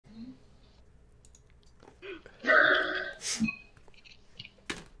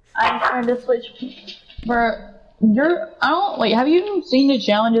trying to switch. Bro, wait, have you seen the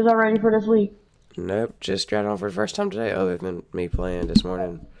challenges already for this week? Nope, just got on for the first time today, other than me playing this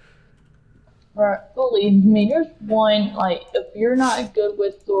morning. Bro, believe me, there's one, like, if you're not good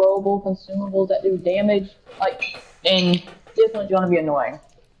with throwable consumables that do damage, like, then this one's gonna be annoying.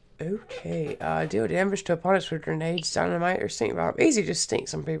 Okay, deal damage to opponents with grenades, dynamite, or stink bomb. Easy, just stink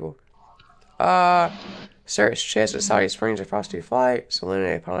some people. Search chest with salty springs or frosty flights.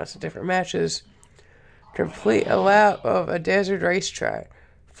 Eliminate opponents in different matches. Complete a lap of a desert racetrack.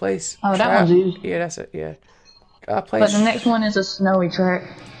 Place. Oh, that one's easy. Yeah, that's it. Yeah. But the next one is a snowy track.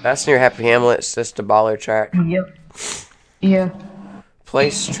 That's near Happy Hamlets. That's the baller track. Yep. Yeah.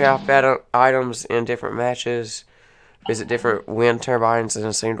 Place trap items in different matches. Visit different wind turbines in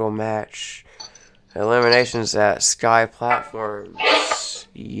a single match. Eliminations at sky platforms.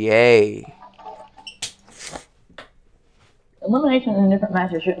 Yay. Eliminations in different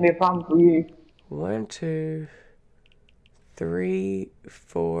matches shouldn't be a problem for you. 1, 2, 3,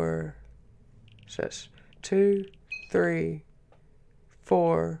 4. Says 2, 3,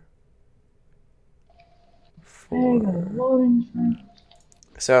 4. 4.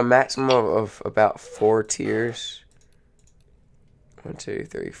 So a maximum of about 4 tiers. 1, 2,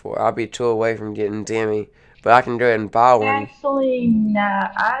 3, 4. I'll be 2 away from getting Demi, but I can go ahead and buy one. Actually, nah.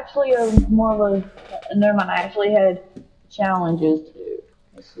 I actually have more of a. Never mind. I actually had challenges too.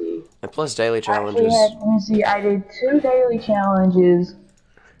 Let's see. And plus daily challenges. Let me see. I did 2 daily challenges.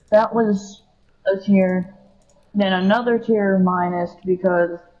 That was a tier. Then another tier minus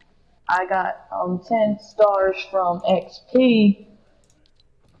because I got 10 stars from XP.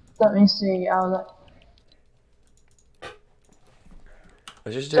 Let me see. I was like.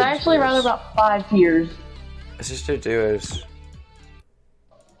 So actually, rather about 5 tiers. Let's just do duos.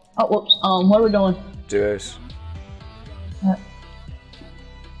 Oh, whoops. What are we doing? Duos.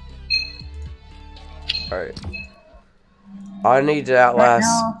 Alright. I need to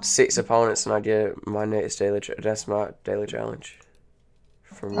outlast 6 opponents and I get my next daily that's my daily challenge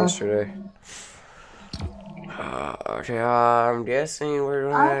from yesterday. Okay, I'm guessing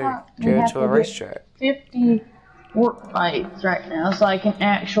we're gonna go to a racetrack. 50 Fortnite right now, so I can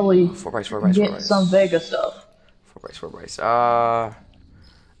actually get some Vega stuff. 4 race.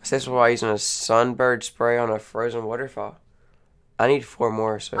 Essentially while using a sunbird spray on a frozen waterfall. I need 4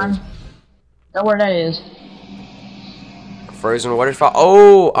 more, so. Know where that is. Frozen waterfall.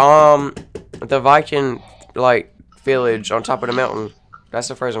 Oh, the Viking like village on top of the mountain. That's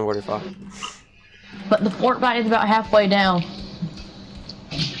a frozen waterfall. But the Fortnite is about halfway down.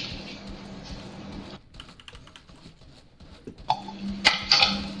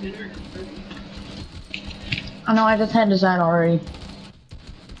 I know, I just had this out already.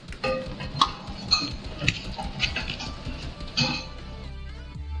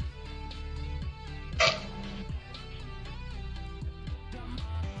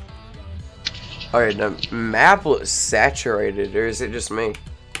 Alright, the map looks saturated, or is it just me?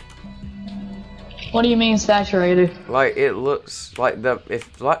 What do you mean saturated? Like, it looks like not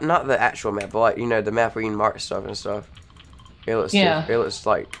the actual map, but like, you know, the map where you can mark stuff and stuff. It looks, it looks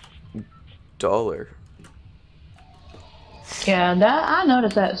like duller. Yeah, I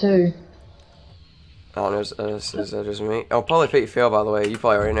noticed that too. I don't know, is that just me? Oh, Polly Pete fell, by the way. You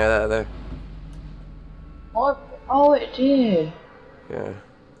probably already know that, though. What? Oh, it did. Yeah.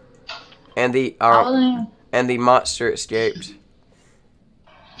 And the monster escaped.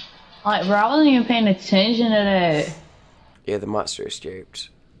 Like, bro, I wasn't even paying attention to that. Yeah, the monster escaped.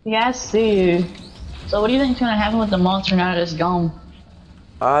 Yeah, I see you. So what do you think's gonna happen with the monster now that it's gone?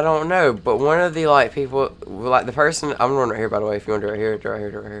 I don't know, but one of the people, like the person, I'm going right here, by the way. If you want to do it right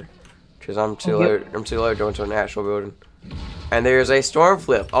here, because I'm too low. I'm too low to go into an actual building. And there's a storm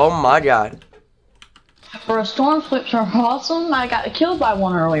flip. Oh my god! For a storm flips are awesome. I got killed by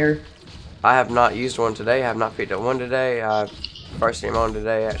one earlier. I have not used one today. I have not picked up one today. First game on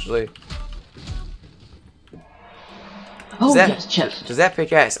today, actually. Oh, yes, chest. Does that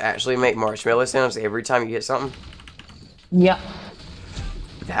pickaxe actually make marshmallow sounds every time you hit something? Yep.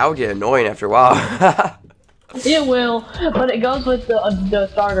 That would get annoying after a while. It will, but it goes with the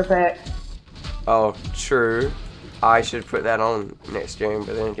starter pack. Oh, true. I should put that on next game,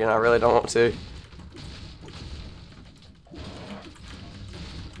 but then again, I really don't want to.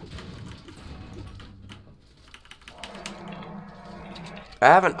 I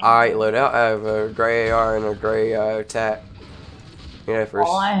have an eye loadout. I have a gray AR and a gray TAC. You know,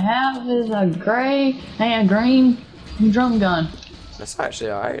 All I have is a gray and a green drum gun. That's actually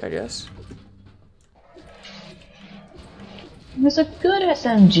alright, I guess. It's a good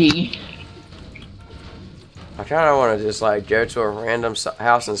SMG. I kind of want to just like go to a random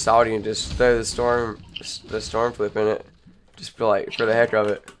house in Saudi and just throw the storm flip in it, just for like for the heck of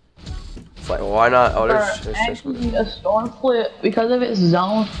it. It's like, well, why not? Oh, there's actually a storm flip, because of its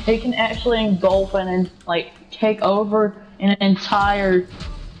zone, it can actually engulf and like take over an entire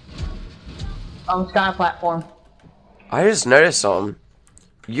sky platform. I just noticed something.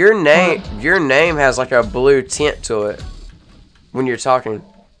 Your name has like a blue tint to it when you're talking.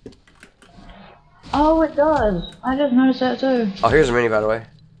 Oh, it does. I just noticed that too. Oh, here's a mini, by the way.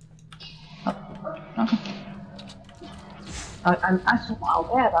 Okay. I smiled.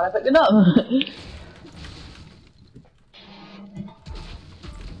 Yeah, I thought I picked it up.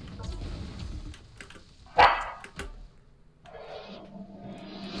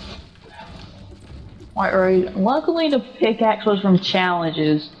 Right. Luckily, the pickaxe was from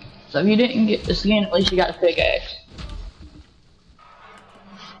challenges, so if you didn't get the skin, at least you got the pickaxe.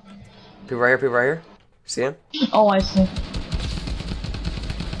 People right here. People right here. See him? Oh, I see.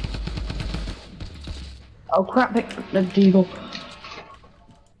 Oh crap! Pick the deagle.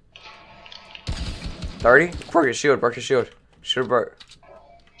 30. Break your shield. Break your shield. Shield broke.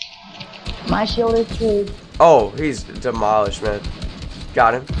 My shield is too. Oh, he's demolished, man.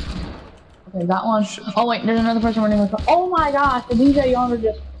 Got him. Okay, got one. Oh wait, there's another person running with. Oh my gosh, the DJ yonder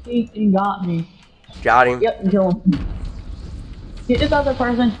just peeked and got me. Got him. Yep, kill him. Get this other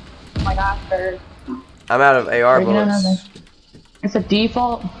person. Oh my gosh, third. I'm out of AR bullets. It's a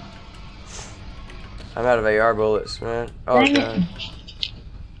default. I'm out of AR bullets, man. Oh Dang god. It.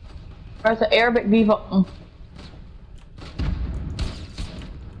 It's an Arabic default. Oh,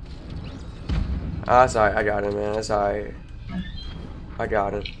 that's alright. I got him, man. That's alright. I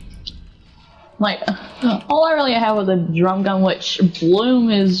got him. Like, all I really have was a drum gun, which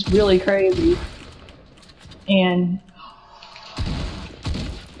Bloom is really crazy. And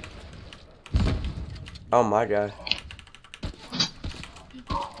oh my god.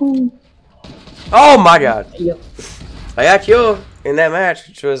 Oh my god. yep. I got killed in that match,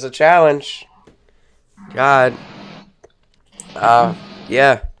 which was a challenge. God.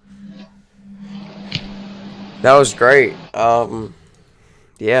 Yeah. That was great.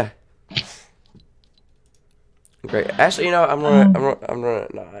 Yeah. Great. Actually, you know, I'm gonna.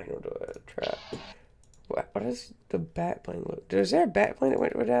 No, I ain't gonna do a trap. What does the bat plane look? Is there a bat plane that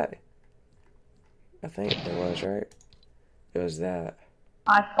went with that? I think there was, right? It was that.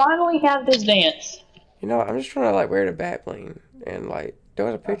 I finally have this dance. You know, I'm just trying to like wear the bat plane, and like there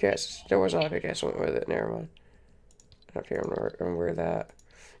was a pickaxe. There was not a pickaxe that went with it. Never mind. Okay, I'm gonna wear that.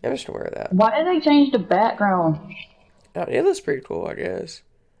 Yeah, I'm just gonna wear that. Why did they change the background? Oh, it looks pretty cool, I guess.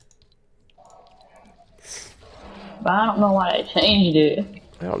 But I don't know why they changed it.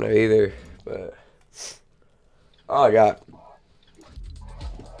 I don't know either, but oh, I got.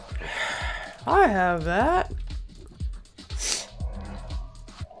 I have that.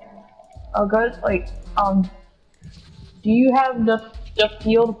 Oh, good. Like, do you have the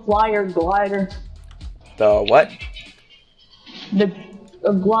field flyer glider? The what? The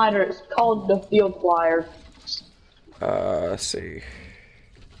glider. It's called the field flyer. Let's see.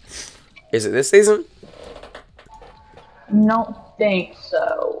 Is it this season? Don't think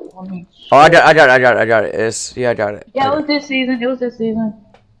so. Let me check. Oh, I got it. I got it. Yeah, it was this season. It was this season.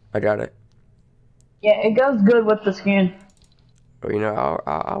 I got it. Yeah, it goes good with the skin. Well, you know,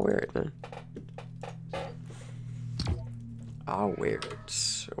 I'll wear it then. I'll wear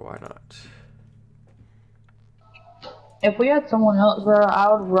it. Why not? If we had someone else, bro,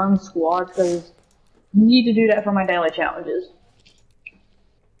 I would run squad because you need to do that for my daily challenges.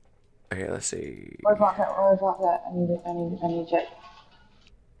 Okay, let's see. Where's Rocket? I need to check.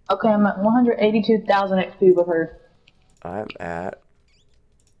 Okay, I'm at 182,000 XP with her. I'm at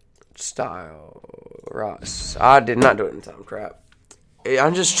style Ross. I did not do it in time. Crap. I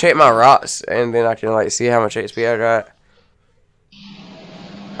just check my rocks and then I can like see how much HP I got.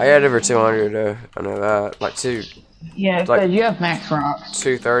 I got over 200 though. I know that. Like two. Yeah, because like you have max rocks.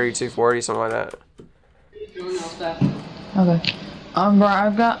 230, 240, something like that. Okay. Bro,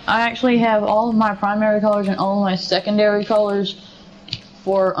 I actually have all of my primary colors and all of my secondary colors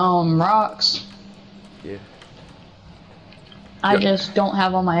for rocks. Yeah. I just don't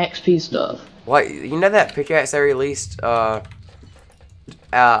have all my XP stuff. Like, you know that pickaxe they released a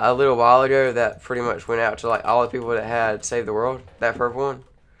little while ago that pretty much went out to like all the people that had saved the world? That purple one?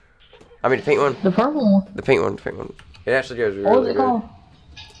 I mean the pink one? The purple one? The pink one, the pink one. It actually goes really good. What was it called?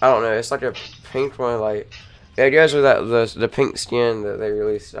 I don't know, it's like a pink one, like yeah, it goes with that the pink skin that they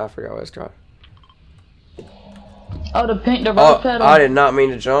released. I forgot what it's called. Oh, the rose petal. I did not mean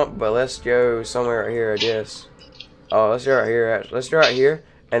to jump, but let's go somewhere right here, I guess. Oh, let's go right here. Let's go right here,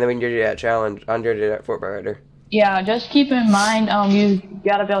 and then we can go do that challenge. I'm going to do that Fortnite right there. Yeah, just keep in mind, you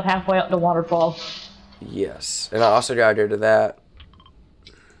gotta build halfway up the waterfall. Yes, and I also got to do that.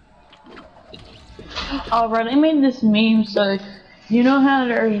 Alright, I made this meme, so you know how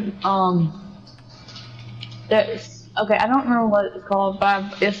there's okay, I don't remember what it's called,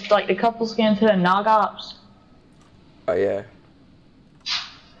 but it's like the couple skin to the Nogops. Oh yeah.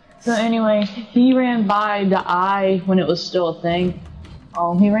 So anyway, he ran by the eye when it was still a thing.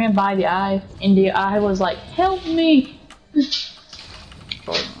 He ran by the eye, and the eye was like, "Help me!"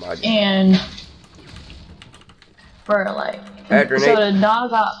 Oh my god. And for like, so the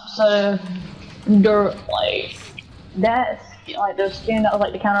Nogop, so the like that, like the skin that was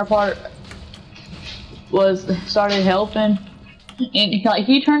like the counterpart was started helping, and like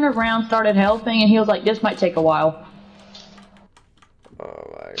he turned around, started helping, and he was like, "This might take a while."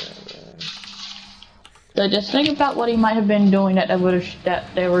 Oh my god. So just think about what he might have been doing that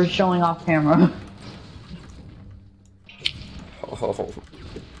they were showing off camera. Oh.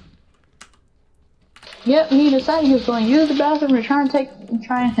 Yep, he decided he was going to use the bathroom to try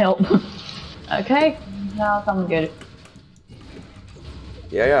and help. Okay, now I'll come and get it.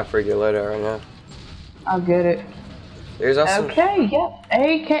 Yeah, I got a pretty good loadout right now. I'll get it. There's also Okay, yep.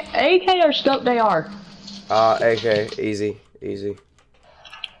 AK or scope they are. AK, easy. Is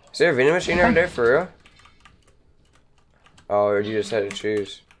there a vending machine over there for real? Oh, or you just had to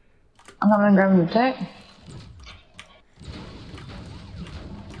choose? I'm not gonna grab the tech.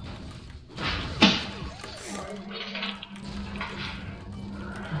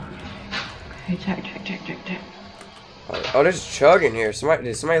 Okay, tech. Oh, there's a chug in here.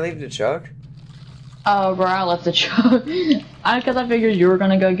 Did somebody leave the chug? Oh, bro, I left the truck. Because I figured you were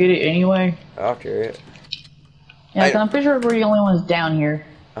gonna go get it anyway. I'll carry it. Yeah, because I'm pretty sure we're the only ones down here.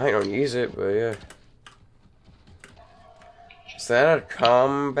 I ain't gonna use it, but yeah. Is that a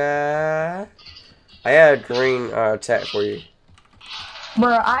combat? I had a green attack for you. Bro,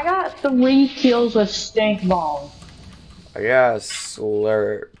 I got 3 kills with stink bomb. I got a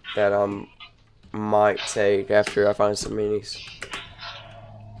slurp that I might take after I find some minis.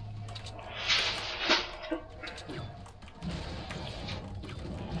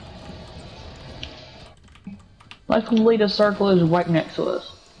 Luckily, the circle is right next to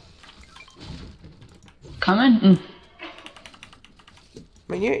us. Coming?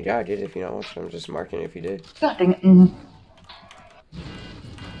 I mean, yeah, I did if you don't want to. I'm just marking if you did. God dang it.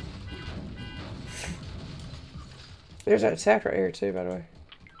 There's that attack right here too, by the way.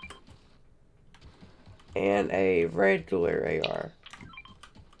 And a regular AR.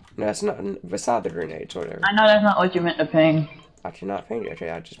 No, it's not beside the grenades or whatever. I know that's not what you meant to ping. I cannot ping it. Okay,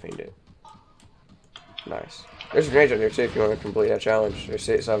 I just pinged it. Nice. There's grenades up there too if you want to complete that challenge. There's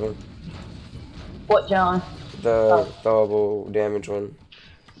 6 of them. What challenge? The throwable damage one.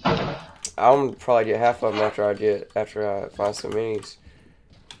 I'll probably get half of them after I find some minis.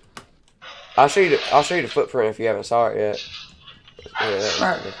 I'll show you the footprint if you haven't saw it yet.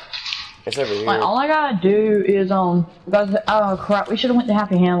 Yeah, it's over here. Like, all I gotta do is because oh crap, we should have went to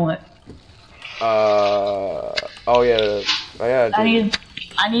Happy Hamlet. Oh yeah.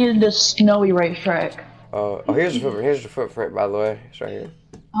 I needed this snowy racetrack. Oh, here's the footprint. Here's the footprint, by the way. It's right here.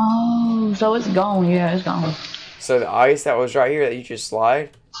 Oh, so it's gone. Yeah, it's gone. So the ice that was right here that you just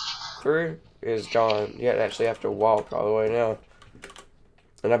slide through is gone. You actually have to walk all the way now.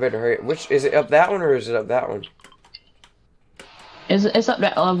 And I better hurry. Which is it, up that one or is it up that one? It's up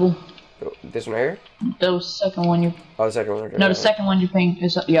that level. This one here? The second one you. Oh, the second one. Okay, no, the second one you pinged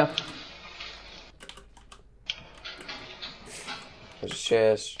is up. Yeah. There's a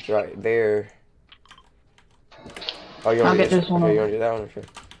chest right there. Oh, you I'll want to get this one. Okay, you want to do that one? Okay.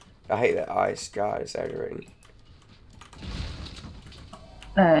 I hate that ice. God, it's aggravating.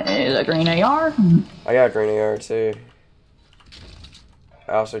 Is a green AR? I got a green AR too.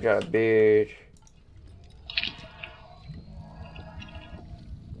 I also got a big.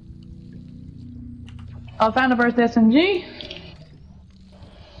 I found a burst SMG.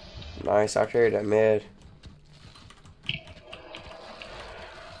 Nice, I carried that med.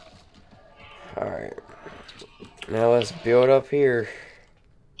 Alright. Now let's build up here.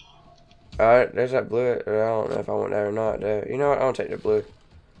 Alright, there's that blue. I don't know if I want that or not. You know what? I'll take the blue.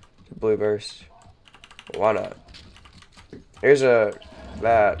 The blue burst. Why not? Here's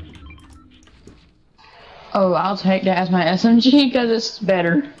that. Oh, I'll take that as my SMG because it's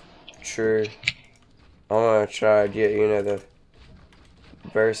better. True. I'm gonna try to get, the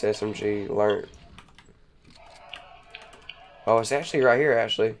burst SMG learned. Oh, it's actually right here,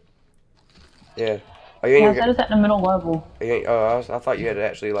 actually. Yeah. Oh, you ain't Yeah, I said it's at the middle level. I thought you had to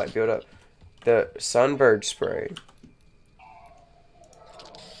actually, build up the sunbird spray.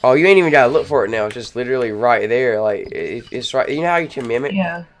 Oh, you ain't even gotta look for it now. It's just literally right there. Like it's right. You know how you can mimic?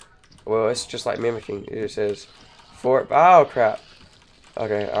 Yeah. Well, it's just like mimicking. It just says Fort. Oh crap.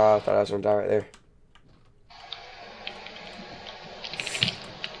 Okay. Oh, I thought I was gonna die right there.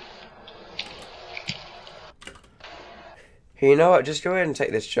 Hey, you know what? Just go ahead and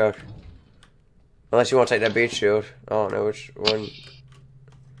take this chuck. Unless you want to take that beach shield. I don't know which one.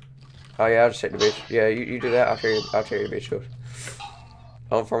 Oh yeah, I'll just take the beach. Yeah, you do that. I'll carry the beach shield.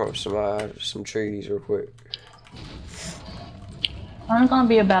 I'll farm up some trees real quick. I'm gonna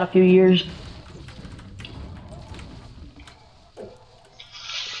be about a few years.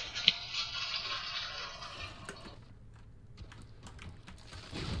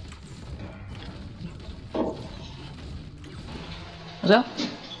 What's up?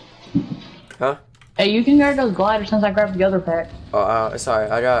 Huh? Hey, you can grab those gliders since I grabbed the other pack. Oh, sorry.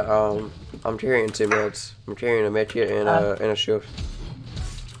 I got I'm carrying 2 meds. I'm carrying a med kit and a shield.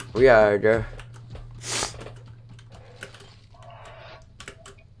 We gotta go.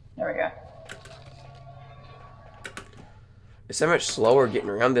 There we go. It's so much slower getting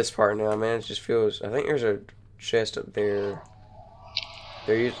around this part now, man. It just feels. I think there's a chest up there.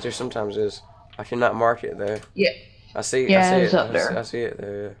 There sometimes is. I cannot mark it though. Yeah. I see. Yeah, I see it's it. up there. I see it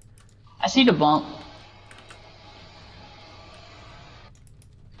there. Yeah. I see the bump.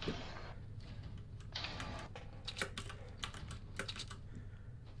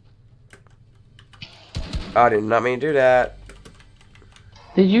 I did not mean to do that.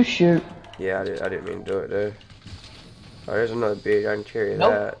 Did you shoot? Yeah, I did. I didn't mean to do it though. Oh, there's another big. I can carry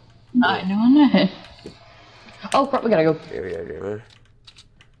Nope. that. Not doing that. Oh crap, we gotta go. Yeah, we gotta do it, man.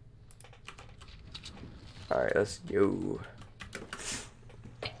 Alright, let's go.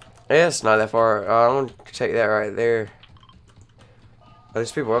 Yeah, it's not that far. I'm gonna take that right there. Oh,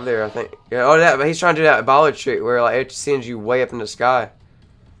 there's people up there, I think. Yeah, oh, that, but he's trying to do that bollard trick where like it sends you way up in the sky.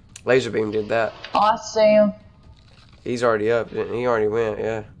 Laser beam did that. Oh, I see him. He's already up. He already went,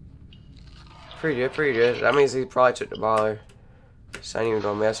 yeah. Pretty good, pretty good. That means he probably took the baller. So I ain't even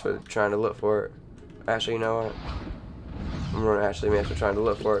gonna mess with trying to look for it. Actually, you know what? I'm gonna actually mess with trying to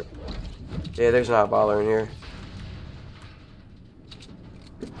look for it. Yeah, there's not a baller in here.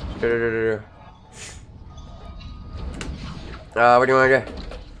 Where do you want to go?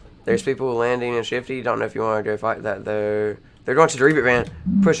 There's people landing in Shifty. Don't know if you want to go fight that though. They're going to the reboot van.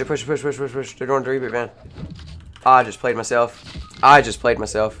 Push it, push it, push, push, push, push. They're going to the reboot van. I just played myself. I just played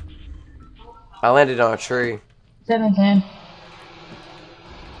myself. I landed on a tree. 710.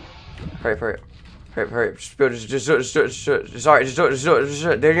 Hurry, hurry, hurry, hurry. Just do it, just do it, just do it, just do it. Sorry, just do it, just do it, just do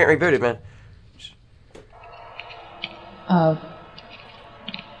it. They're getting rebooted, man. I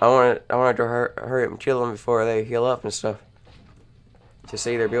want to hurry up and kill them before they heal up and stuff. To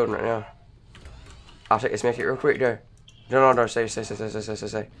see they're building right now. I'll take this medkit real quick, Joe. No, stay.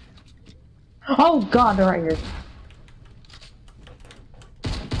 Oh god, they're right here.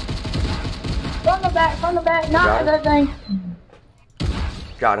 From the back, not that thing.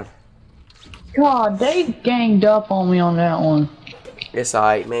 Got him. God, they ganged up on me on that one. It's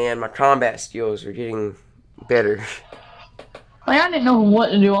alright, man. My combat skills are getting better. Like, I didn't know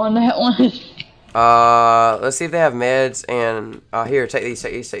what to do on that one. Let's see if they have meds and here, take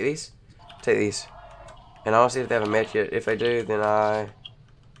these. And I want to see if they have a med kit. If they do, then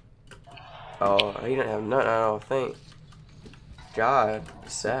oh, he didn't have none, I don't think. God,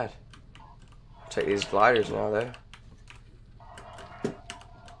 it's sad. Take these gliders now, though.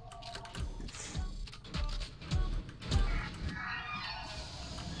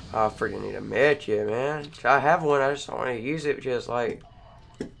 I freaking need a med kit, man. I have one, I just don't want to use it because, like,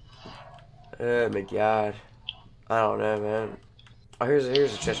 oh my god. I don't know, man. Oh, here's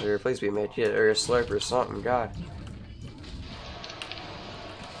a chest here. Please be a med kit or a slurp or something. God.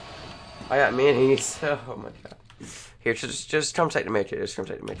 I got minis. Oh my god. Here, just come take the med kit. Just come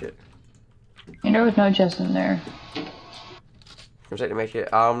take the med kit. And there was no chest in there. Come take the med kit.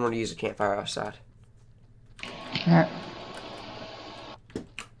 I'm gonna use a campfire outside. Alright.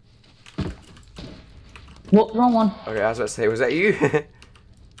 Whoop, wrong one. Okay, I was about to say, was that you?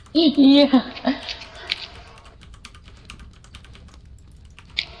 Yeah.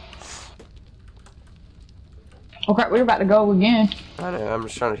 Oh crap, we're about to go again. I know, I'm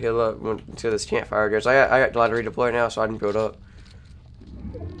just trying to heal up until this campfire goes. I got glad to redeploy now, so I can build up.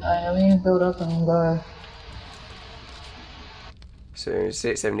 We need to build up and go. So,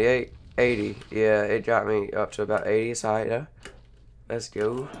 78, 80. Yeah, it got me up to about 80. It's alright, though. Let's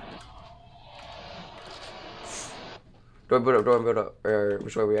go. Do I build up? Or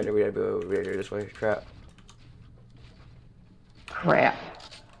which way we had to build? We had to go this way. Crap. Crap.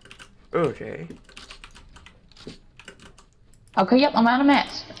 Okay. Okay, yep, I'm out of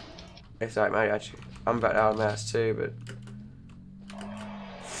mats. It's alright, man. I got you. I'm about out of mass too, but.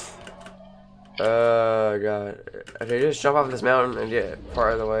 Oh god. Okay, just jump off this mountain and get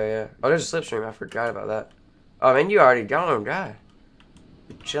part of the way, yeah. Oh, there's a slipstream. I forgot about that. Oh, man, you already gone, God.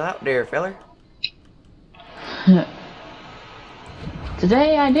 Chill out there, feller.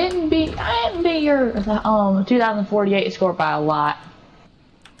 Today I didn't beat your 2048 score by a lot.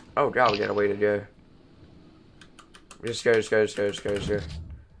 Oh god, we got a way to go. Just go.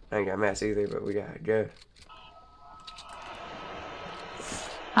 I ain't got mass either, but we gotta go.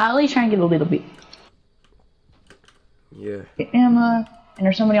 I at least try and get a little bit. Yeah. Get Emma, and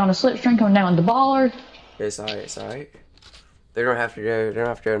there's somebody on a slipstream coming down with the baller. It's alright. They're gonna have to go. They're gonna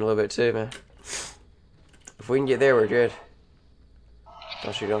have to go in a little bit too, man. If we can get there, we're good.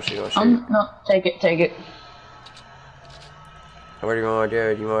 Don't shoot. No, take it. Where do you want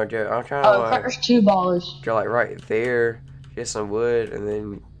to do? I'm trying to. There's 2 ballers. Go like right there. Get some wood, and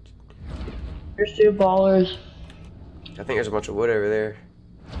then. There's 2 ballers. I think there's a bunch of wood over there.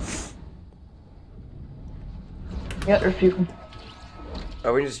 Yeah, there's people.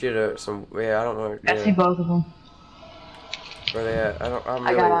 Oh, we can just get some. Yeah, I don't know. I see both of them. Where they at?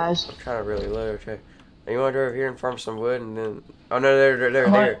 I got eyes. I'm kind of really low. Okay. You want to go over here and farm some wood, and then. Oh no, they're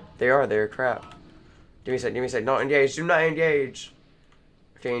there. They are there. Crap. Give me a sec. Not engage. Do not engage.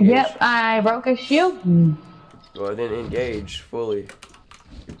 Okay, engage. Yep, I broke a shield. Well, then engage fully.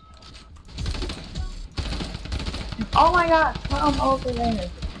 Oh my god, I'm over there.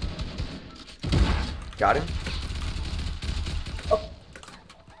 Got him. Oh.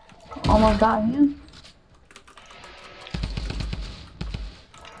 Almost got him.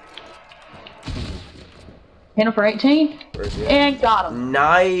 Hit him for 18. And got him.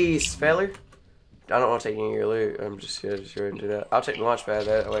 Nice, feller. I don't want to take any of your loot. I'm just here to do that. I'll take the launch pad.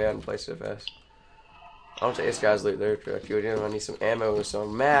 That way I can place it fast. I want to take this guy's loot there. I killed him. I need some ammo and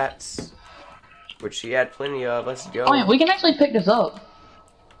some mats, which he had plenty of. Let's go. Oh yeah, we can actually pick this up.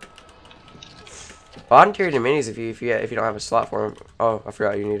 Well, I can carry the minis if you don't have a slot for them. Oh, I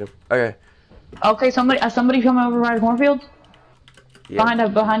forgot you need them. Okay. Okay, somebody coming over by the cornfield. Yeah.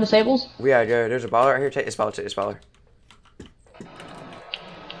 Behind the stables. We gotta go. There's a baller right here. Take this baller.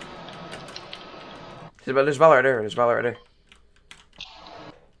 There's a baller right there.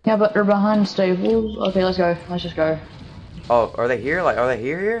 Yeah, but they're behind the stables. Okay, let's go. Let's just go. Oh, are they here? Are they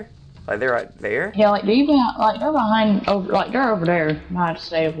here? Like they're right there? Yeah, like they're behind they're over there behind the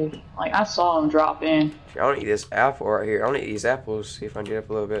stables. Like I saw them drop in. I want to eat this apple right here. I want to eat these apples. See if I can get up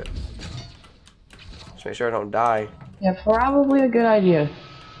a little bit. Just make sure I don't die. Yeah, probably a good idea.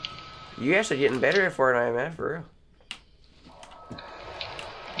 You actually getting better at Fortnite, man, for real.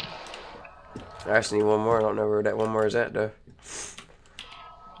 I just need one more. I don't know where that one more is at, though.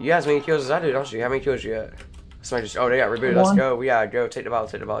 You got as many kills as I do, don't you? How many kills you got? Somebody just... Oh, they got rebooted. Let's go. We gotta go. Take the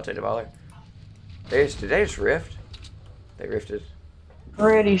baller. Did they just rift? They rifted.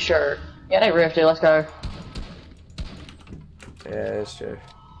 Pretty sure. Yeah, they rifted. Let's go. Yeah, that's true.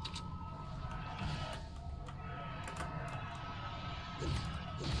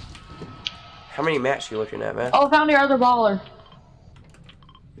 How many mats you looking at, man? Oh, found your other baller.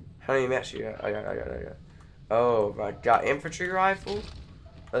 How many mats you got? I got. Oh, I got infantry rifle.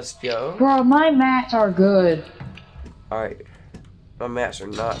 Let's go. Bro, my mats are good. Alright. My mats are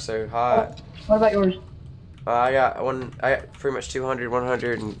not so hot. What about yours? I got pretty much 200,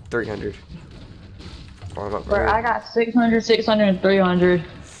 100, and 300. Bro, I got 600, 600, and 300.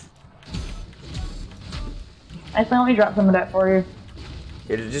 Actually, let me drop some of that for you.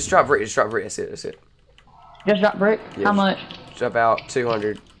 Yeah, just drop brick. That's it. Just drop brick? Yeah, how much? It's about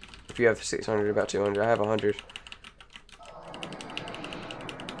 200. If you have 600, about 200. I have 100.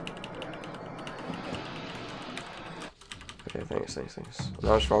 Okay, thanks.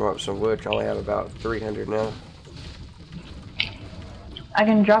 I'll just farm up some wood. I only have about 300 now. I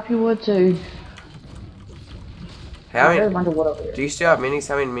can drop you wood too. How many? There's a bunch of wood over here. Do you still have minis?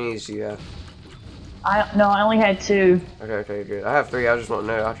 How many minis do you have? No, I only had 2. Okay, good. I have 3. I just want to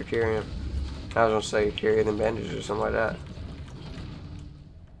know after carrying them. I was gonna say carry them bandages or something like that.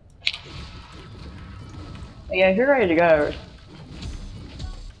 Yeah, if you're ready to go.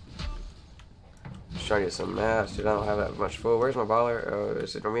 Just trying to get some mats, dude. I don't have that much full. Where's my baller?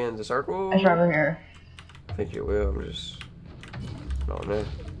 Is it gonna be in the circle? It's right over here. I think it will. I don't know.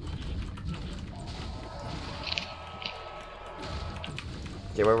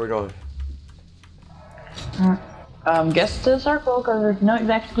 Okay, where are we going? Guess to the circle, because there's no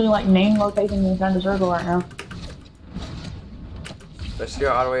exactly like name location inside the circle right now. Let's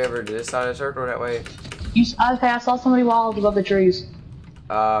go all the way over to this side of the circle. That way. I saw somebody while above the trees.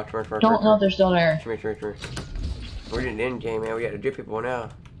 Come here. Don't know if they're still there. Come here. We're in the end game, man. We got to do people now.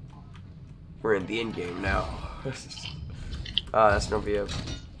 We're in the end game now. That's gonna be a.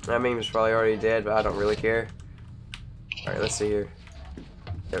 That meme is probably already dead, but I don't really care. All right, let's see here.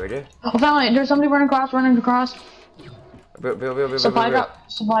 There we go. I found it. There's somebody running across. Bill. Supply drop.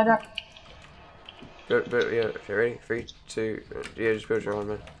 Yeah, okay, ready? 3, 2, yeah, just build your own,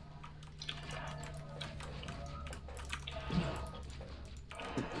 man.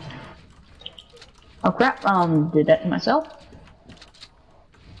 Oh crap, did that to myself.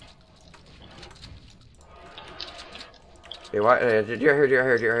 Yeah, why, did you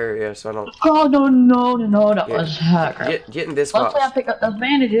hear, yeah, so I don't... Oh, no, that was crap. Get in this spot. Luckily I picked up those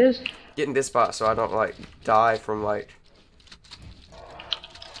bandages. Get in this spot so I don't, like, die from, like...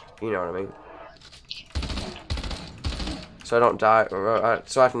 You know what I mean? So I don't die,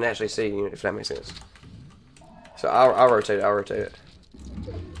 so I can actually see you, if that makes sense. So I'll rotate it.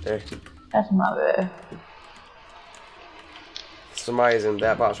 There. That's my bad. Somebody's in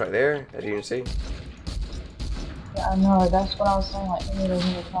that box right there, as you can see. Yeah, I know, that's what I was saying, like,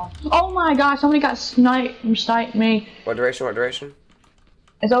 oh my gosh, somebody got sniped me. What direction?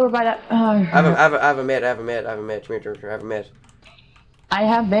 It's over by that, I have a med, come here, I have a med. I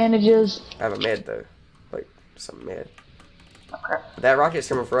have bandages. I have a med, though. Like, some med. Okay. That rocket's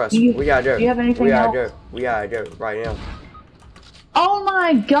coming for us. We gotta go. Do you have anything else? We gotta go right now. Oh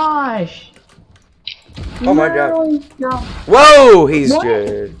my gosh! Oh my god. Whoa! He's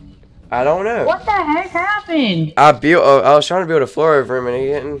good. I don't know. What the heck happened? I was trying to build a floor over him and he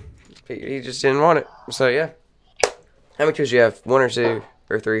didn't. He just didn't want it. So yeah. How many kills do you have? 1 or 2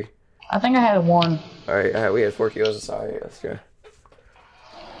 or 3? I think I had 1. Alright, we had 4 kills. Sorry, let's go.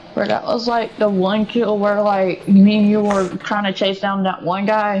 Where that was like the 1 kill where like me and you were trying to chase down that one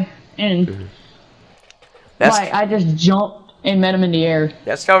guy and like I just jumped and met him in the air.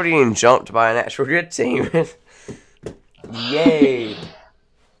 That's called getting jumped by an actual good team. Yay!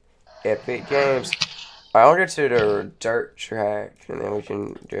 Epic games. I'll go to the dirt track and then we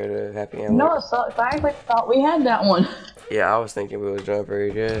can go to Happy Hour. No, so I actually thought we had that one. Yeah, I was thinking we would jump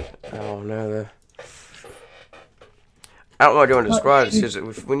very good. I don't know though. I don't want to go into squads because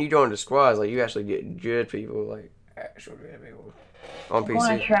when you go into squads, like you actually get good people, like actual good people on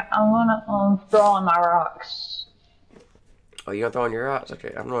PC. I'm gonna throw on my rocks. Oh, you gonna throw on your rocks?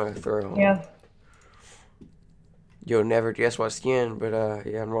 Okay, I'm gonna throw on. Yeah. You'll never guess what skin, but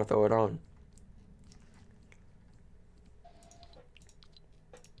yeah, I'm gonna throw it on.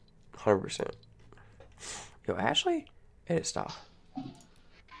 100%. Yo, Ashley, edit stop.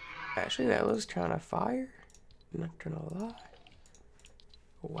 Actually, that looks kind of fire. Not gonna lie.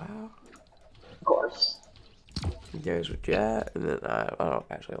 Wow. Of course. It goes with that, and then I don't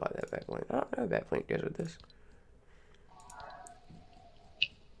actually like that backplane. I don't know if backplane goes with this.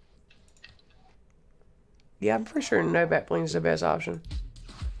 Yeah, I'm pretty sure no backplane is the best option.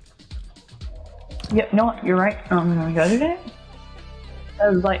 Yep, no, you're right. I'm gonna go to that. I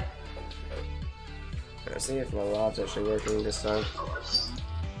was like, let's see if my live's actually working this time.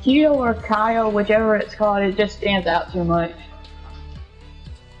 Kyo or Kyle, whichever it's called, it just stands out too much.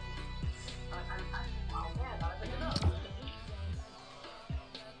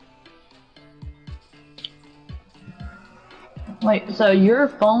 Wait, so your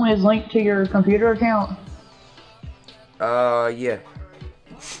phone is linked to your computer account? Yeah.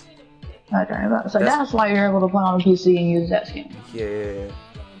 Okay, so that's why you're able to play on a PC and use that skin. Yeah.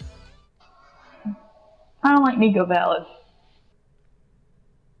 I don't like Nico Valid.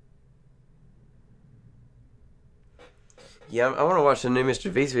 Yeah, I want to watch the new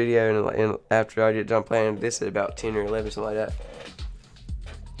Mr. Beast video, and after I get done playing this at about 10 or 11, something like that.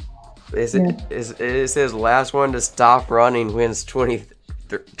 It says last one to stop running wins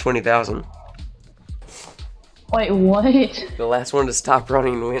 20,000. Wait, what? The last one to stop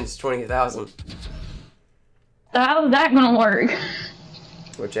running wins 20,000. How's that gonna work?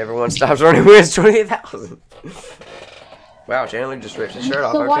 Whichever one stops running wins 20,000. Wow, Chandler just ripped his shirt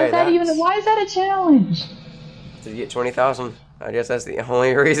off. So why Okay, why is that a challenge? To get 20,000. I guess that's the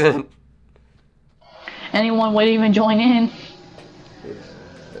only reason. Anyone would even join in. Yeah,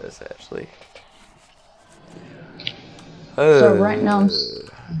 that's actually. So right now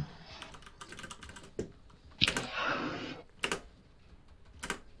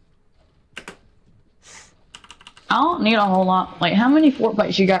I don't need a whole lot. Like, how many fort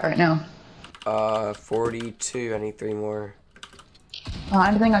bites you got right now? 42. I need 3 more.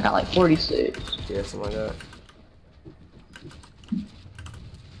 I think I got like 46. Yeah, something like that.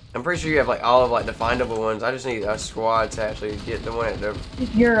 I'm pretty sure you have like all of like the findable ones. I just need a squad to actually get the one at the.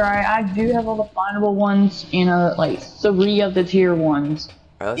 You're right. I do have all the findable ones and like 3 of the tier ones,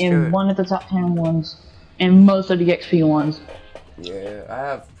 and 1 of the top 10 ones, and most of the XP ones. Yeah, I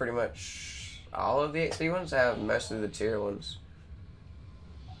have pretty much all of the XP ones. I have most of the tier ones.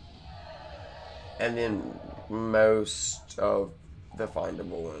 And then most of the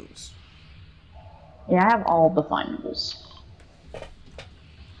findable ones. Yeah, I have all the findables.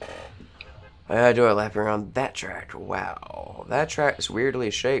 I gotta do a lap around that track. Wow. That track is weirdly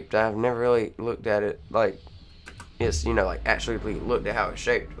shaped. I've never really looked at it like it's, you know, like actually looked at how it's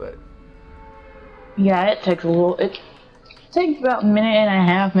shaped, but Yeah, it takes a little. It takes about a minute and a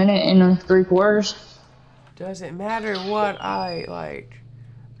half, minute and 3/4. does it matter what I like?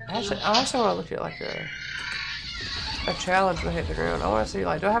 Actually, I also want to look at like a challenge when I hit the ground. I want to see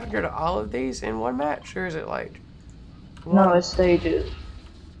like, do I have to go to all of these in one match, or is it like one? No, it's stages.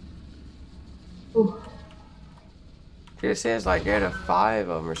 Ooh. It says like go to 5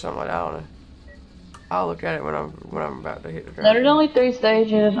 of them or something. I don't know. I'll look at it when I'm about to hit the ground. No, there's only 3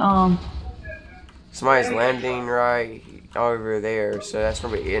 stages. Somebody's landing right over there, so that's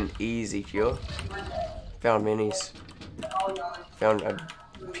gonna be an easy kill. Found minis. Found a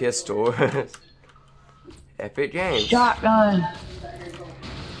pistol. Epic games. Shotgun.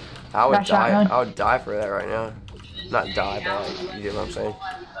 I would Got shotgun. die. I would die for that right now. Not die, but like, you get what I'm saying.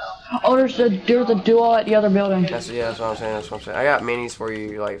 Oh, there's a duo at the other building. That's what I'm saying. That's what I'm saying. I got minis for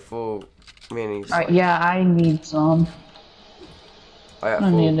you, like full minis. Alright, yeah, I need some. I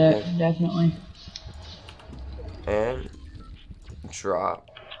need that, definitely. And drop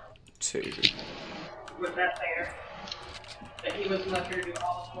 2. Was that there? That he was left here to do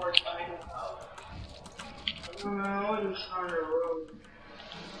all the sports by himself? No, I was trying to road.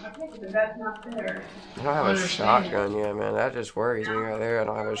 Okay, but that's not there. I don't have a shotgun yet, man. That just worries me right there. I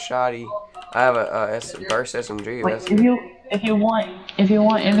don't have a shotty. I have a burst SMG. Wait, That's if you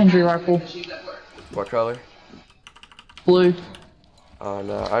want infantry rifle, what color? blue. Oh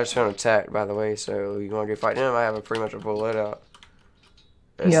no, I just found attacked by the way. So you want to go fight them? I have a pretty much a full loadout.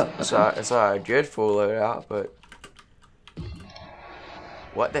 Yep. It's not a good full loadout, but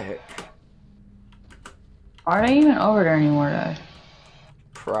what the heck? Are they even over there anymore, though?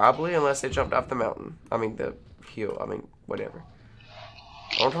 Probably, unless they jumped off the mountain. I mean, the hill. I mean, whatever.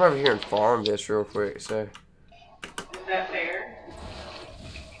 I want to come over here and farm this real quick, so. Is that fair?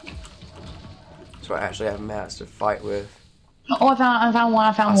 So I actually have mats to fight with. Oh, I found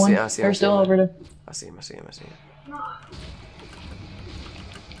one. I see They're still over there. I see him.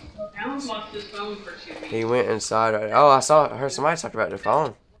 Alan lost his phone for 2 weeks. He went inside. Oh, I heard somebody talk about their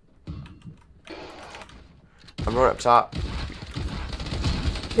phone. I'm going up top.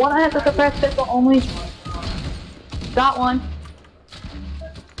 One I have to suppress pistol only. Got one.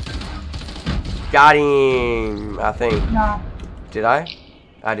 Got him, I think. Nah. Did I?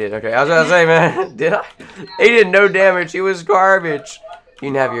 I did. Okay, I was about to say, man, did I? He did no damage. He was garbage.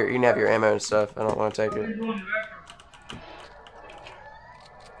 You can have your ammo and stuff. I don't want to take it.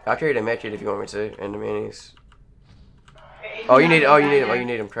 I'll carry the medkit if you want me to, and the minis. Oh, you need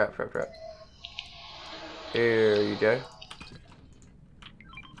him. Crap. Here you go.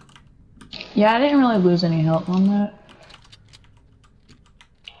 Yeah, I didn't really lose any health on that.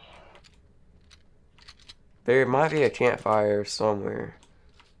 There might be a campfire somewhere.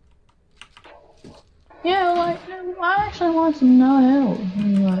 Yeah, like, I actually want some no help.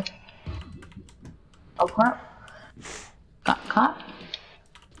 Like, oh crap. Got caught.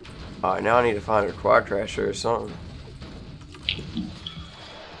 Alright, now I need to find a quad crasher or something.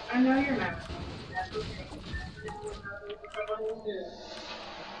 I know you're not. That's okay.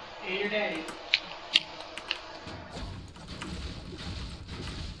 And your daddy.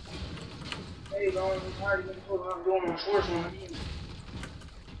 Hey, going to be tired of getting told I'm doing my chores when I'm eating.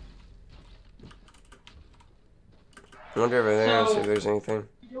 I wonder over there and see if there's anything.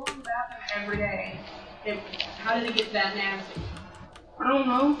 You go in the bathroom every day. How did it get that nasty? I don't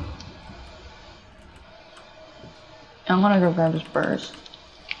know. I'm gonna go grab his burst.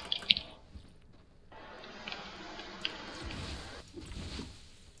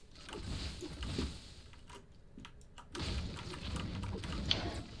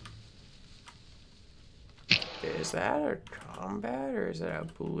 Is that a combat, or is that a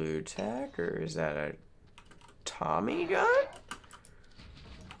blue tack, or is that a Tommy gun?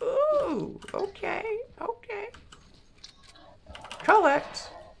 Ooh, okay. Collect.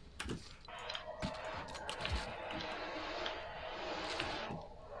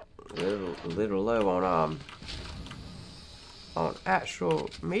 Little low on actual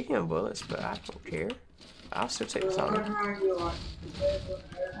medium bullets, but I don't care. I'll still take the Tommy.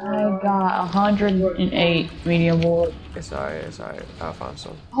 I got 108 medium bullets. It's alright. I'll find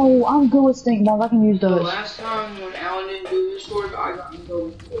some. Oh, I'm good with stink bombs. I can use The those. last time when Alan didn't do his chores, I got him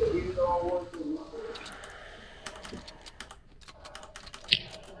going. Even though I was doing my chores.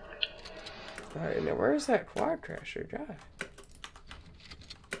 Alright, now where's that quad crasher guy?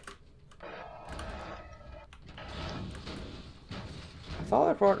 I thought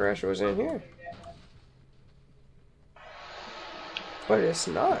the quad crasher was in here. But it's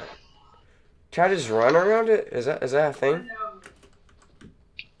not. Can I just run around it? Is that a thing?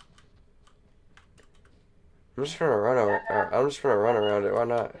 I'm just gonna run around it. Why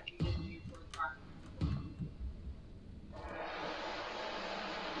not?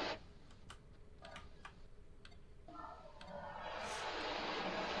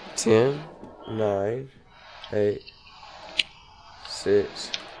 Ten, 9, 8,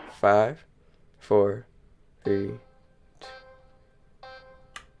 6, 5, 4, 3.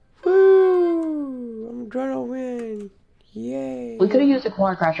 Woo! I'm gonna win! Yay! We could have used a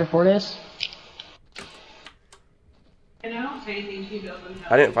quad crasher for this. And I don't say anything to you,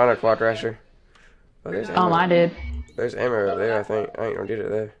 I didn't find a quad crasher. Oh, there's ammo. I did. There's ammo up there, I think. I ain't gonna get it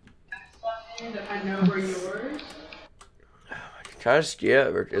there. I know where yours. Can I just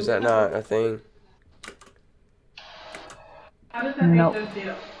skip, or is that not a thing? How does that Nope. make them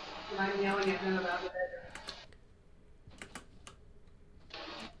feel? When I'm yelling at them about the bedroom.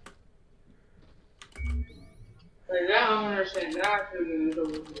 Like that, I don't understand that I couldn't do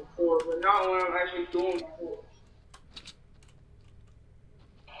it before, but not when I'm actually doing my chores.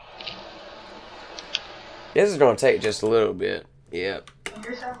 This is gonna take just a little bit. Yep.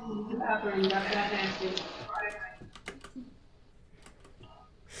 You're talking to the bathroom, that's that nasty.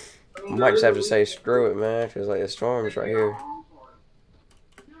 I might just have to say screw it, man, because like the storm's right here.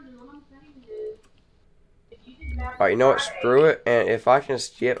 Alright, you know what? Screw it. And if I can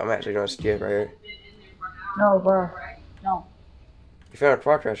skip, I'm actually gonna skip right here. No, bro. No. You found a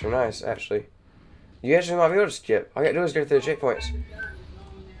quad crasher, nice, actually. You actually might be able to skip. All you gotta do is go through the checkpoints.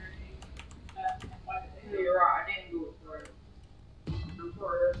 You're right, I didn't do it for it. I'm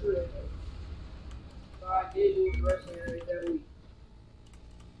sorry, that's good. But I did do it the rest of that week.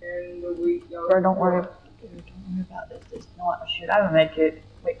 And the week, Bro, don't worry. Dude, don't worry about this. This is not shit. I have a med kit.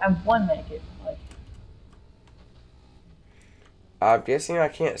 Wait, I have one med kit. Like, I'm guessing I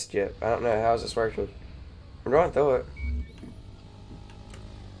can't skip. I don't know. How's this working? I'm going through it.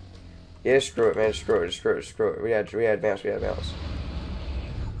 Yeah, screw it, man. Screw it. We had bounce.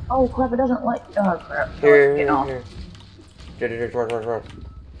 oh crap! It doesn't like. Oh crap. Here. Get off. Come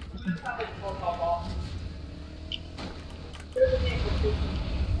on.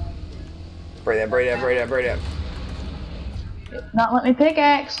 Break that. Not let me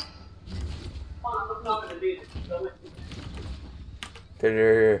pickaxe.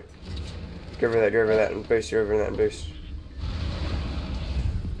 Here. Give her that and boost.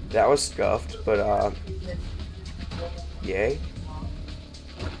 That was scuffed, but yay.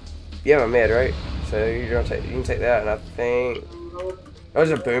 You have a med, right? So you can take that, and I think that was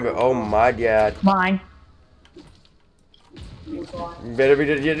a boom. But oh my god, Mine. you better be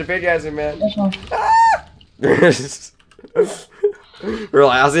getting the big guys in, man. This one. Ah! We're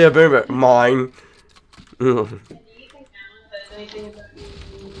like, I see a boom, but mine. Do you think Alan says anything about you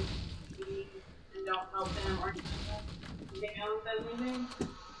and don't help them or anything? Do you think Alan says anything?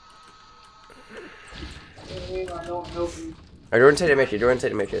 I don't help you. I don't take to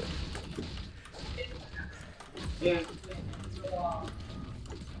make it. Yeah.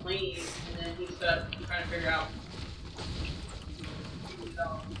 Leave, and then he's trying to figure out.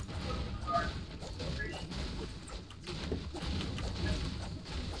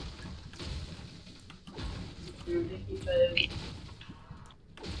 He says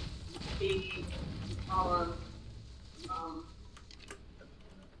he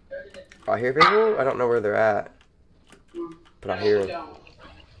I hear people. I don't know where they're at, but I hear them.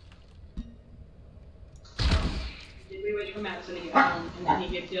 We wait to come out so he gets home, and then he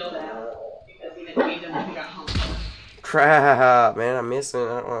gets yelled at because he didn't feed them when he got home. Crap, man, I'm missing.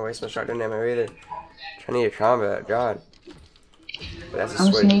 I don't want to waste my shotgun ammo either. I need a combat. God, that's a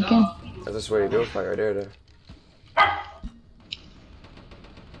I'm sweaty. sneaking. That's a sweaty build fight right there, though. I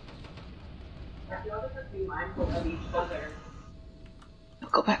feel like let's be mindful of each other.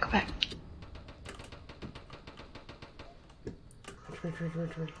 Go back.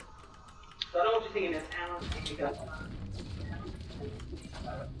 So I don't want you thinking it's Alan because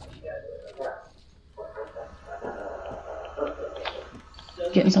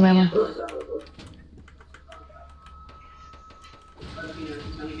Getting some ammo.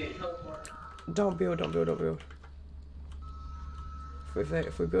 Don't build.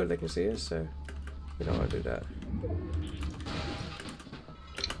 If we build, they can see us, so we don't want to do that.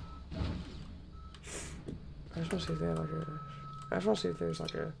 I just want to see if they have like a. I just want to see if there's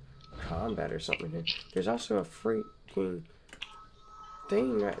like a combat or something in here. There's also a freaking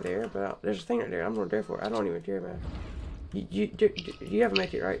thing right there, but there's a thing right there. I'm not there for it. I don't even care, man. You have a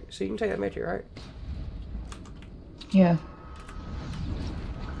medkit, right? So you can take that medkit, right? Yeah.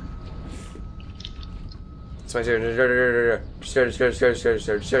 Somebody's there. Just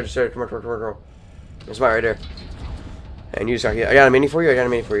go. Come on. There's somebody right there. And you start. I got a mini for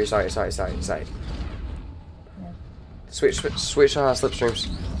you. Sorry. Switch slipstreams.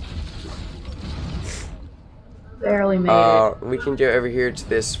 Barely made it. We can go over here to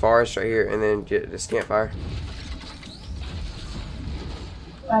this forest right here, and then get this campfire.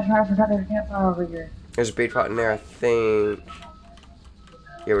 I forgot there's a campfire over here. There's a bead pot in there, I think.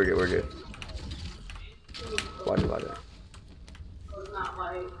 Yeah, we're good. Watch it. It's not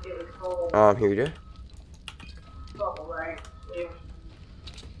like it was cold. Here you go. Bubble, right? Yeah.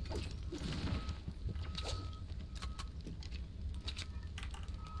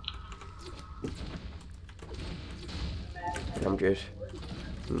 I'm good.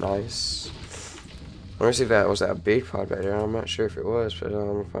 Nice. I want to see if that was that big pod back there. I'm not sure if it was, but I'm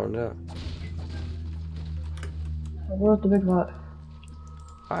gonna find out. Where's the big pot?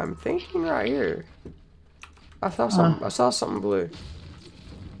 I'm thinking right here. I saw something blue.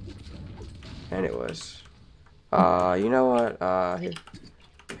 And it was. You know what?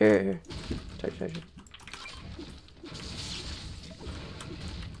 Here. Take it.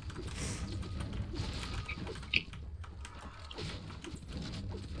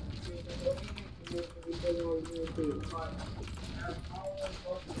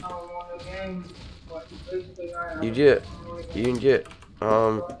 You can get,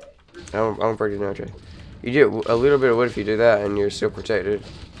 I'm breaking down, Jay. You get a little bit of wood if you do that, and you're still protected.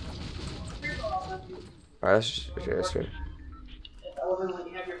 Alright, that's good. Over when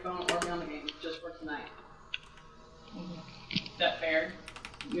you have your phone or on the game, just for tonight. Is that fair?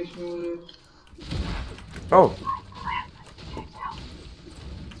 Yes, Oh!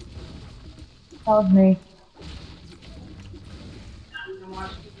 That was me.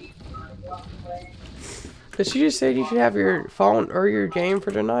 Cause you just said you should have your phone or your game for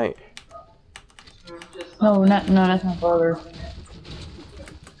tonight. No, that's my brother.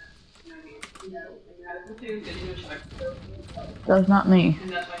 That's not me.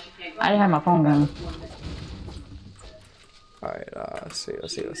 I didn't have my phone down. Alright, let's see.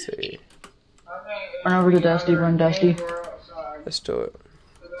 Run over to Dusty, run Dusty. Let's do it.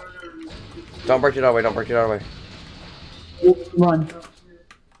 Don't break it all the way. Run.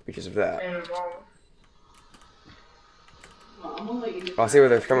 Because of that. I see where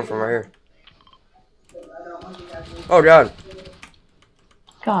they're coming from right here. Oh god.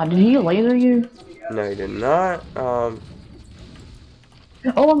 God, did he laser you? No, he did not. Oh,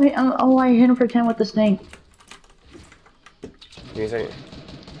 I hit him for 10 with the stink. Give me a second.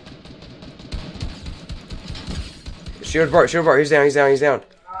 Shield bar, he's down.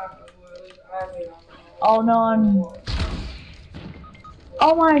 Oh no,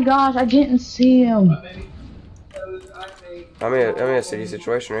 oh my gosh, I didn't see him. I'm in a city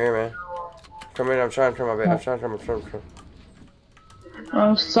situation right here, man. Come in, I'm trying to turn my bed.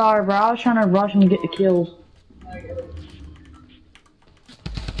 I'm sorry, bro. I was trying to rush him to get the kills.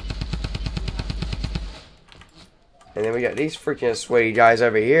 And then we got these freaking sweaty guys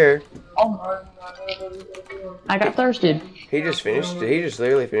over here. Oh, I got thirsted. He just finished. Did he just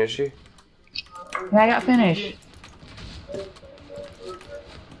literally finish you? Yeah, I got finished.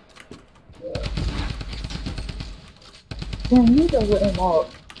 Damn, you need to let him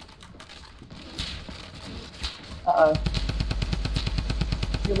up. Uh-oh.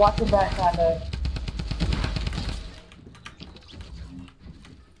 You're watching back, kinda.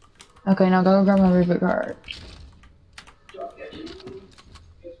 Okay, now go grab my reboot card.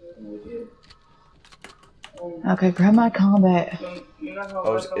 Okay, grab my combat.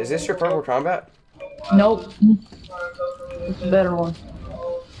 Oh, is this your purple combat? Nope. It's a better one.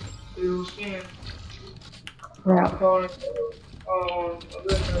 Crap.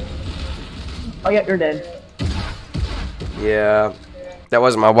 Oh, yeah, you're dead. Yeah. That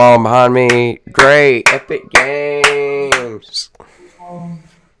wasn't my wall behind me. Great. Epic Games.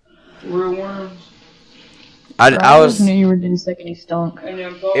 Real worms. I was. Knew you were doing second. He stunk.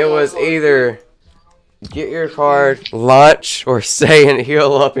 It was either get your card, launch, or stay and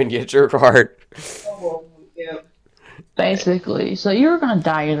heal up and get your card. Basically. So you were gonna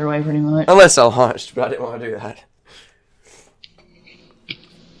die either way, pretty much. Unless I launched, but I didn't want to do that.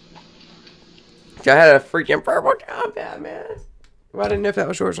 I had a freaking purple combat, man. Well, I didn't know if that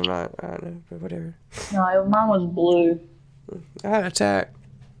was yours or not. I don't know, but whatever. No, mine was blue. I had attack.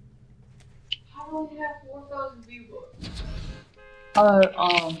 How long do you have 4,000 people?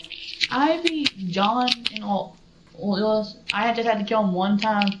 I beat John in I just had to kill him one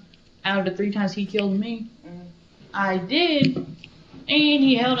time out of the 3 times he killed me. I did, and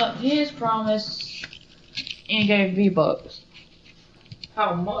he held up his promise and gave V-Bucks.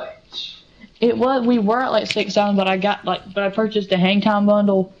 How much? We were at like 6,000, but I purchased a hang time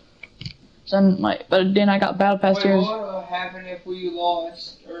bundle. So but then I got battle pass tiers. What would happen if we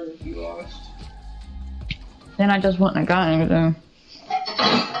lost, or if you lost? Then I just wouldn't have got anything.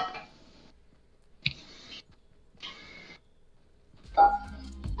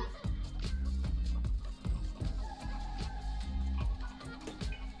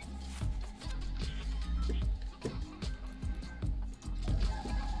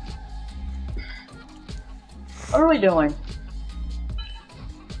 What are we doing?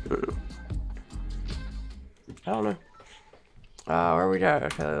 I don't know. Where are we at?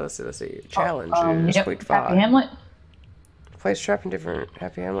 Okay, let's see. Challenges. Yep, Week 5. Happy Hamlet. Place trap in different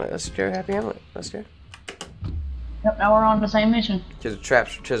Happy Hamlet. Let's go Happy Hamlet. Let's go. Yep, now we're on the same mission.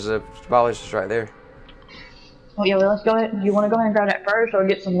 Because the ball is just right there. Oh yeah, well let's go ahead. Do you want to go ahead and grab that first, or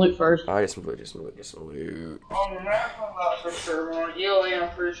get some loot first? Oh, get some loot. On the map, I'm not for sure. On Ely, I'm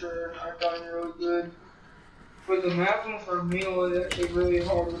pretty sure I've done really good. With the map one for Melee, it's actually really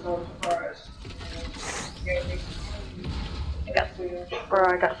hard without surprise. I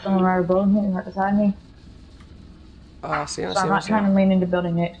got someone right above me, right beside me. See, So I'm not trying to lean into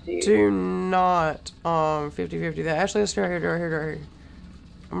building next to you. Do not 50-50 that. Actually, let's do right here.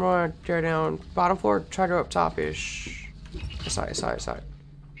 I'm gonna tear down bottom floor, try to go up top-ish. Side. There's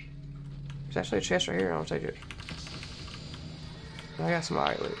actually a chest right here, I'll take it. I got some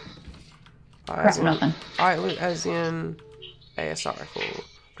alright loot. Nothing. Alright loot as in ASR rifle.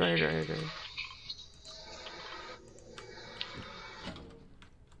 Right here.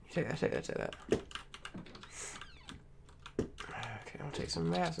 Take that. Okay, I'll take some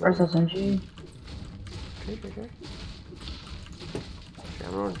mass. First SMG. Okay.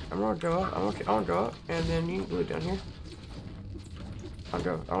 I'm gonna go up. I'm gonna go up, and then you can loot down here. I'll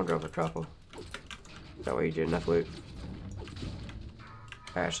go up a couple. That way you get enough loot.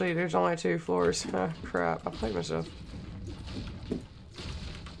 Actually, there's only 2 floors. Crap, I played myself.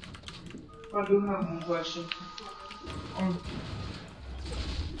 I do have one question. That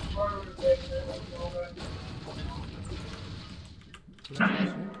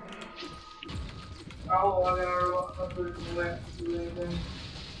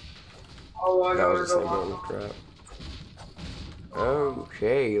was the same one, crap.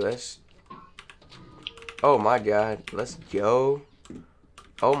 Okay, let's... Oh my god, let's go.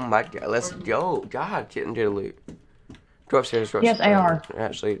 Oh my god, let's go. God, get into the loot. Go upstairs, Yes, AR.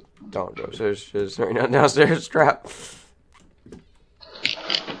 Actually, don't go upstairs. Just right now downstairs, crap.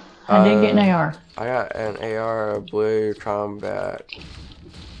 I did get an AR. I got an AR, a blue combat.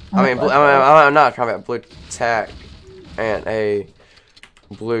 I'm not combat, blue tac, and a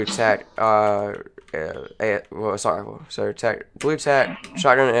blue tac, assault rifle. So blue tac,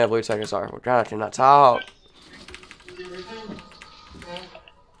 shotgun, and a blue tac assault rifle. God, I cannot talk.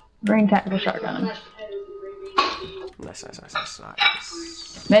 Green tactical shotgun. Nice.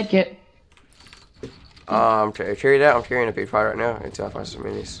 Medkit. Carry that. I'm carrying a big fire right now until I find some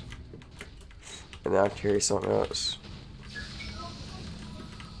minis. And then I'll carry something else.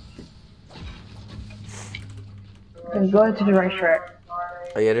 Just go to the racetrack.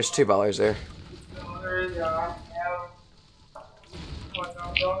 Oh yeah, there's 2 ballers there.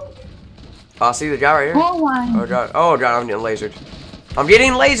 Oh, see the guy right here? Oh my. Oh god, I'm getting lasered.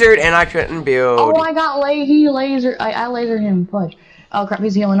 And I couldn't build. Oh, I got he lasered. I lasered him. Push. Oh crap,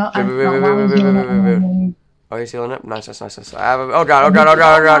 he's healing up. Oh, he's healing up. Nice. I have a, oh god. Go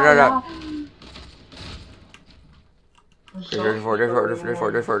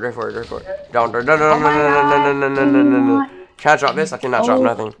for it. Don't. No. Can I drop this? I cannot drop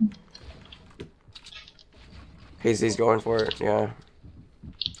nothing. He's going for it. Yeah.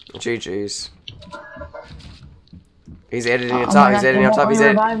 GG's. He's editing on top. He's editing on top.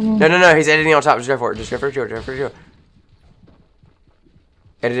 No. He's editing on top. Just go for it. Just go for it.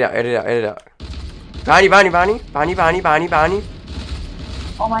 Edit it out. Bonnie.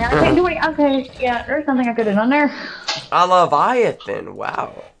 Oh my god, I can't do it. Okay, yeah, there's something I could have done there. A Leviathan.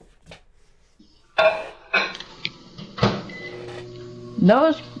 Wow.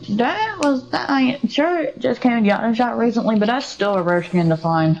 I ain't sure it just came and got a shot recently, but that's still a rare skin to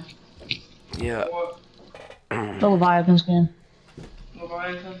find. Yeah. The Leviathan skin.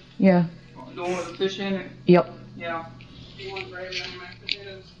 Leviathan? Yeah. The one with the fish in it? Yep. Yeah. You want brave on my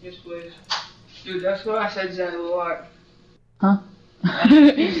potatoes? Yes, please. Dude, that's what I said that a lot. Huh?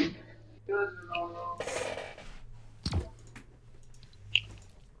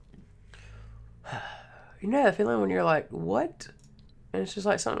 You know that feeling when you're like, what? And it's just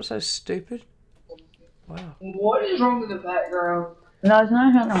like something so stupid. Wow. What is wrong with the background? No, there's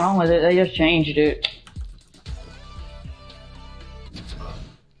nothing wrong with it. They just changed it.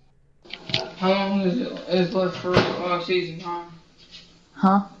 How long is left for season 9?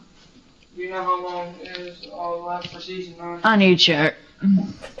 Huh? Do you know how long is left for season 9? I need to check.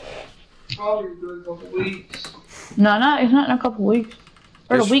 Probably a good couple weeks. No, it's not in a couple weeks.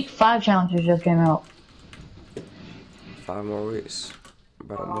 Or the week 5 challenges just came out. 5 more weeks.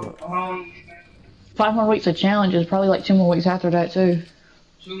 About a month. How long do you think? 5 more weeks of challenges, probably like 2 more weeks after that too.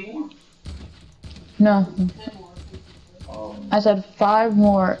 2 more? No, I said 5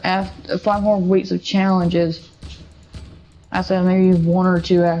 more weeks of challenges. I said maybe 1 or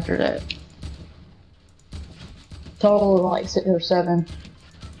 2 after that. Total of like 6 or 7.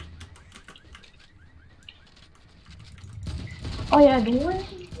 Oh yeah, where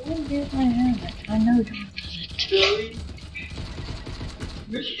did my helmet? I know. Really?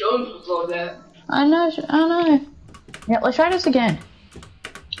 Mr. Jones was like that. I know. Yeah, let's try this again.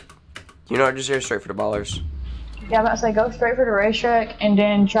 You know, just go straight for the ballers. Yeah, I'm about to say go straight for the racetrack and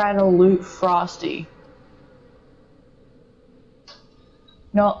then try to loot Frosty.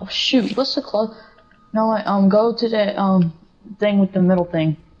 No, shoot, what's the close? No, like, go to that, thing with the middle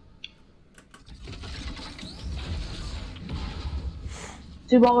thing.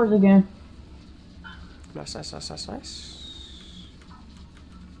 2 ballers again. Nice.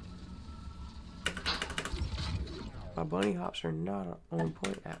 My bunny hops are not on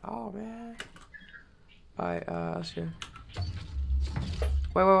point at all, man. Alright, let's go.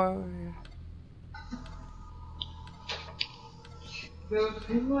 Wait. Those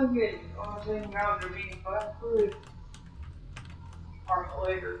people are getting all sitting around, they're eating fast food. Or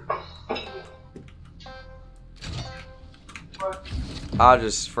later. But I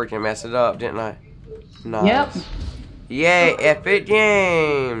just freaking messed it up, didn't I? Nice. Yep. Yay, Epic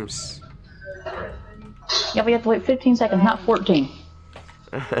Games! Yeah, we have to wait 15 seconds, not 14.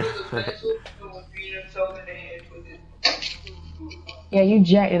 Yeah, you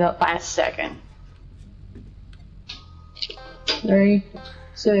jacked it up by a second. 3,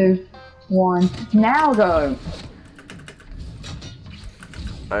 2, 1. Now go.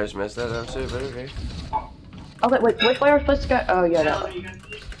 I just messed that up too, but okay. Okay, wait, which way are we supposed to go? Oh, yeah, that way.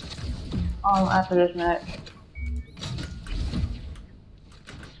 After this match.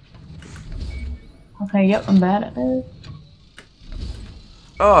 Okay, yep, I'm bad at this.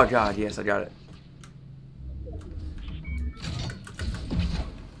 Oh god, yes, I got it.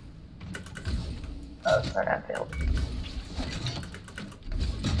 Oh, sorry, I failed.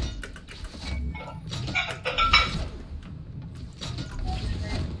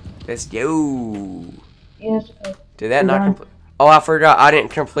 Let's go. Yes. Did that not complete? Oh, I forgot. I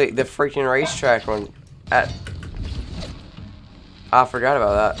didn't complete the freaking racetrack one. I forgot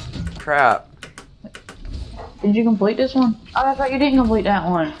about that. Crap. Did you complete this one? Oh, I thought you didn't complete that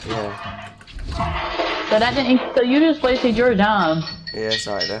one. Yeah. So that didn't. So you just wasted your time. Yeah,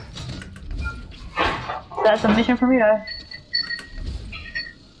 sorry though. That's a mission for me, though.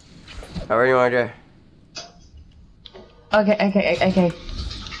 Where do you want to go? Okay. I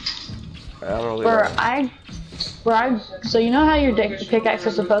don't know. So you know how your pickaxe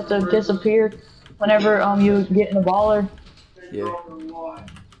is supposed to disappear whenever you get in the baller? Yeah.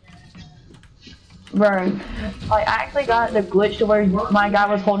 Bro, like, I actually got the glitch to where my guy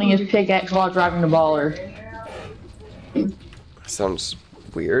was holding his pickaxe while driving the baller. Sounds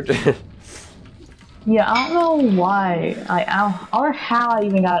weird. Yeah, I don't know why. Or how I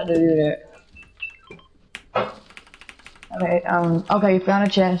even got it to do that. Okay, found a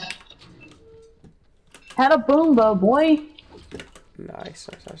chest. Had a boom bow, boy. Nice.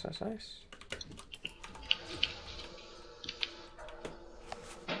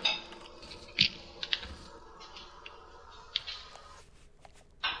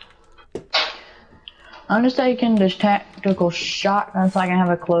 I'm just taking this tactical shotgun so I can have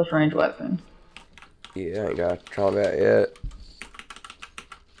a close range weapon. Yeah, I ain't got combat yet.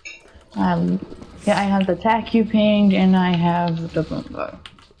 Yeah, I have the tac you pinged, and I have the boom bow.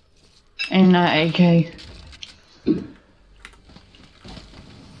 And AK.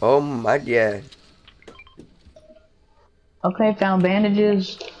 Oh my god. Okay, found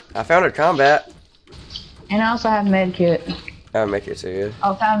bandages. I found a combat. And I also have med kit. I'll make it to you.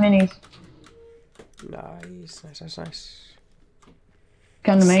 Oh, found minis. Nice.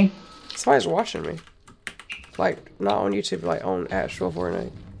 Come to me. Somebody's watching me. Like, not on YouTube, like on actual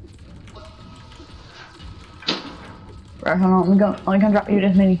Fortnite. Right, hold on, let me come drop you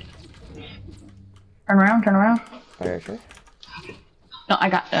this mini. Turn around. Okay. No, I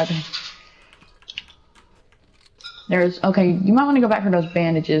got that. There's okay. You might want to go back for those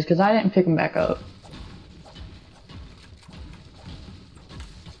bandages because I didn't pick them back up.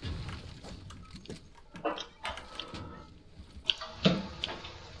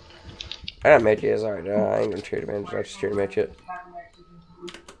 I got medkits, alright, I ain't gonna trade a bandage, I'll just trade a medkit.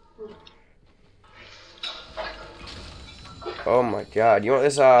 Oh my god, you want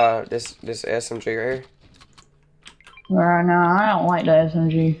this this SMG right here? Right now, I don't like the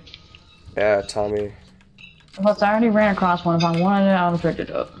SMG. Yeah, Tommy. Plus, I already ran across one. If I wanted it, I would pick it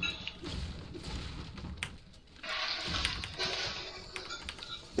up.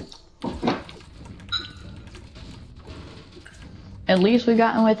 At least we've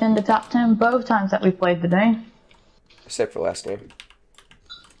gotten within the top 10 both times that we played today. Except for last game.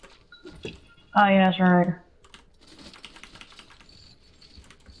 Oh, yeah, that's right.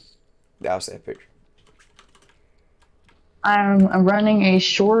 That was epic. I'm running a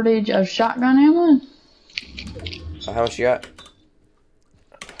shortage of shotgun ammo. How much you got?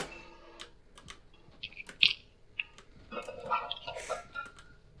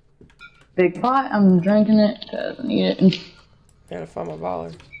 Big pot, I'm drinking it because I need it. Gotta find my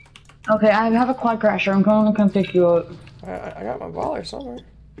baller. Okay, I have a quad crasher. I'm going to come pick you up. I got my baller somewhere.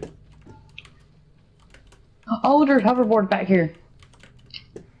 Oh, there's hoverboards back here.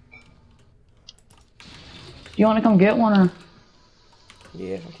 Do you want to come get one or?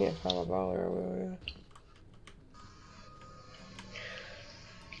 Yeah, if I can't find my baller, I will, yeah.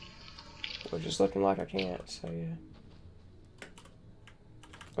 Well, just looking like I can't, so yeah.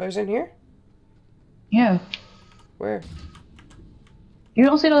 Oh, it's in here? Yeah. Where? You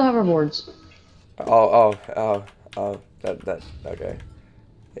don't see the hoverboards. Oh, that, okay.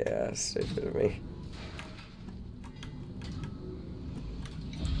 Yeah, that's stupid of me.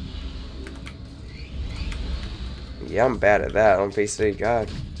 Yeah, I'm bad at that on PC, God.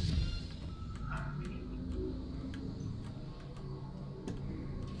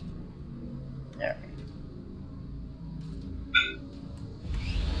 Yeah.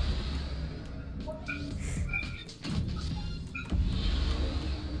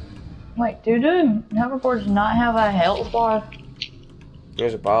 Wait, do the hoverboards not have a health bar?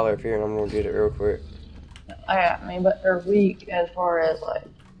 There's a baller up here, and I'm gonna get it real quick. I mean, but they're weak as far as like.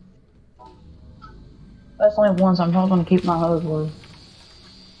 That's only one, so I'm probably gonna keep my hoverboard.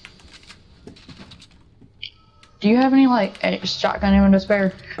 Do you have any like shotgun ammo to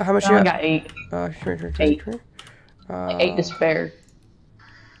spare? How much I you only got? got 8. Sure. 8. Like 8 to spare.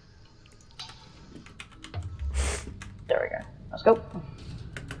 There we go. Let's go.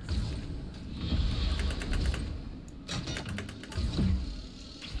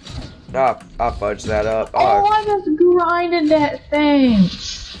 I fudged that up. Oh, I just grinded that thing.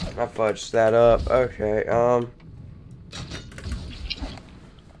 I fudged that up. Okay,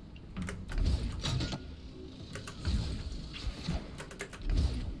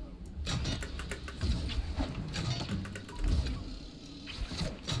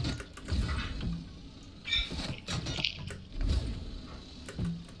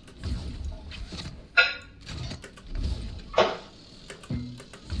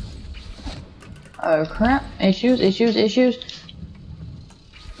 Oh crap. Issues. Issues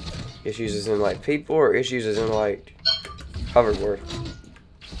as in like people, or issues as in like hoverboard?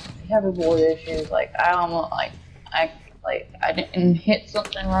 Hoverboard issues. Like I almost I didn't hit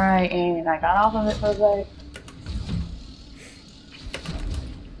something right and I got off of it for a sec.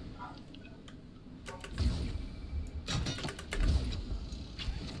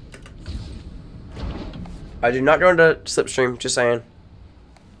 I do not go into slipstream. Just saying.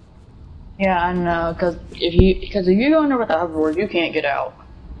 Yeah, I know, because if you go in there with the hoverboard, you can't get out.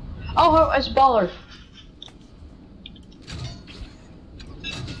 Oh, it's a baller.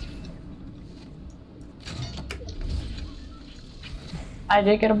 I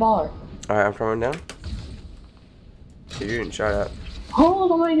did get a baller. Alright, I'm coming down. You didn't try that. Oh,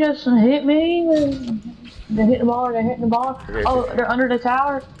 somebody just hit me. They hit the baller. They hit the baller. Okay, Oh, okay. they're under the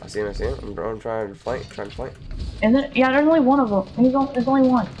tower. I see him. I'm trying to flank. And then, yeah, there's only one of them. There's only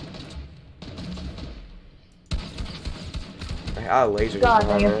one. I laser God,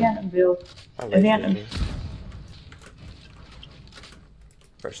 behind, dang, man. if you hadn't built. I If you laser hadn't. him.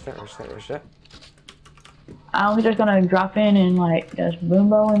 Where's that? I'm just gonna drop in and like just boom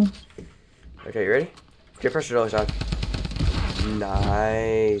bowing. Okay, you ready? Get pressure to the other side.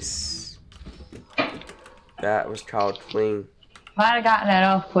 Nice. That was called clean. If I had gotten that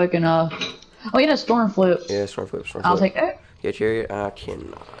off quick enough. Oh, he had a storm flip. Yeah, storm flip. I'll take that. Get your I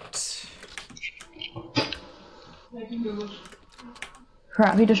cannot.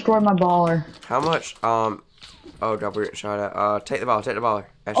 Crap, he destroyed my baller. How much Oh god, we're getting shot at. Take the ball, take the ball.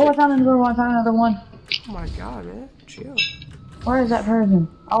 Oh, I found another one. I found another one. Oh my god, man. Chill. Where is that person?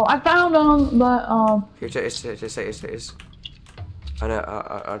 Oh, I found him, but Here, take this. I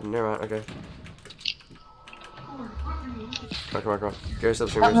know, never mind, okay. Come on. Go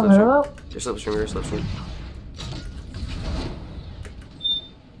slipstream, Go slipstream.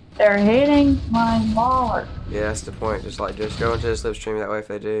 They're hitting my baller. Yeah, that's the point. Just go into the slipstream. That way, if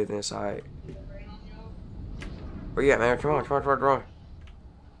they do, then it's alright. Where you at, man? Come on.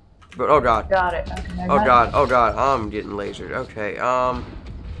 But oh god. Got it. Okay, Oh god. I'm getting lasered. Okay. I'm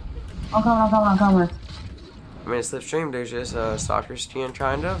coming. I mean, slipstream. There's just a soccer skin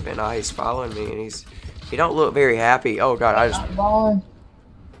kind of, and he's following me, and he don't look very happy. Oh god, I just. Balling.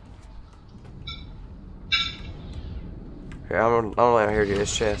 Here, I'm gonna let him here do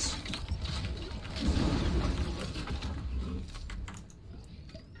this chest.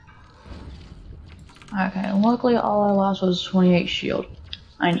 Okay, luckily all I lost was 28 shield.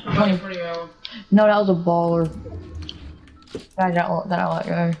 I 20. No, that was a baller. That I let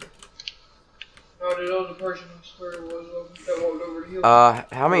go. Oh, dude, that was the person I swear it was that walked over to you.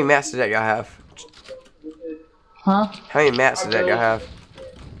 How many mats did that guy have? Huh? How many mats did that guy have?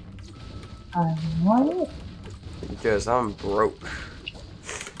 What? Because I'm broke.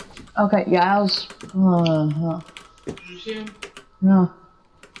 Okay, yeah, I was. Did you see him? No.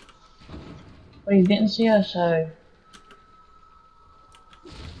 But he didn't see us, so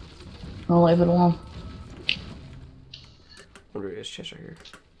I'll leave it alone. Wonder if his chest right here.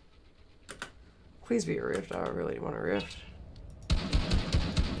 Please be a rift. I really want a rift.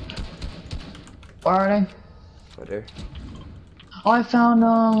 Where are they? Right there. Oh, I found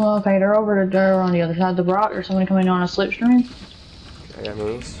them. Okay, they're over there on the other side of the rock. There's somebody coming on a slipstream. I got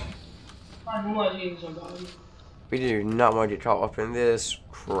minis. I'm not hitting somebody. We do not want to get caught up in this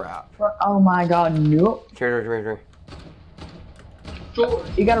crap. Oh my god, nope. Here. Sure.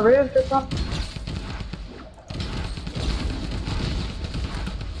 You got a rift or something?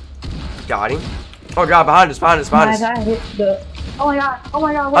 Got him. Oh god, behind us. I hit the. Oh my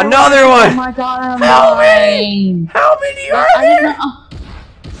god. Wait, Another one! Oh my god, I'm How dying. How many are I didn't there? know.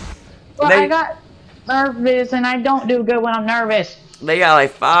 Well, I got nervous, and I don't do good when I'm nervous. They got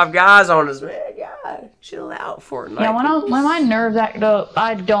like 5 guys on us, man. God, chill out, Fortnite. Yeah, when my nerves act up,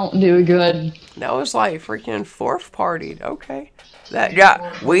 I don't do good. That was like freaking 4th partied. Okay. That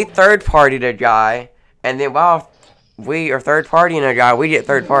guy, we 3rd partied a guy, and then while we are 3rd partying a guy, we get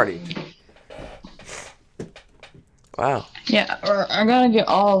 3rd party. Wow. Yeah, or I gotta get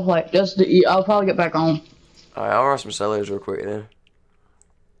off, like, just to eat. I'll probably get back on. Alright, I'll run some solos real quick then.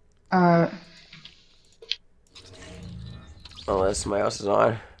 Unless somebody else is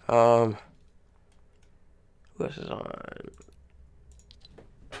on. Who else is on?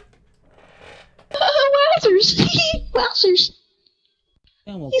 Wowzers! Wowzers!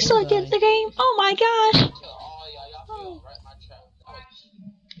 You suck at the game. Oh my gosh!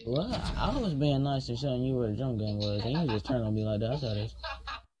 Well, I was being nice and showing you where the jump game was, and you just turned on me like that. I saw this.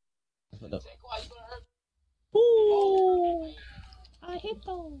 Ooh! I hit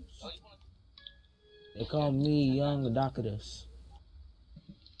those. They call me Young Docadus.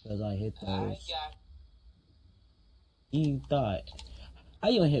 Because I hit those. You thought. How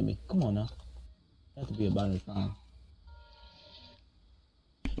you gonna hit me? Come on now. That to be about this time.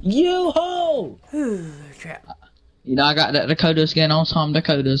 You ho! Crap. You know, I got that Dakota skin on some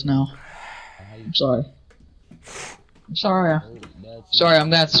Dakotas now. I'm sorry. Sorry, I'm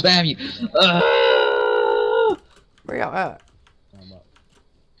gonna spam you. Where y'all at?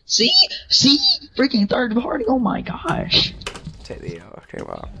 See? Freaking 3rd party. Oh my gosh. Take the okay,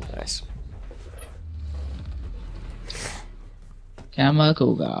 wow. Nice. Okay, I'm a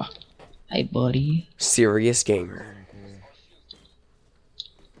cool guy. Hey, buddy. Serious gamer.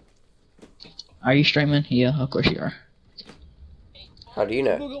 Are you streaming? Yeah, of course you are. How do you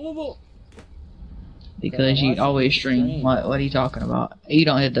know? Because you always stream. What are you talking about? You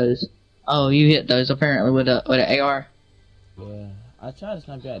don't hit those. Oh, you hit those apparently with an AR. Yeah, I tried to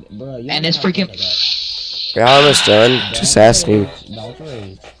snipe at it, bro. You And it's freaking. You're almost done. Just ask me. Don't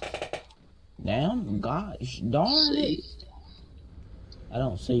rage. Damn, gosh, darn it. I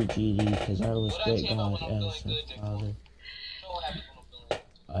don't say GG because I respect God as a father.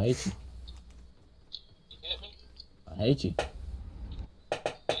 I hate you. I hate you.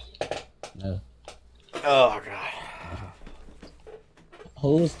 No. Oh god.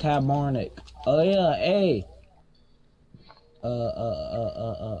 Who's Tabarnik? Oh yeah, hey.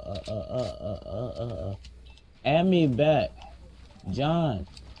 Add me back. John,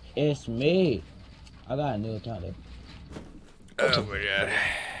 it's me. I got a new account there. Oh my god.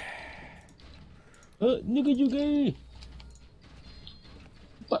 Nigga, you gay.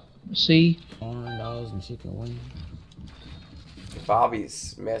 What? See? Corn dogs and chicken wings.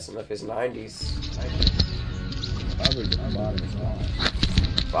 Bobby's messing up his 90s. Probably the bottom is wrong.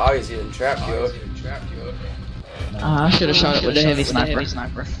 Bobby's getting trap killed. I should have shot it with the heavy sniper.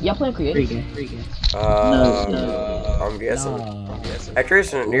 Y'all playing creative? No. I'm guessing. Nah. That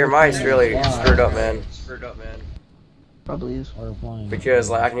Christian, your mic's really screwed up, man. Probably is. Or playing. Because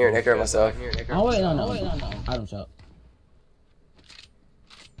like I can hear an echo myself. Oh wait, no. Item shop.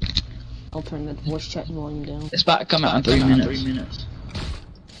 I'll turn the voice chat volume down. It's about to come out in 3 minutes.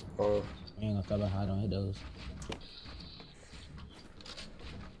 Oh. I ain't gonna talk about how I don't hit those.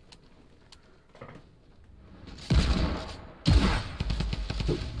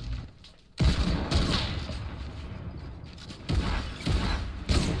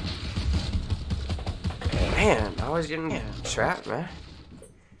 Man, I was getting trapped, man.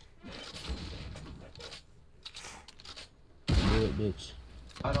 Do it, bitch.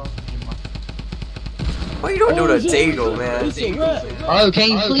 What you don't do to Deagle, man? Oh, can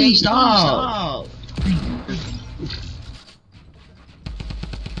you please stop?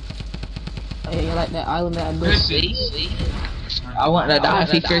 Oh, yeah, you like that island that I built? I want to die if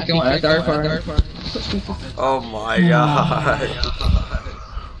he freaking want a third party. Oh my god.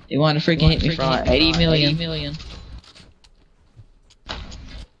 He wanted to freaking hit me for like 80 million.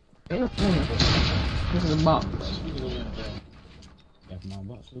 This is a box. Got my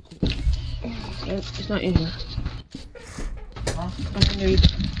box real quick. It's not in here.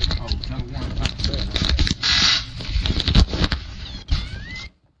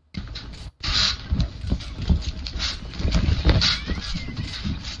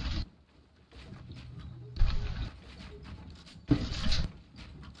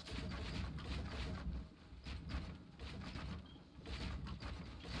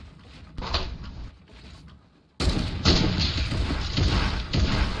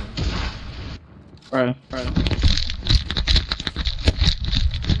 Bro.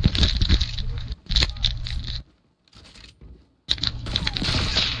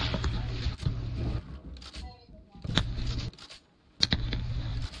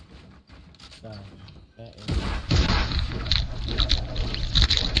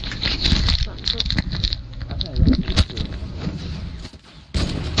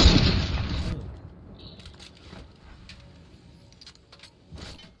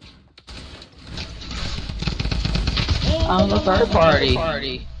 I'm the third party.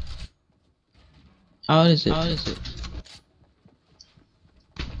 How is it?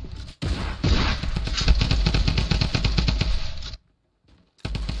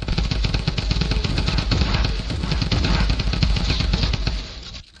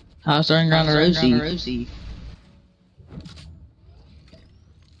 How's turning around the Rosie?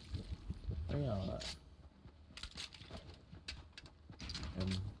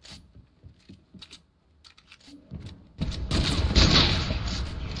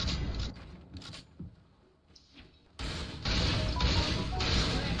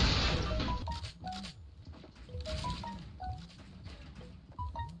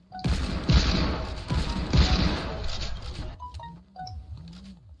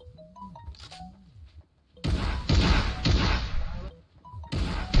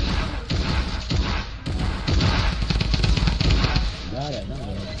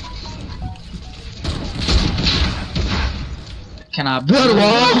 Can I build a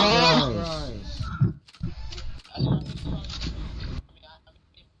wall?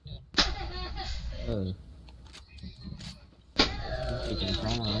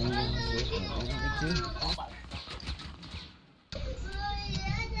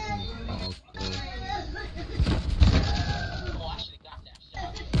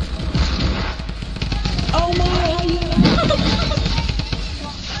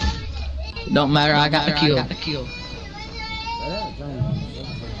 Don't matter, I got the kill.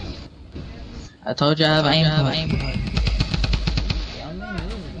 I told you I have aim point.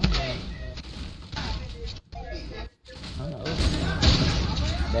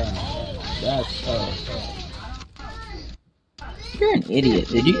 That's You're an idiot.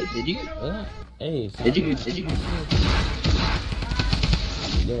 Did you? Hey, Did you?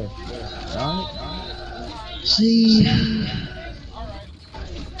 There. Darn it. See.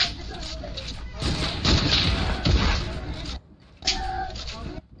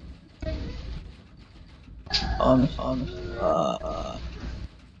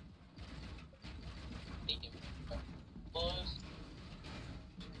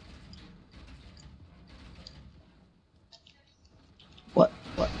 What?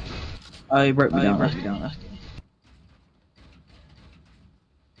 Oh, he broke me down.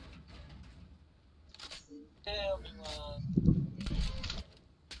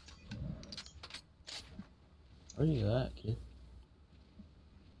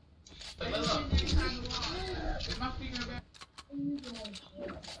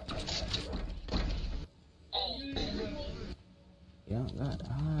 Yeah, got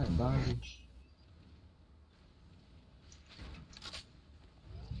hard body.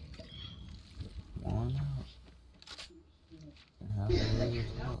 One out. And have a little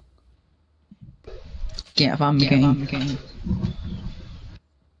talk. Can't find me, game.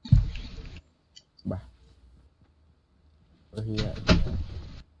 Bruh. Where he at?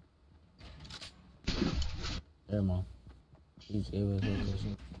 There, mom. He's able to hit this.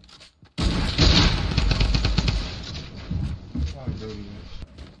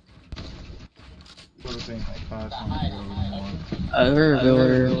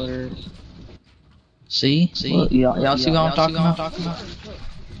 Overbuilder. See? Look, y'all see what I'm talking about?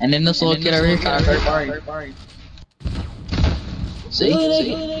 And then this little kid over here trying to third party. See? I'm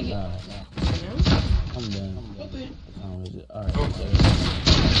done. Alright.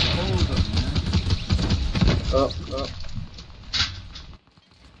 Up.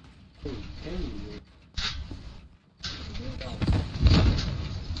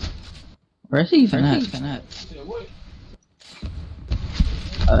 Where's he even at?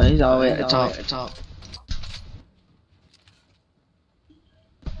 He's all the way at the top.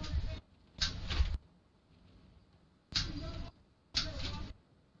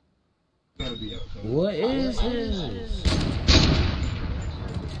 What is this?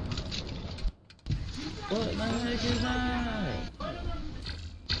 What the heck is that?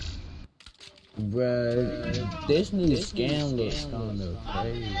 Bruh, this new scam looks kinda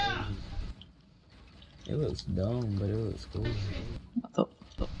crazy. It looks dumb, but it looks cool.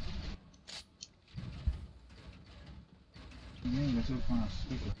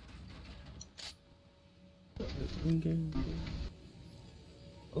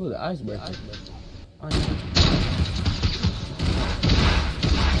 Oh, the icebreaker. Oh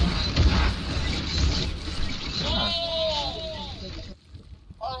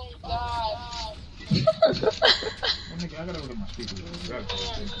my god. I gotta look at my speaker.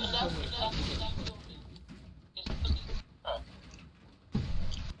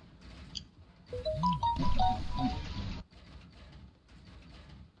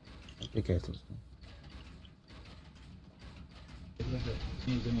 Be careful.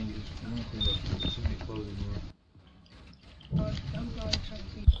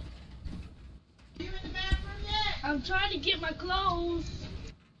 I'm trying to get my clothes.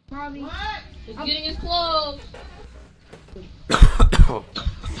 Bobby. What? He's getting his clothes. Where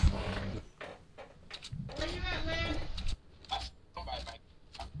you at, man?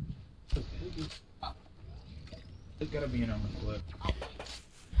 It's gotta be in on the left.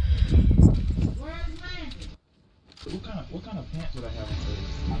 What kind of pants would I have on today?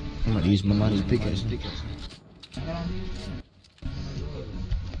 I'm gonna use my money to pick it.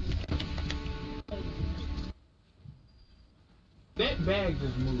 That bag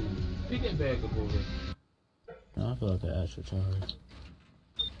just moved. Pick that bag up over there. No, I feel like an extra charge.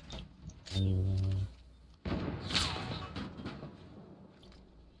 I ain't even gonna lie.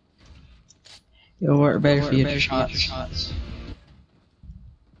 It'll work better for you to shots.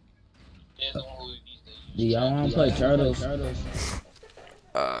 Do y'all wanna play turtles?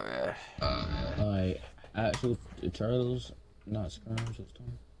 Yeah. Like actual turtles, not scrims this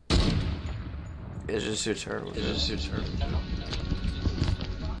time. It's just two turtles.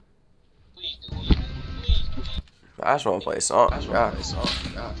 I just want to play a song.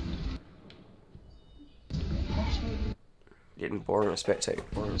 Getting bored of spectating.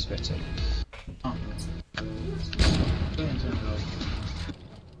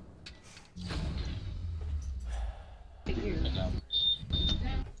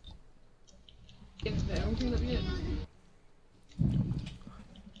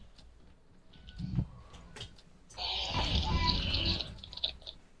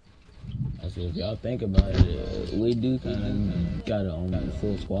 So if y'all think about it, we do kind of got it on like the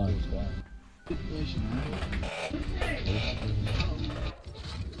full squad.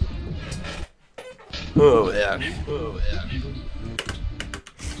 Oh yeah.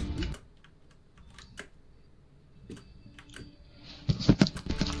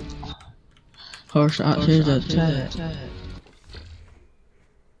 Horse shots, here's a chat.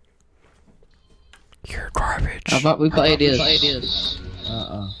 You're garbage. How about we play this? Right here.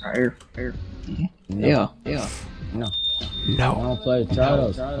 Yeah. No. I No. wanna play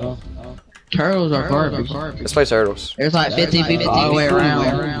turtles. Turtles are garbage. Let's play turtles. There's like 50 people all the way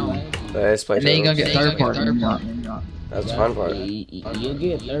around. Let's play And then you're gonna turtles. get third party. That's the fun part. You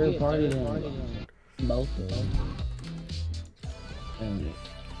get third party in both of them. And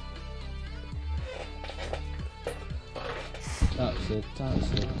Toxic,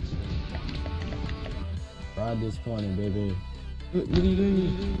 toxic. Ride this corner, baby. Look at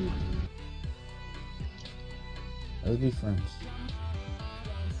you. Let's be friends.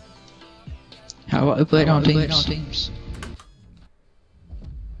 How about we play it on teams?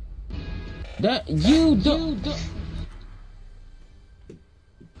 That you do.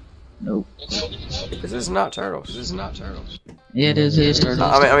 Nope. This is not turtles. This is not turtles. Yeah, it is. It is turtles.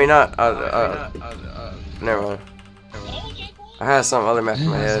 I mean not. Never mind. I had some other map in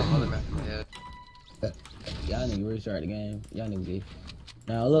my head. Y'all need to restart the game. Y'all need to.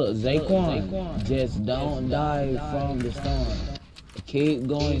 Now look, Zaquan, just don't die from the storm. Keep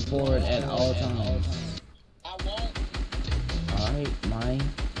going forward at all times. Alright, mine.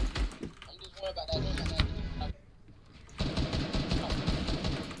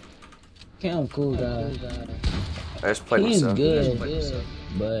 Okay, I'm cool, guys. I just played He's myself. good,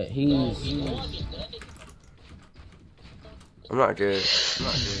 but he's... I'm not good.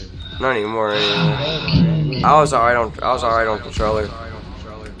 Not anymore. I was alright on controller,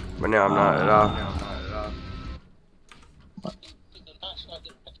 but now I'm not at all.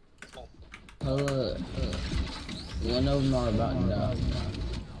 One of them are about to die.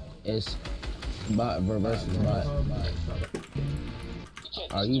 It's bot versus bot.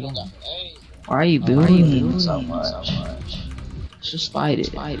 Are you done? Why are you building so much? Just fight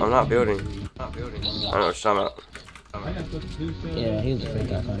it. I'm not building. I know what you're talking about. Yeah, he's a fake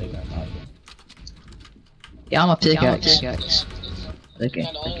guy. Yeah, I'm a pickaxe. Okay.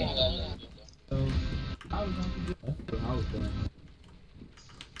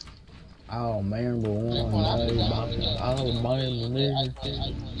 Oh man, but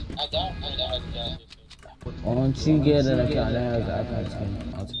once you get an account that has the iPad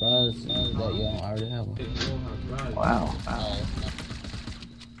skin, I'm surprised that you don't already have one. Wow.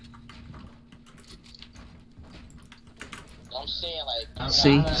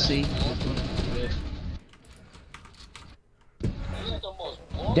 See.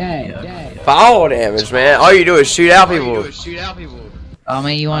 Dang. Fall damage, man. All you do is shoot out people. I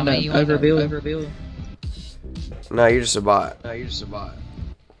mean, you want to overbuild? No, you're just a bot. Why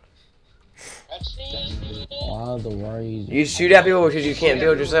the worries? You shoot at people because you can't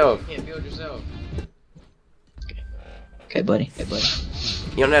build yourself. Okay, buddy.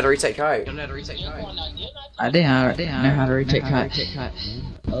 You don't know how to retake kite. I did know how to retake kite.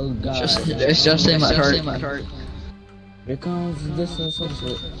 Oh god. It's just in my heart. Here comes this shit.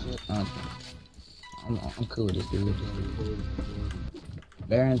 I'm cool with this dude.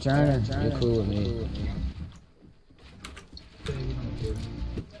 Baron Turner, you're cool with me.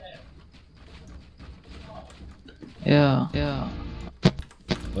 Yeah.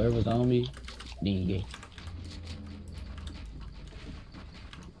 Whoever's on me, then get.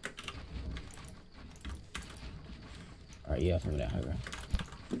 Alright, yeah, from that high ground.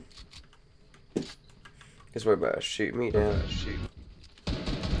 Guess what about shoot me down? Shit.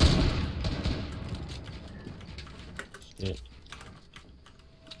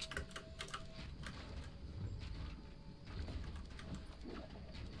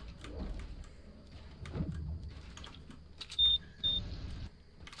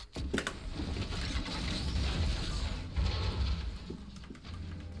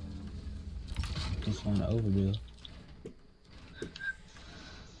 Just want to overbuild.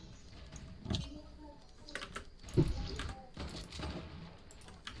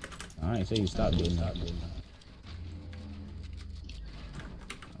 I ain't say you stop doing that.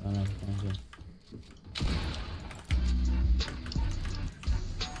 I don't know if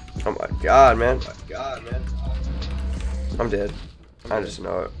Oh my god, man. I'm dead. I just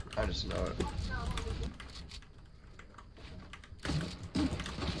know it.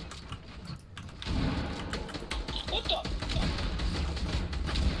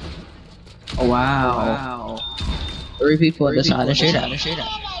 Oh, wow. 3 people at the side of shoot at.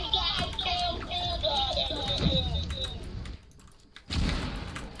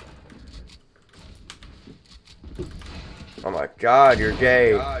 Oh my god, you're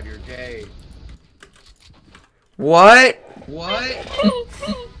gay. What?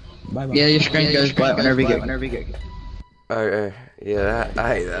 bye bye. Yeah, your screen goes black whenever you get. Okay, yeah,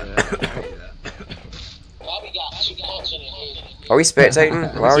 I hate that. Are we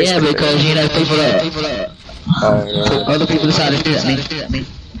spectating? Why are we Yeah, spectating? because you know people that other people decide to shoot at me.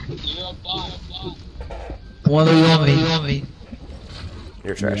 One of you on me.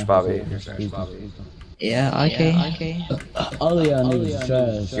 You're trash, Bobby. Yeah, okay. All of y'all niggas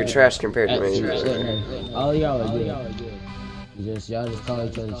trash. You're trash compared to me. All of y'all are good. Y'all just call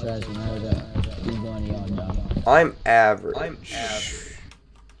each other trash and all that. We going to y'all down. I'm average.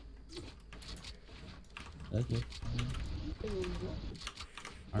 Thank you.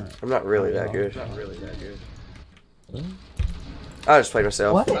 I'm not really that good. What? I just played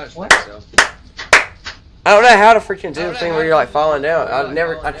myself. What? I don't know how to freaking do the thing where you're like falling down.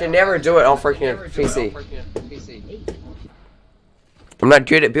 I can never do it on freaking PC. I'm not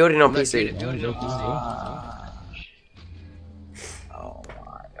good at building on PC. Oh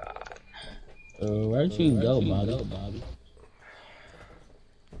my god. Where'd you go, Bobby?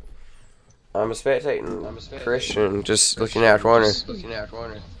 I'm a spectating Christian, just looking out corner.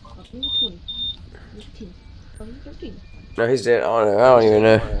 No, he's dead. I don't even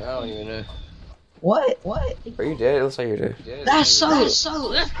know. What? Are you dead? It looks like you're dead. That's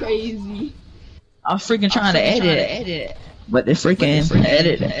crazy. I'm freaking trying to edit. But they freaking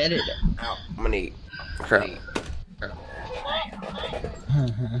edit. I'm gonna eat. Crap.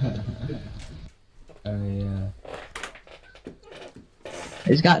 Oh yeah.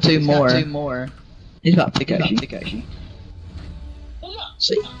 He's got two more. He's got Pikachu.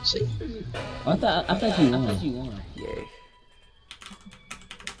 See. I thought you won. Yay.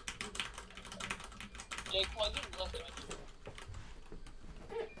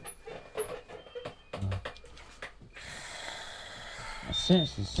 My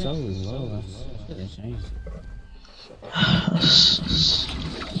sense is so low. I should have changed it.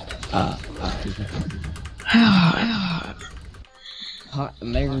 Hot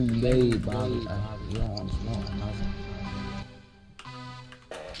Mary Bay, Bobby. You don't want to know.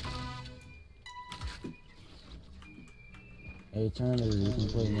 Hey, turn it. You can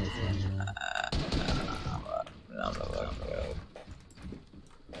play next time.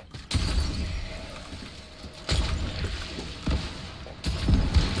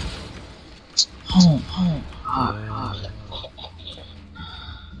 Home.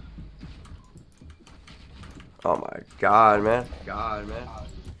 Oh my god, man.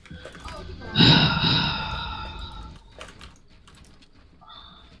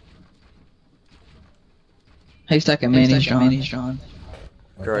 He's taking minis, John.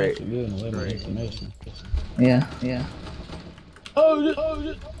 Great. Yeah. Oh, there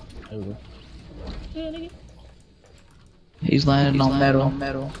we go. He's landing on metal.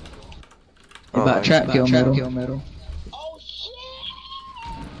 He about trap kill metal. Oh shit!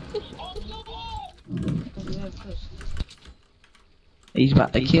 He's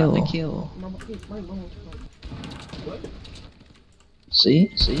about to kill. See?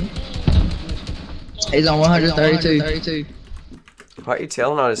 He's on 132. Why are you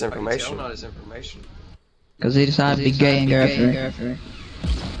telling all this information? Cause he decided to be gay and go after her.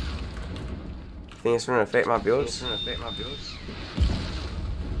 Think it's gonna affect my builds?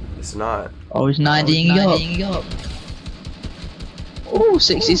 It's not. Oh, he's 90ing up. Ooh,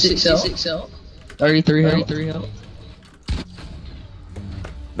 66 health. 33 health.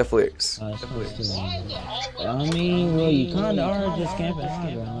 The flicks. I mean, well, you kinda are just camping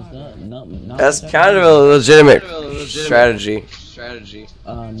high grounds. Not That's kind of a legitimate strategy.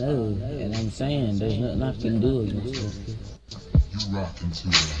 No, and I'm saying there's nothing I can do against this. You rock into a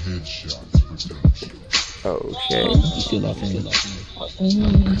headshot production. Okay. You still off in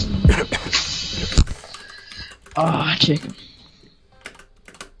Ah, chicken.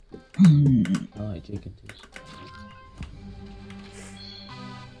 I like chicken too.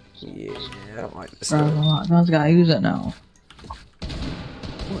 Yeah, I don't like this Bro, stuff. I gotta use it now.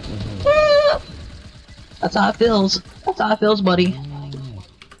 That's how it feels, buddy.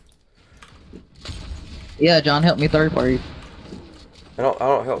 Yeah, John, help me third party. I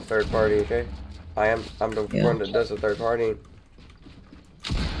don't help third party, okay? I'm the one that does the third party.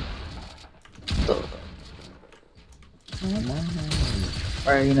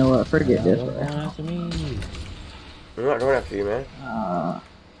 Alright, you know what? Forget this. Going after me. I'm not going after you, man.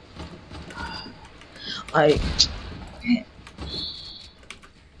 Like,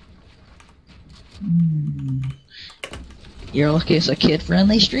 you're lucky it's a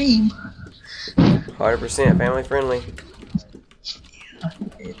kid-friendly stream. 100% family friendly.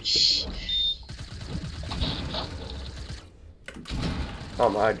 Oh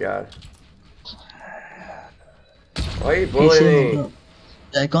my god. Why are you bullying me?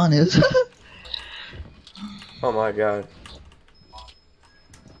 That gun is. Oh my god.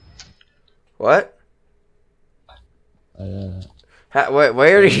 What? Wait,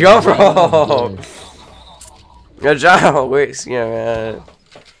 where did you go from? No, John Wicks, you know, man.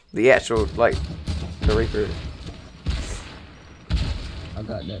 The actual, like, the Reaper. I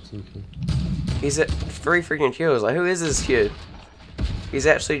got that too. He's at 3 freaking kills. Like, who is this kid? He's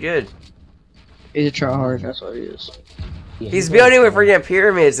actually good. He's a tryhard, that's what he is. Yeah, He's building with freaking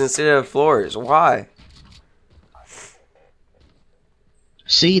pyramids instead of floors. Why?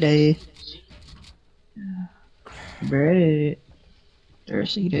 See, they. Bread.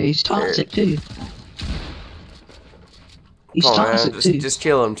 There's he. He's toxic too. He's Come on, man. toxic too. Just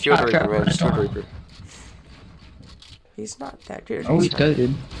kill him. Kill the Alright, Reaper, man. Just kill the alright. Reaper. He's not that good. Oh, he's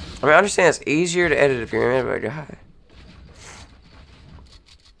goaded. I mean, I understand it's easier to edit if you're in it, but God.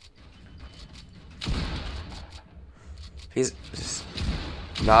 He's just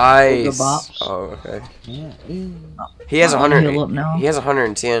nice. Oh, okay. Yeah. He has I'm gonna 100. heal up now. He has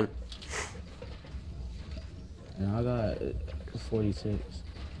 110. And I got 46.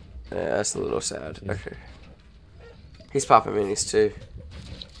 Yeah, that's a little sad. Okay. He's popping minis too.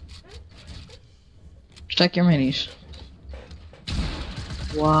 Check your minis.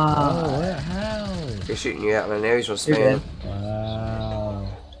 Wow. Oh, how? He's shooting you out, man. Now he's gonna You're spam. good. Wow.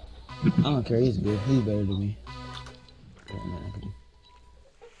 I don't care. He's good. He's better than me.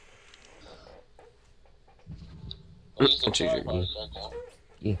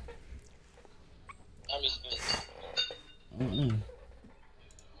 Yeah. I don't know.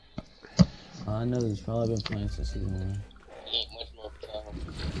 I know he's probably been playing since season 1.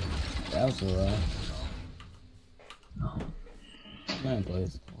 That was alright. Man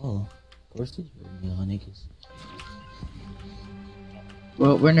plays. Oh, of course he's really niggas.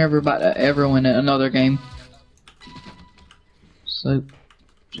 Well, we're never about to ever win another game. So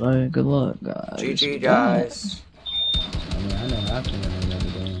good luck, guys. GG, guys. I mean, I know I can win another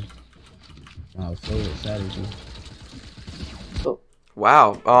game. My favorite strategy.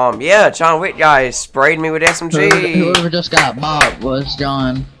 Wow. Yeah, John Wick guys sprayed me with SMG. Whoever just got bopped was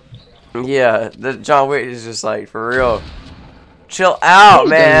John. Yeah, the John Wick is just like, for real. Chill out,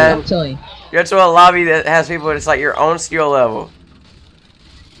 man. I'm telling you. You're to a lobby that has people that's like your own skill level.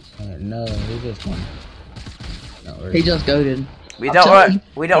 No, he just won. He just goaded. We don't want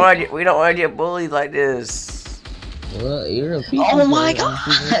to get bullied like this. Well, you're a piece Oh of my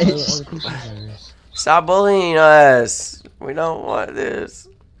shit. gosh! Stop bullying us. We don't want this.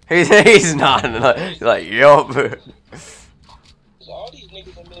 He's not. He's like, yup.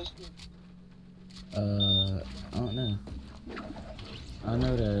 I don't know. I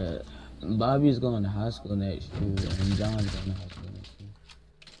know that Bobby's going to high school next year, and John's going to high school next year.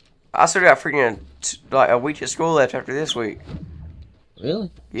 I still got freaking like a week of school left after this week.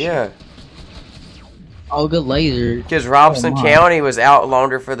 Really? Yeah. Oh, good laser. Because Robinson County was out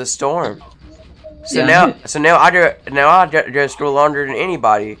longer for the storm. So Yeah, now I do school longer than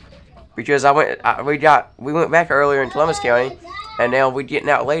anybody, because we went back earlier in Columbus County, and now we're getting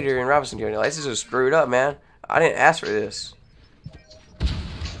out later in Robinson County. Like, this is just screwed up, man. I didn't ask for this.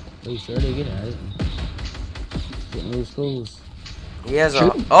 Are you sure they get it? Getting new schools. He has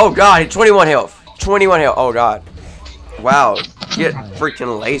a oh god, 21 health. 21 health. Oh god. Wow. Get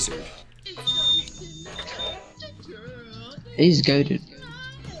freaking lasered. He's goaded.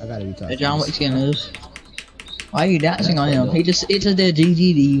 I gotta be talking. Hey, John, what skin is? Why are you dancing on him? He just it's a dead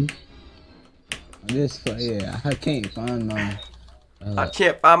GGD. Yeah, I can't find mine. I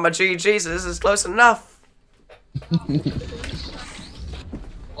can't find my GG, so this is close enough.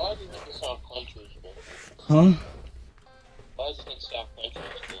 Huh?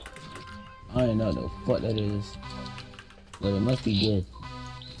 I don't know the fuck that is. But it must be good.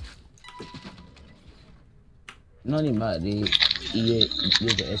 Not even about the EA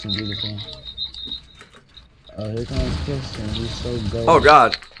with the SMG this one. Oh, here comes Christian. He's so good. Oh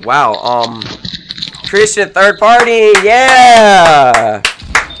god. Wow. Christian third party. Yeah.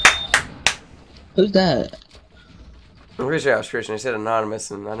 Who's that? I'm pretty sure I was Christian. He said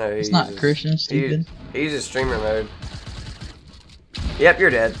anonymous, and I know he's It's not Christian, stupid. He's in streamer mode. Yep, you're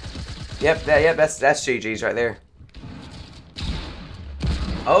dead. Yep, that's GG's right there.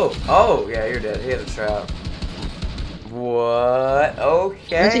 Oh, yeah, you're dead. He had a trap. What?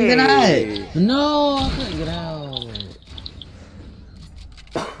 Okay. Where's he been at? No, I couldn't get out.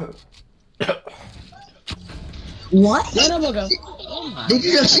 What? Oh my Did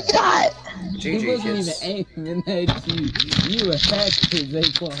you just see that? He GG, wasn't kids. even aiming at you. You were hacking,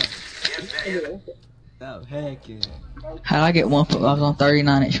 Zaquan. Stop hacking. How'd I get one foot? I was on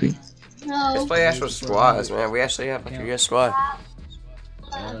 39 HP. Let's play actual squads, man. We actually have a good squad.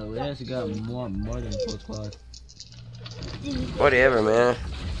 We actually got more than 4 squads. Whatever, man.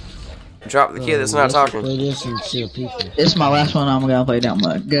 Drop the kid that's not talking. Play this and chill people. This is my last one I'm gonna play that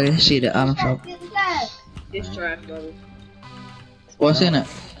much. Go see the item shop. It's trash, brother. What's in it?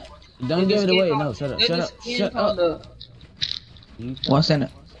 Don't give it away. No, shut up. Shut up. Shut up. What's in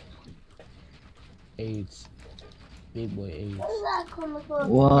it? AIDS. Big boy AIDS.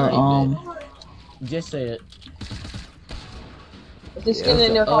 Well, Just say it. The skin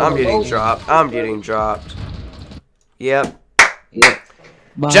in there I'm getting dropped. I'm getting dropped. Yep. yeah.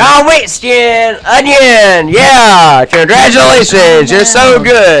 Bye. John Wick skin again. Yeah, congratulations. You're so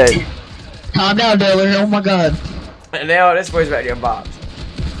good. Calm down, Taylor. Oh my god. And now this boy's about to get bopped.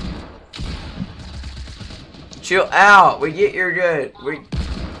 Chill out. We get you're good. We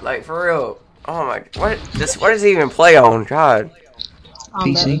like for real. Oh my. What does he even play on? God.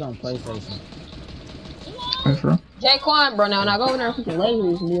 PC. On PlayStation. Jaquan, bro, now go over there and freaking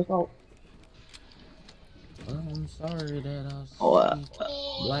lasers and be a fault. Well, I'm sorry that I Oh,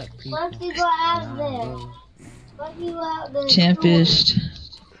 see black people. Let's go out there. Let's go out there. Tempest.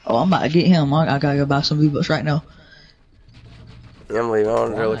 Oh, I'm about to get him. I gotta go buy some V-Bucks right now. I'm leaving. I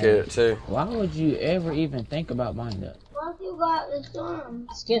want to look at it too. Why would you ever even think about buying that? Let's go out the storm.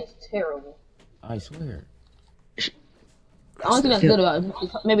 Skin's terrible. I swear. The only thing that's good about it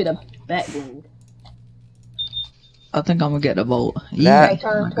is maybe the background. I think I'm gonna get the Bolt. That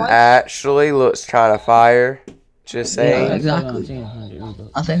turn twice. actually looks kind of fire. Just saying. Yeah, exactly.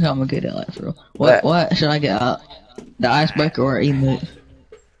 I think I'm gonna get it like for real. What should I get out? The icebreaker or emote?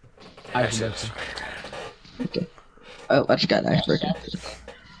 Icebreaker. Okay. Oh, I just got the icebreaker.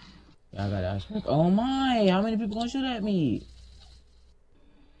 Yeah, I got the icebreaker. Oh my! How many people gonna shoot at me?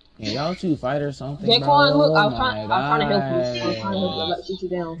 Yeah, y'all two fight or something, bro. Jaquan, look, I'm Oh trying my to help you. I'm God. trying to help you. I'm about to shoot you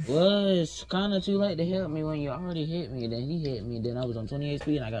down. Well, it's kind of too late to help me when you already hit me. Then he hit me. Then I was on 28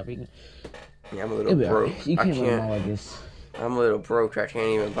 speed and I got freaking. Yeah, I'm a little broke. Right. You I can't win can't. like this. I'm a little broke. I can't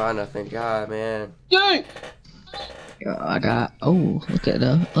even buy nothing. God, man. Dang! Yeah, I got. Oh, look at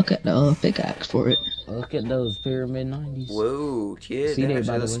the pickaxe for it. Look at those pyramid 90s. Whoa, kid. See That there,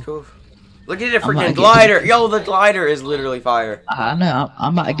 actually by the looks way. cool. Look at the I might freaking get glider. Yo, the glider is literally fire. I know.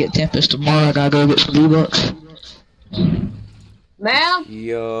 I'm about to get Tempest tomorrow. I gotta go get some V-Bucks. Ma'am?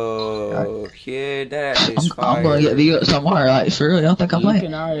 Yo, kid, that is fire. I'm gonna get V-Bucks tomorrow. Like for real, y'all think I'm You playing?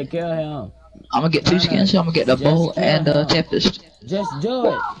 can already kill him. I'm gonna get 2 skins. So I'm gonna get the Just Bolt kill and him. Tempest. Just do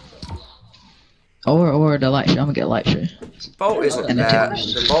it. Or the light show. I'm gonna get light show. Bolt isn't And the that.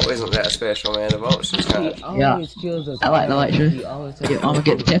 Tempest. The bolt isn't that special, man. The bolt's just kind He of. Yeah. always kills us. I like the light show. He always takes Yeah, I'm gonna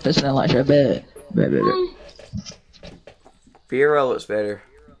get the Tempest and the light show. Bet. Fiero looks better.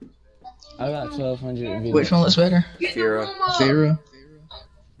 I got 1,200 views. Which one looks better? Fiero. Zero.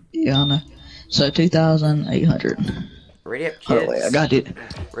 Yeah, I know. So 2,800. Ready up, kids. Oh wait, I got it.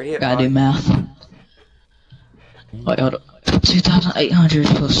 Ready up, Gotta do bud. math. Wait, hold up. 2,800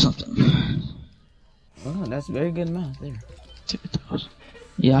 plus something. Oh, that's very good math there. 2,000.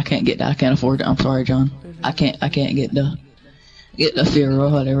 Yeah, I can't get that. I can't afford it. I'm sorry, John. I can't get the fear or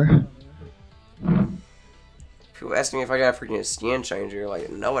whatever. People ask me if I got a freaking skin changer. Like,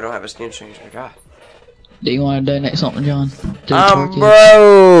 no, I don't have a skin changer. God. Do you want to donate something, John? To the I'm poor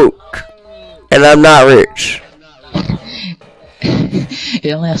broke, and I'm not rich. kids?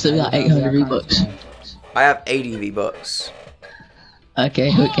 It only has to be like 800 V-Bucks. I have 80 V-Bucks.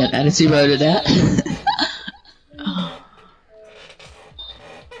 Okay, we can add a 0 to that.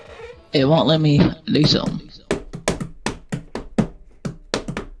 It won't let me do something.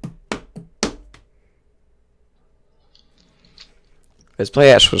 Let's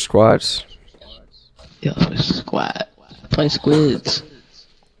play actual squads. Yeah, squad. Play squids.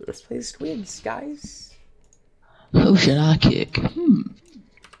 Let's play squids, guys. Who should I kick?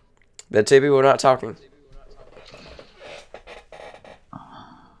 The two people not talking.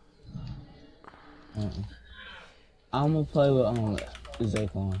 I'm gonna play with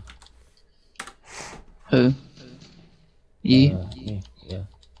Zaquan. Who? You? Yeah.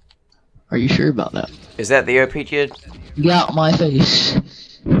 Are you sure about that? Is that the OP kid? Get out my face.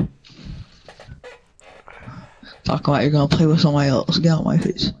 Talk about you're gonna play with somebody else. Get out my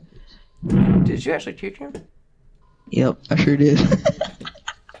face. Did you actually kick him? Yep, I sure did.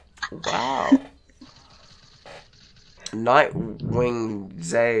 Wow. Nightwing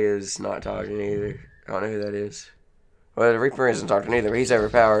Zay is not talking either. I don't know who that is. Well, the Reaper isn't talking either, but he's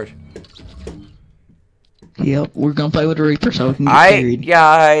overpowered. Yep, we're gonna play with the Reaper so we can get Alright, carried.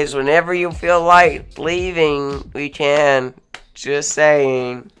 guys, whenever you feel like leaving, we can. Just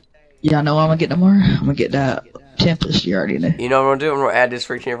saying. Yeah, I know what I'm gonna get tomorrow. I'm gonna get that Tempest, you already know. You know what I'm gonna do? I'm gonna add this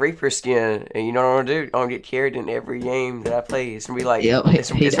freaking Reaper skin. And you know what I'm gonna do? I'm gonna get carried in every game that I play. It's gonna be like. Yep,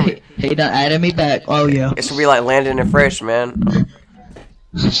 It's gonna be, he done added me back. Oh yeah. it's gonna be like landing in fresh, man.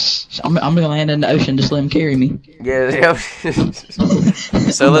 I'm gonna land in the ocean, just let him carry me. Yeah,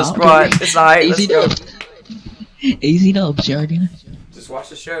 so let's squat. It's alright, let's Easy go. dubs. Easy dubs, you already know. Just watch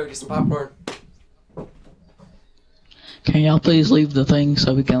the show, get some popcorn. Can y'all please leave the thing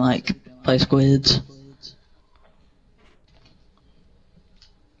so we can like play squids?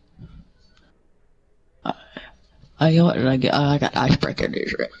 Oh, what did I get? Oh, I got icebreaker.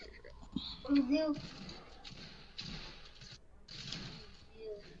 There's right.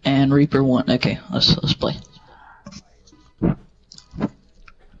 And Reaper 1. Okay, let's play.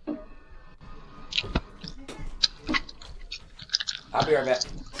 I'll be right back.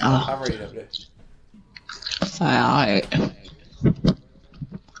 I'm ready to do. Alright.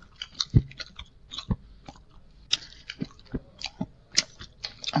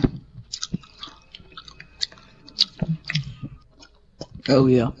 Oh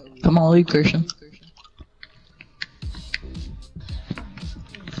yeah. Come on, leave, Christian.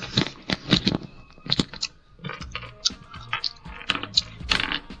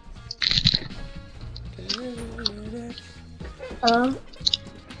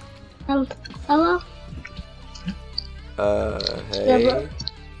 Hello? Hey. Is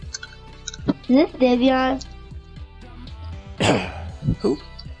this Davion? Who?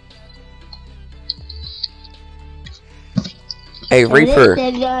 Hey, Reaper.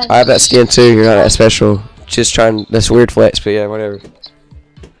 I have that skin too. You're not that special. Just trying. That's weird flex, but yeah, whatever.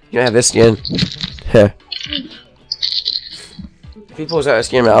 You don't have this skin. Yeah. If he pulls out a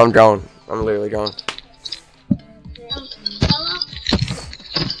skin, I'm gone. I'm literally gone.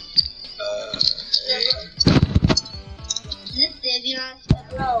 This Davion?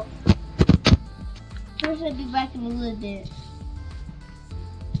 Hello. First I'll be back in a little bit.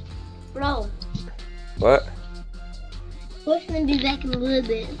 Bro. What? Push gonna be back in a little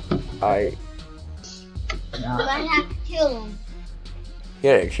bit. I. But I have to kill him.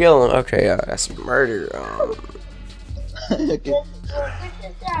 Yeah, kill him. Okay, that's murder. Okay.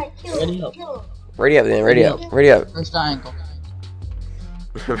 Ready up. Ready up then. Ready up. Ready up. First triangle.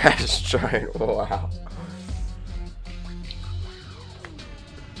 That's trying. Wow.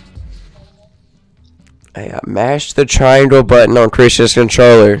 Hey, mash the triangle button on Christian's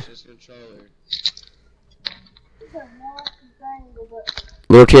controller.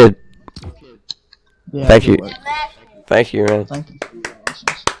 Little kid. Yeah, Thank you. Thank you, man. Thank you.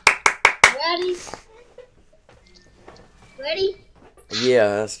 Ready? Ready? Yeah,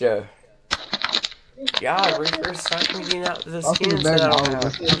 let's go. God, Reaper, start getting out the skins that I don't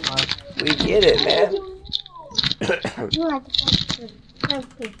have. We get it, man. You like the first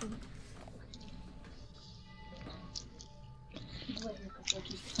person.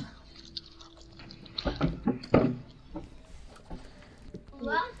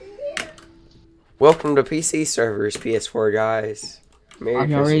 Welcome to PC servers, PS4 guys. Merry Are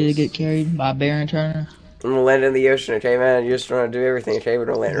y'all ready to Christmas. get carried by Baron Turner? I'm gonna land in the ocean, okay, man? You just wanna do everything, okay? We're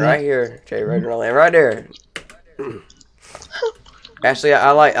gonna land right here, okay? We're gonna land right there. Actually, I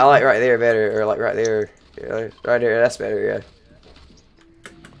like right there better, or like right there, yeah, right there. That's better, yeah.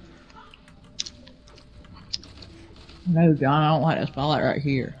 No, John, I don't like that spot. I like right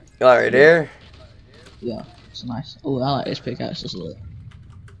here. You like right there? Yeah, it's nice. Oh, I like this pickaxe. Just look.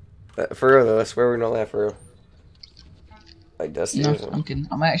 For real though, that's where we're gonna land for real. Like Dusty No, or something. I'm kidding.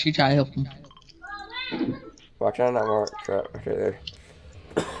 I'm actually trying to help him. Watch out, not mark trap right there.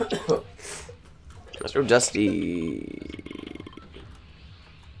 Let's go Dusty.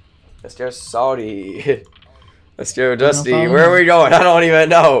 Let's go Salty. Let's go Dusty. Where are we going? I don't even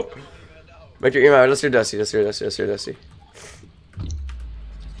know. Make your email. Let's do Dusty. Let's do Dusty. Let's do Dusty.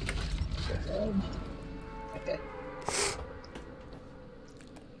 Okay.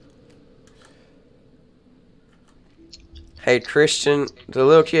 Hey Christian, the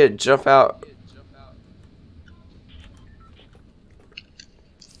little kid, jump out.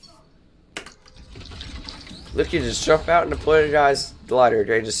 Look, you just jump out and deploy the guy's glider,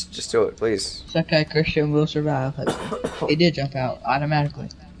 okay? Just do it, please. It's okay, Christian will survive. He did jump out automatically.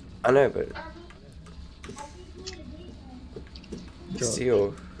 I know, but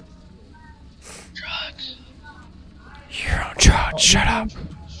still. Drugs. You're on drugs. Shut up.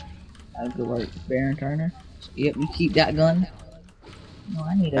 That's good work, Baron Turner. Yep, you keep that gun. No,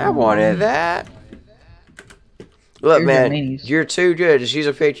 I need. I wanted that. Look, Here's man, the minis. you're too good. Just use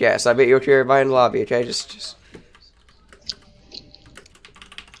a pickaxe. I bet you'll carry everybody in the lobby, okay? Just.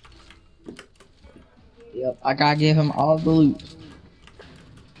 Yep, I gotta give him all the loot.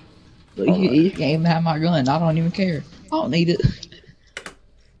 Look, you can't even have my gun. I don't even care. I don't need it.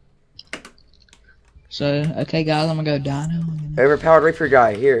 So, okay, guys, I'm gonna go dino. Overpowered Reaper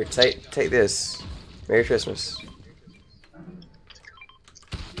guy. Here, take this. Merry Christmas.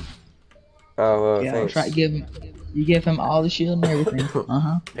 Oh, well, Yeah, I'll thanks. try to give him. You give him all the shield and everything.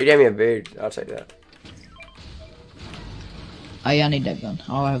 He gave me a beard. I'll take that. Oh yeah, I need that gun.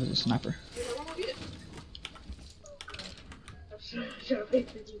 All I have is a sniper.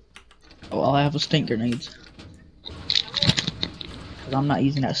 Oh, all I have is stink grenades. Cause I'm not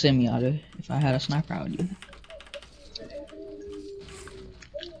using that semi-auto. If I had a sniper, I would use it.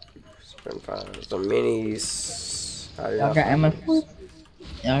 Spend 5. Some minis. Y'all got ammo?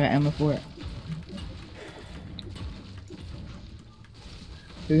 Yeah, I got ammo for it.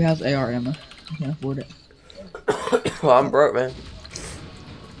 Who has AR ammo? I can't afford it. Well, I'm broke, man.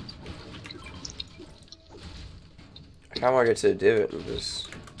 I kinda wanna get to the divot and just...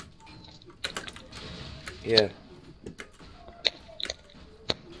 Yeah.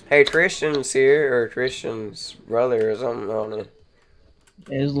 Hey, Christian's here, or Christian's brother or something, I don't know.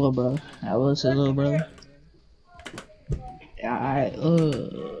 His little brother. That was his little brother. Yeah,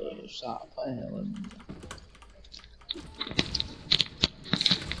 stop playing with me.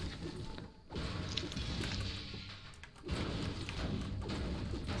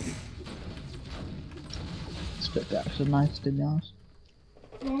 This pickaxe is nice, to be honest.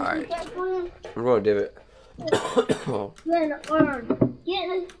 Alright. I'm going to divot. Oh. Get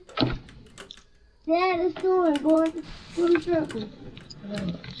this. Dad is doing going to the circle.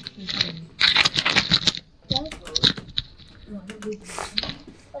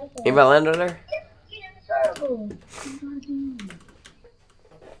 Anybody land over there? Get in the circle.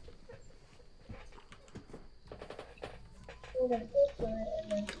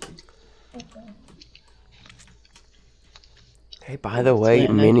 Hey, by the way,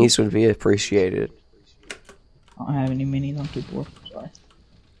 minis would be appreciated. I don't have any minis, I'm too poor. Sorry.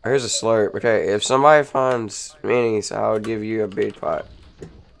 Here's a slurp. Okay, if somebody finds minis, I'll give you a big pot.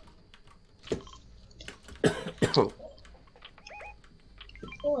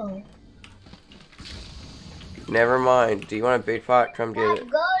 Whoa. Never mind. Do you want a big pot? Come get it.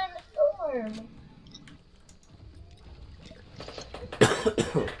 Go in the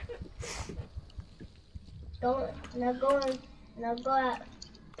storm. Now go out.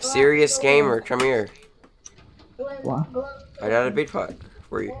 Serious gamer, come here. Why? I got a big pot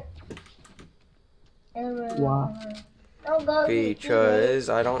for you. Why? Don't go Because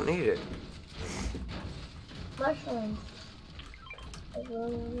I don't need it. mushrooms.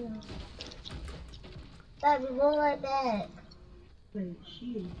 Dad, we won't like that.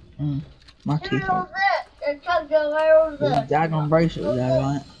 My teeth hurt. It's Dad gonna brace it with that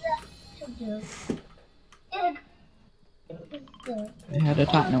on it. They had to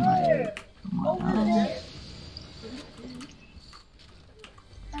tighten on my head.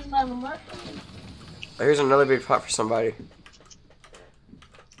 Here's another big pot for somebody.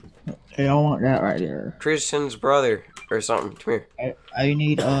 Hey, I want that right there. Christian's brother or something. Come here. You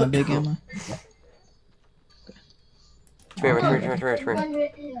need big ammo? Come here, come here, come here, come here. Come here,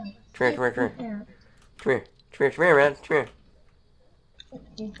 come here, come here. Come here, come here, come here, man. Come here.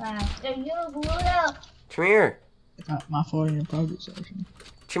 Come here. My 40 progress section.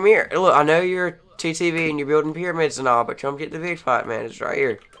 Come here. Look, I know you're TTV and you're building pyramids and all, but come get the big pot, man. It's right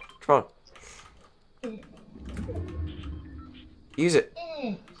here. Come on. Use it.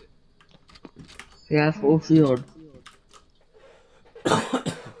 Yeah, it's full shield.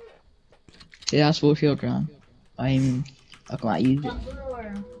 Yeah, it's full shield, John. I can't use it.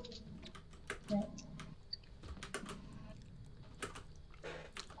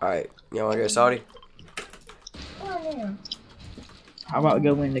 Alright, you wanna go Saudi? How about we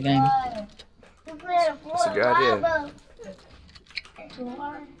go win the game? That's a good idea.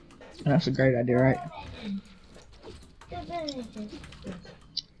 That's a great idea, right?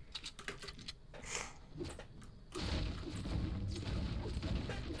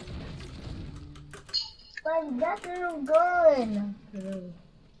 But that's a gun.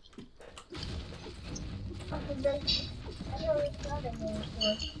 I know it's not a gun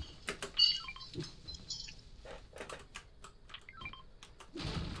before.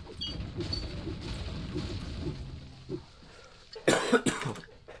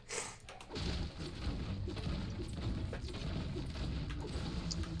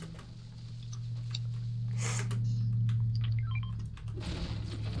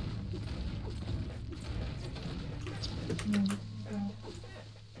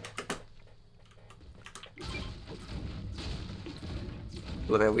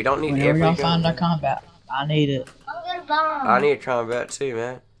 Look, man, we don't need Whenever every y'all gun. find our combat, I need it. I'm gonna bomb. I need a combat too,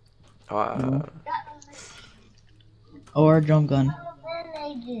 man. Or a drum gun.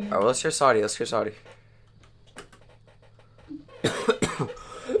 Alright, let's hear Saudi. Let's hear Saudi.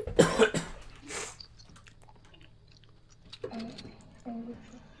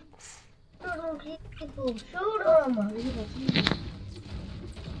 Shoot them.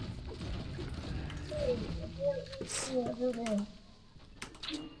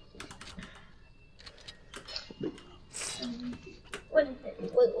 What is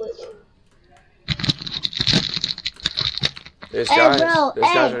it? Wait. There's Hey, guys. bro, There's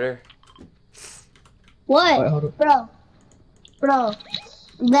guys hey. right there. What? Wait, hold up. Bro,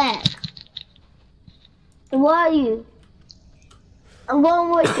 back. Who are you? I'm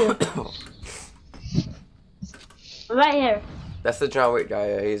going with you. Right here. That's the John Wick guy.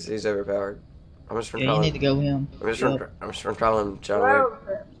 Yeah, he's overpowered. I'm just Yeah, you need to go with him. I'm just gonna call him John Wick.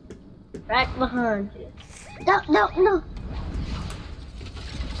 Right behind you. No.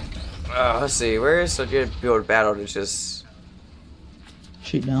 Let's see. Where is a good build battle to just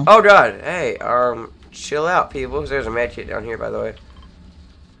shoot down? Oh God! Hey, chill out, people. There's a med kit down here, by the way.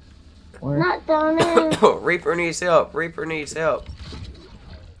 Where? Not down there. Reaper needs help. Reaper needs help.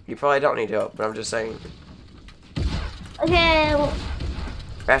 You probably don't need help, but I'm just saying. Okay.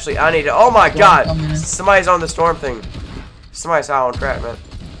 Actually, I need to. Oh my God! Somebody's on the storm thing. Somebody's high on crack, man.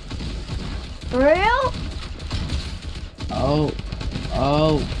 For real? Oh.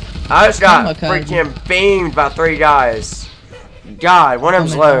 I just got freaking beamed by 3 guys. God, one of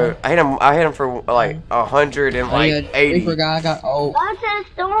them's low. I hit him for like 180. Reaper guy got Watch that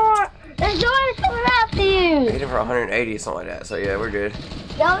storm. The storm is coming after you. I hit him for 180, something like that. So yeah, we're good.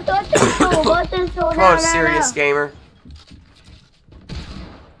 Don't watch the storm. Watch the storm. Come on, serious gamer.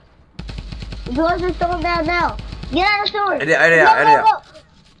 Watch the storm down now. Get out of the storm. I did.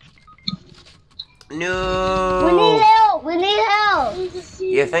 Go. No. We need help.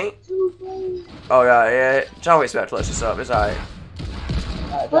 You think? Oh yeah. John Wick's about to clutch us up. It's alright.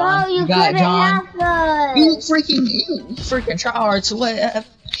 Bro, you got John. You freaking try hard to live.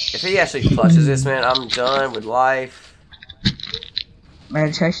 If he actually clutches this, man, I'm done with life.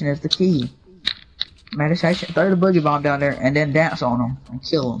 Meditation is the key. Meditation. Throw the boogie bomb down there and then dance on him and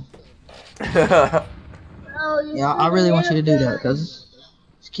kill him. Yeah, I really want you to do that because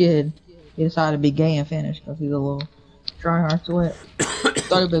this kid, he decided to be gay and finish because he's a little try hard to live.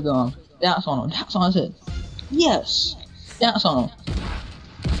 Throw the boogie bomb. Dance on him. Dance on his head. Yes. Dance on him.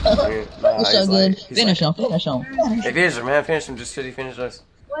 You're so good. Finish him. Hey, finish him, man. Finish him just because he finished us.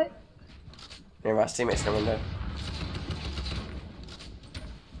 What? Never mind, his teammates coming down.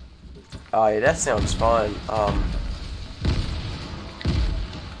 Oh yeah, that sounds fun.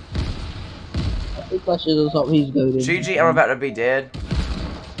 He clutches us up, he's goated. GG, I'm about to be dead.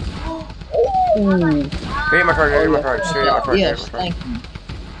 Read my card, Yes, thank you.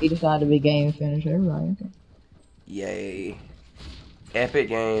 He decided to be game and finish everybody. Okay. Yay. Epic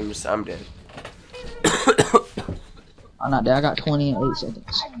Games, I'm dead. I'm not dead, I got 20 in 8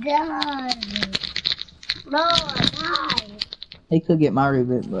 seconds. I died. No, I died. He could get my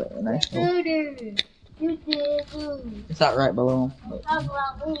reboot, but nice. You did. It's not right below him. But Talk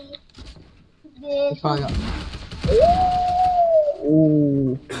about me. You did. it's probably got...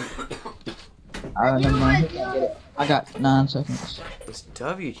 Ooh. Alright, never mind. I got 9 seconds. It's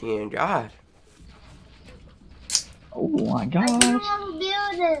W10, God. Oh my gosh.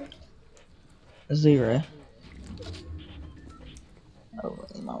 Building. 0. Oh,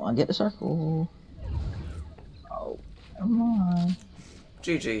 you might want to get the circle. Oh, come on.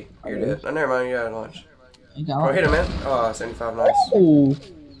 GG, you're dead. Oh, never mind, you gotta launch. You got Oh, hit him, man. Oh, 75, nice. Oh.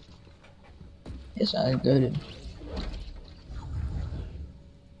 Yes, I good.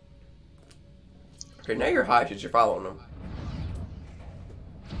 Okay, now you're high because you're following them.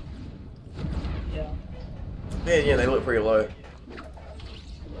 Yeah, they look pretty low.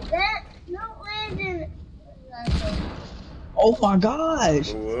 That no landing. Oh my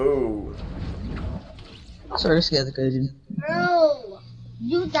gosh! Whoa. I swear this guy's good. Bro,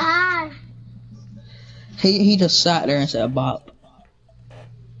 you died. He just sat there and said bop.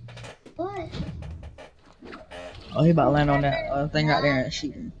 What? Oh, he about to land on that thing right there and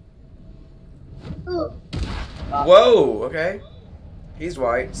shoot him. Who? Whoa, okay. He's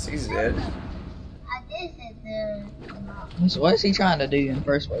white, he's dead. I did say the. So what is he trying to do in the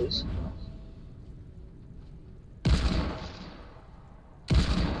first place?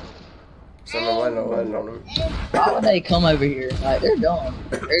 Someone landed on him. Why would they come over here? Like, they're dumb.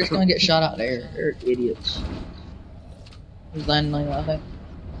 They're just gonna get shot out there. They're idiots. He's landing like that, I think.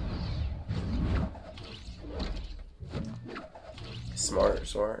 Smart.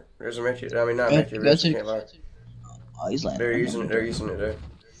 There's a Mercury. I mean, not Mercury. Oh, he's landing. They're using it there.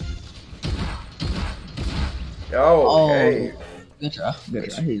 Oh, okay. Good try.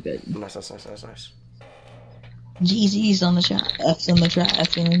 He's good. Nice. GZ's on the shot. F's in the trap.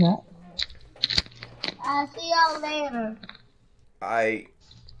 F's in the trap. I'll see y'all later.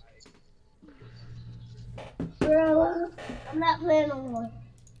 Bro, I'm not playing no more.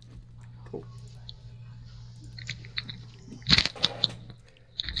 Cool.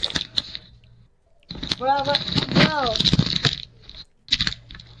 Bro, go.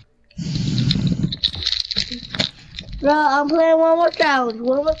 Bro, I'm playing one more challenge. Bro,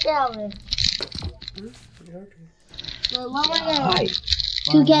 one more challenge. Hi.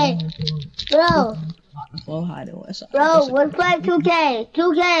 2K. Bro. Flow hideaway. Bro, let's play 2K.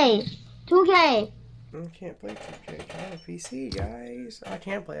 2K. 2K. I can't play 2K. I have a PC, guys. I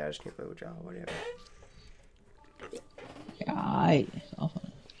can play. I just can't play with y'all. Whatever. Alright.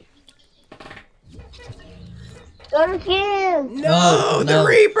 Go to skin. No, the no,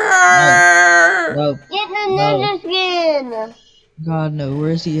 Reaper! No. Get the ninja skin. God, no.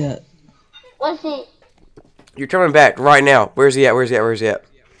 Where is he at? What's it? You're coming back right now. Where's he at? Where's he at? Where's he at?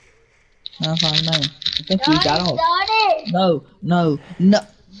 I find his name. I think he got off. Started. No.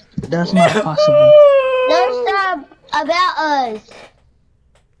 That's not possible. Don't stop about us.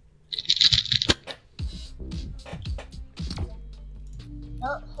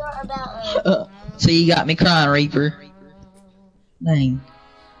 Don't start about us. See, you got me crying, Reaper. Dang.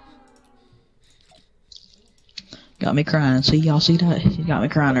 Got me crying. See, y'all see that? You got me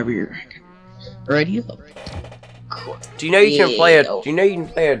crying over here. Ready up. Do you know you can play a? Do you know you can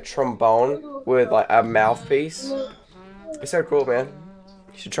play a trombone with like a mouthpiece? It's so cool, man.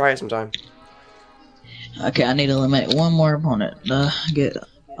 You should try it sometime. Okay, I need to eliminate one more opponent. Get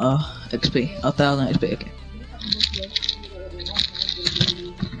XP, 1,000 XP. Okay.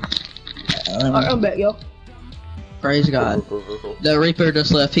 I'm back, yo. Praise God. Cool. The Reaper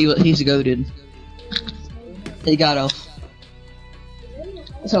just left. He's goated. He got off.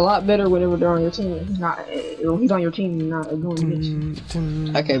 It's a lot better whenever they're on your team. He's on your team and not going against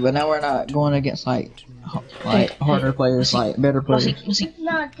you. Okay, but now we're not going against like harder players, like better players. It's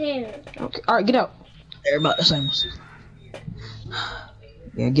not there. Okay. Alright, get out. They're about the same.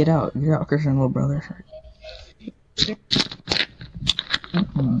 Yeah, get out, Christian, little brother.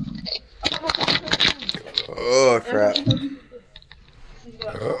 Oh crap.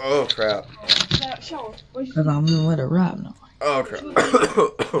 Oh crap. Cause I'm gonna let it rap now. Oh crap.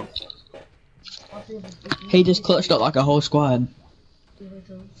 He just clutched up like a whole squad. Yeah,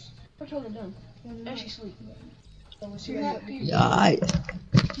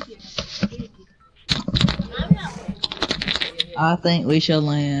 I think we should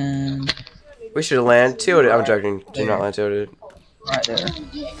land We should land tilted. I'm joking. Do not land tilted. right there.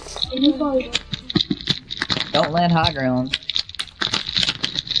 Don't land high ground.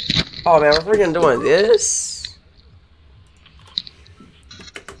 Oh man, we're freaking doing this.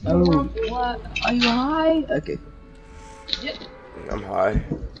 Oh, what? Are you high? Okay. I'm high.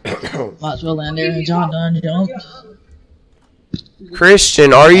 Might as well land there. John done jump.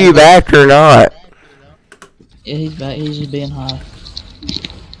 Christian, are you back or not? Yeah, he's back. He's just being high.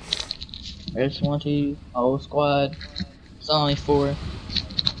 There's 1, 2, whole squad. It's only 4.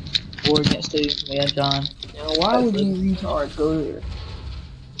 4 against 2. Me and John. Now, why would you retards go there?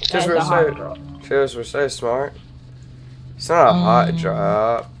 Because we're so smart. It's not a hot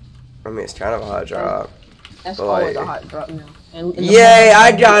drop. I mean, it's kind of a hot drop. That's But, always like, a hot drop now. And Yay!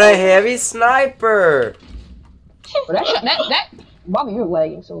 I got a heavy sniper. But that Bobby, you're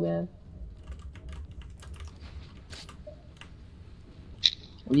lagging so bad.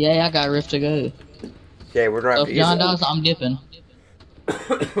 Yeah, I got Rift to go. Okay, we're gonna So have to if use John it. does, I'm dipping.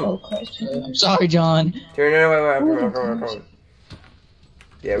 Oh, Christ. I'm sorry, John. Here, no, wait, come on.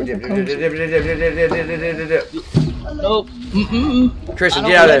 Yeah, we dip. Nope. Christian,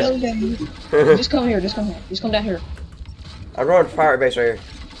 get out of there. Just come here. Just come down here. I'm going to pirate base right here.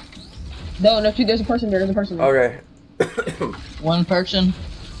 No, there's a person there. Okay. One person.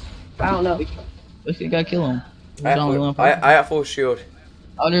 I don't know. We could go kill him. He's I only one person. got full shield.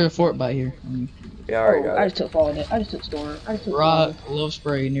 Oh, there's a fort by here. Yeah, I already got I it. just took fall of it. I just took storm. I just took Rock, little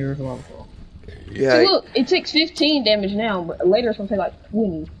spray near the waterfall. Yeah. See, look, it takes 15 damage now, but later it's gonna take like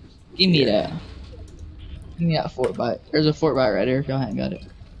 20. Give me that. Give me that fort bite. There's a fort bite right there if y'all ain't got it.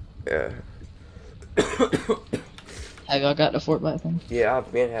 Yeah. Have y'all got the fort bite thing? Yeah,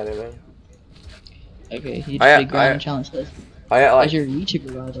 I've been had it, man. Okay, you just big grind challenge this. I got How's like your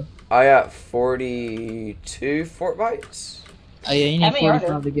YouTuber rider? I got 42 fort bites. Oh yeah, you How need many are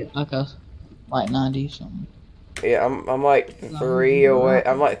 45 to get like 90 something. Yeah, I'm like 3 away.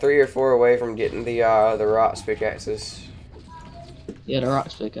 I'm like 3 or 4 away from getting the rocks pickaxes. Yeah, the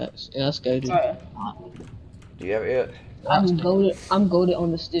rocks pickaxe. Yeah, let's go, dude. Alright. Do you have it yet? I'm goaded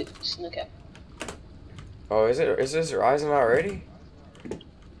on the stick. Okay. Oh, is this rising already?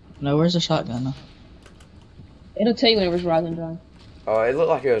 No, where's the shotgun now? It'll tell you whenever it's rising, John. Oh, it looked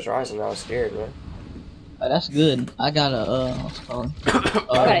like it was rising. I was scared, man. Oh, that's good. I got a what's it called? I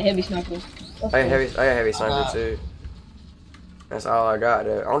got a heavy sniper. I got heavy sniper too. That's all I got.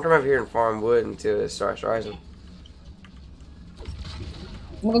 Dude. I don't come over here and farm wood until it starts rising.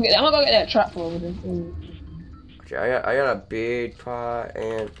 I'm gonna go get that trap for over there. Okay, I got a big pot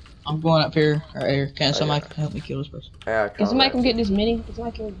and I'm going up here. Right here. Can somebody help me kill this person? yeah. Can somebody come get this mini? Can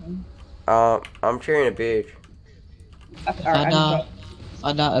somebody kill him? I'm carrying a big. If I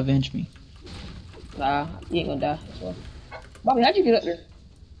die, avenge me. Nah, you ain't gonna die. So. Bobby, how'd you get up there?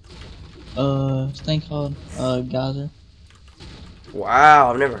 This thing called geyser.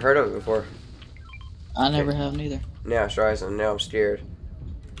 Wow, I've never heard of it before. I never have neither. Now it's rising. Now I'm scared.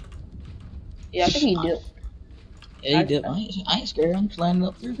 Yeah, I think he did. Yeah, he did. I ain't scared. I'm just landing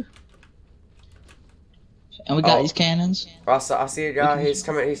up through. And we got these cannons. I see a guy. He's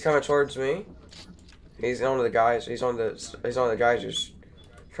coming towards me. He's on the guys. He's on the guys just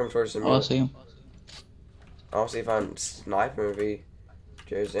coming towards me. Oh, I see him. I'll see if I'm sniping if he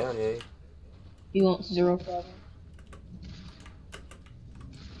goes down here. He wants 0 problem.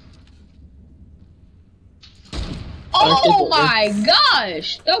 Oh my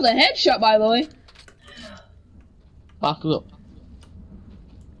gosh! That was a headshot, by the way. Back up.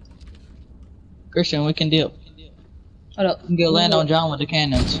 Christian, we can dip. Hold up. We can go land on John with the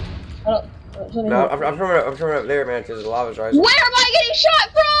cannons. Hold up. No, I'm coming up there, man, because the lava's rising. Where am I getting shot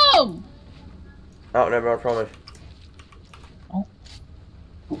from? Oh, never mind, promise.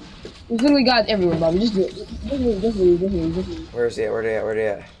 There's literally guys everywhere, Bobby. Just do it. Just leave. Where's he at? Where they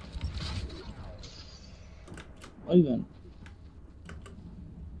at? What even?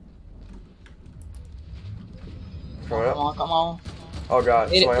 Coming up? Come on. Oh god,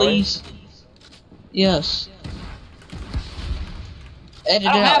 Hit it, please. Yes.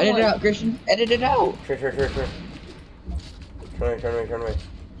 Edit it out, Christian. Edit it out. Sure. Turn away.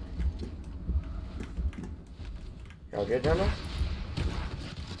 Y'all good down there?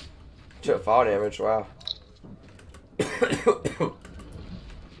 Took fall damage, wow. I'm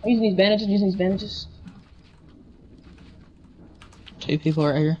using these bandages, 2 people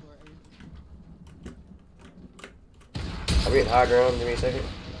right here. I'm getting high ground, give me a second.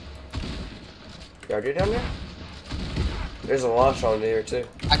 Y'all good down there? There's a launch on there too.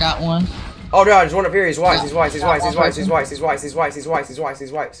 I got one. Oh no, there's one up here, he's white. I don't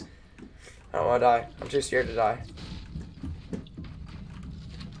wanna die. I'm too scared to die.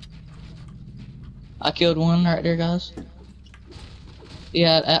 I killed one right there, guys. He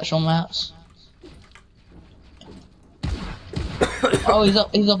had actual maps. Oh, he's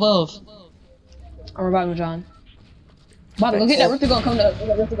above. I'm reviving John. Bobby, go get that Rifter gun. Come to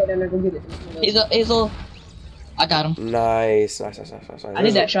Rifter gun down there. Go get it. He's a. I got him. Nice. I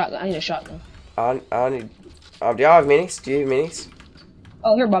need that shotgun. I need a shotgun. I need. Do y'all have minis? Do you have minis?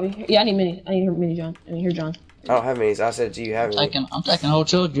 Oh, here, Bobby. Yeah, I need minis. I need her mini, John. I mean, here, John. I don't have minis. I said, do you have minis? I'm taking a whole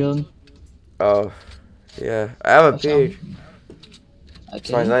chill jug. Oh, yeah. I have a pig.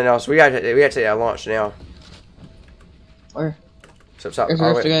 Okay. Else. We gotta take that launch now. Where? It's up top. There's a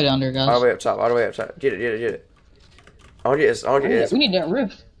rift to go down there, guys. All the way up top. Get it. I want to get this. We need that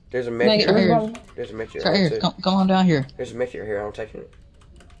rift. There's a mech here. There's a mech right here. Come on down here. There's a mech here. I'm taking it.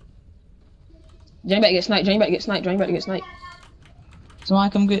 Johnny about to get sniped.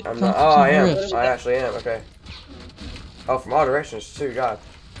 Somebody come get. I am. I actually am. Okay. Oh, from all directions too. God.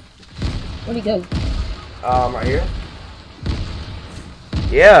 Where'd he go? Right here.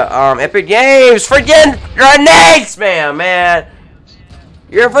 Yeah. Epic Games. Freaking grenades, man.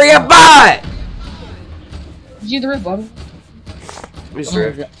 You're a freaking bot. Did you the rift, Bobby?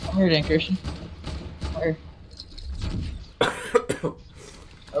 I'm here then, Christian. Where?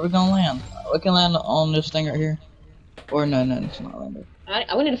 Where we gonna land? We can land on this thing right here. Or no, it's not landed. I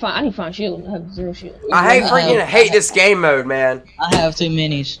need to find shield. I have 0 shield. I hate this game mode, man. I have 2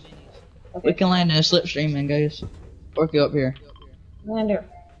 minis. Okay. We can land in a slipstream and guys. Or go up here. Land here.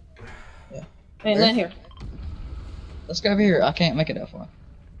 Yeah. Hey, land here. Let's go over here. I can't make it that far.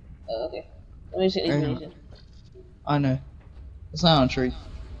 Okay. Let me see these minis in. I know. It's not on a tree.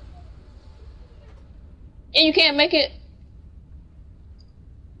 And you can't make it.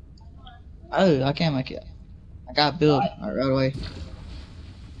 Oh, I can't make it. I got build right away.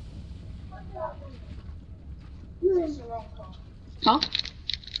 Huh?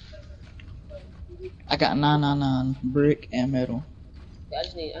 I got 999 brick and metal. Yeah, I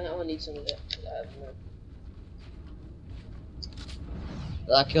don't need some of that. I have enough.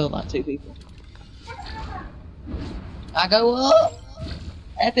 I killed like 2 people. I go up!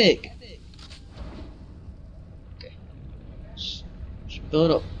 Epic! Okay.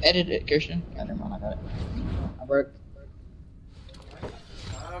 Build up. Edit it, Christian. Oh, never mind, I got it. I broke.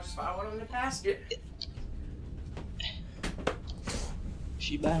 I'll just find one in the basket.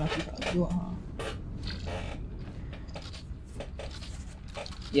 She bad enough to probably do it, huh?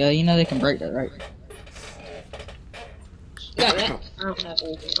 Yeah, you know they can break that, right? You got that? I don't have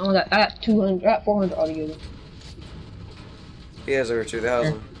anything. I got 200. I got 400 altogether. He has over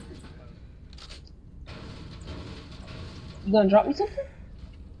 2,000. You gonna drop me something?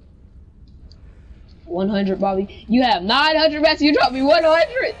 100, Bobby. You have 900 bets. You drop me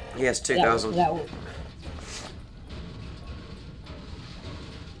 100. He has 2,000. That one.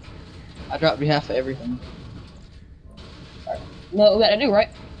 I dropped you half of everything. No, we gotta do right.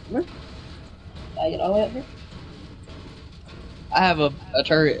 Remember? Gotta get all the way up here. I have a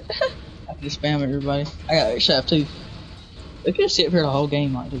turret. I can just spam everybody. I got actually have two. They could sit up here the whole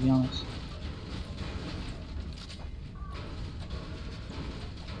game, like, to be honest.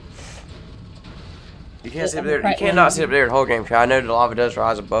 You can't sit up there. You cannot sit up there the whole game. I know the lava does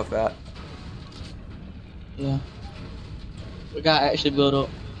rise above that. Yeah. We gotta actually build up.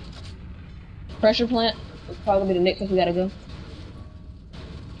 Pressure plant. It's probably gonna be the next place we gotta go.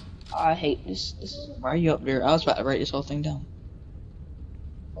 I hate this. Why are you up there? I was about to write this whole thing down.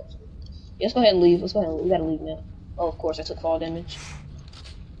 Yeah, let's go ahead and leave. Let's go ahead and leave. We gotta leave now. Oh, of course, I took fall damage.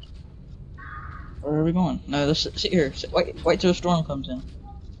 Where are we going? No, let's sit here. Wait till the storm comes in.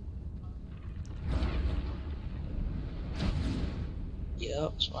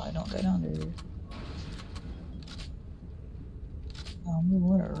 Yep, that's why I don't go down there. Oh, man,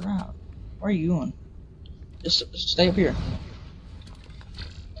 what a route. Where are you going? Just stay up here.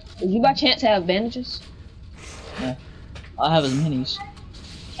 Did you by chance have bandages? Yeah. I have his minis.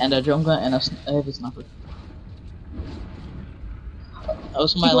 And a drum gun and a heavy sniper. Oh,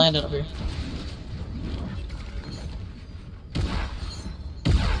 somebody landed up here.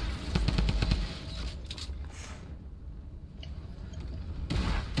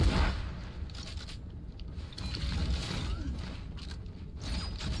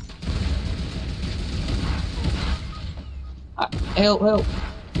 Help, help.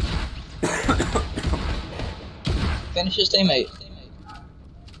 Finish his teammate.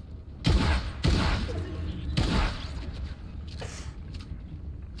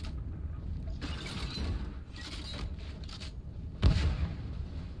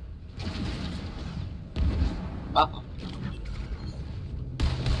 Wow.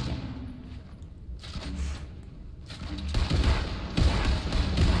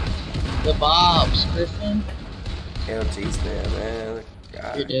 The Bobs, Christian. Hell, geez, man.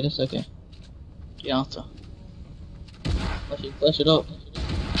 God. You're dead, it's okay. You don't have to. Flush it up.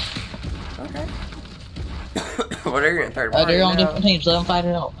 Okay. What are you in third Oh, party they're on now? different teams, let them fight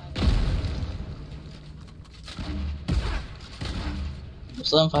it out.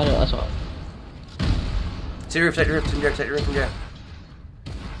 Just let them fight it out, that's all. Take the roof, take the roof, and go, take the roof and go.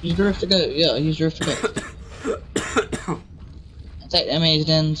 Use the roof to go, yeah, use the roof to go. Take the enemies,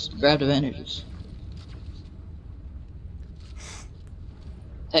 then grab the bandages.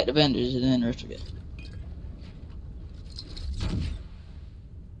 Take the bandages and then roof to go.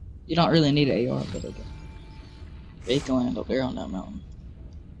 You don't really need an AR, but okay. They can land up there on that mountain.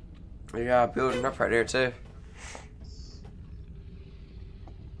 You got a building up right there too.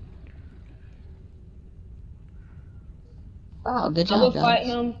 Wow, good I'm job, gonna fight guys.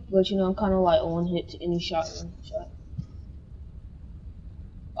 him, but you know, I'm kind of like on hit to any shot.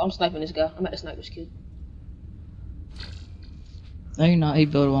 I'm sniping this guy. I'm at the snipe this kid. No, you're not. He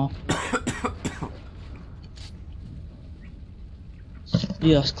built a wall.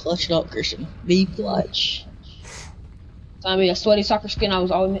 Yes, clutch it up, Christian. Be clutch. I mean, a sweaty soccer skin I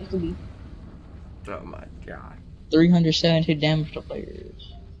was always meant to be. Oh my god. 372 damage to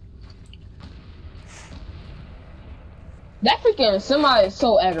players. That freaking semi is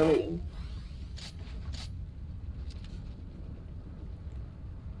so aggravating.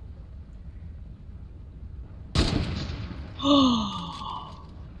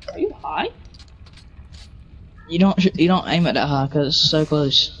 Are you high? You don't aim at that high because it's so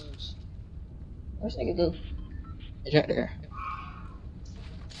close. Where's nigga go? It's right there.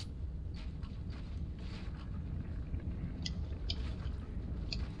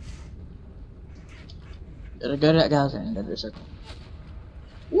 Gotta go to that guy's end, go to the circle.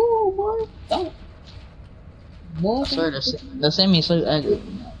 Woo, boy. Don't. Boy, I swear the semi so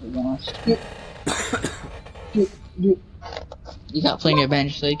aggravating, to be honest. You got plenty of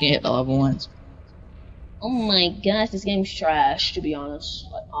advantage so you can hit the level ones. Oh my gosh, this game's trash, to be honest.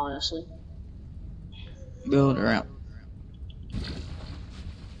 Like, honestly. Build her out.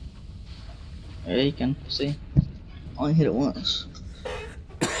 There you can see. Only hit it once.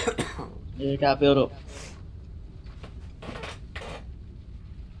 You gotta build up.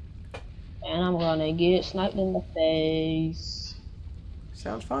 And I'm gonna get sniped in the face.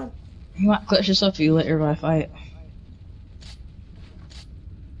 Sounds fun. You might clutch yourself if you let everybody fight.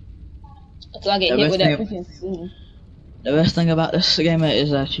 Until I get hit with that freaking thing. The best thing about this game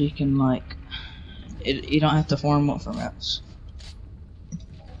is that you can, like, you don't have to form up for maps.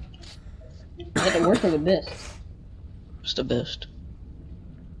 Is the worst or the best? It's the best.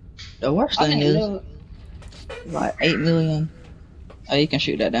 The worst I thing think is, no- like 8 million. Oh, you can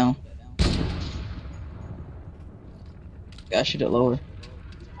shoot that down. Gotta shoot it lower.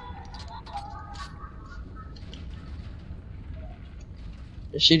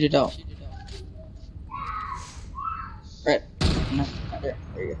 Just shoot it out. Right. No, right there.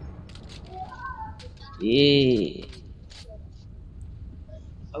 There you go. Yeah.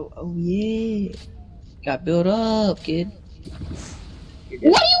 Oh yeah. Got built up, kid. What do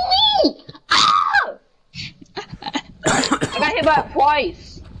you mean? Ah! I got hit by it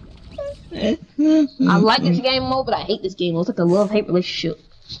twice. I like this game mode, but I hate this game mode. It's like a love-hate relationship.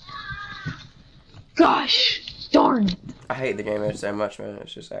 Gosh, darn it. I hate the game mode so much, man.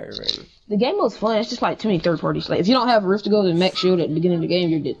 It's just aggravating. The game mode's fun. It's just like too many third parties. Like if you don't have a Rift to go to max shield at the beginning of the game,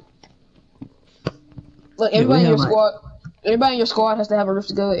 you're dead. Look, everybody in your squad. Everybody in your squad has to have a Rift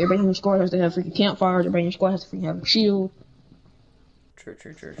to go. Everybody in your squad has to have freaking campfires. Everybody in your squad has to freaking have a shield. True.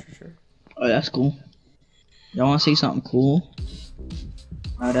 Oh, that's cool. Y'all wanna see something cool?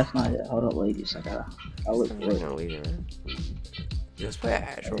 No, that's not it. Hold up, ladies. I'll look I'm for just it. gonna leave it, man. Let's play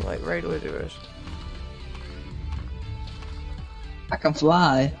actual, like, regular to us. I can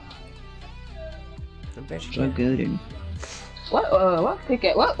fly. I bet you So can. good. And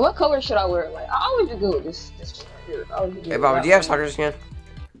What color should I wear? Like I always do good with this here. I always do good Hey, with Bobby, that do you have one. soccer skin?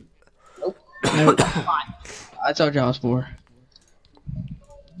 no, I told y'all I was poor.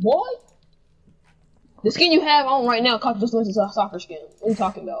 What? The skin you have on right now costs just as a soccer skin. What are you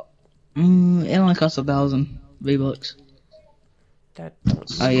talking about? It only costs 1,000 V-Bucks. That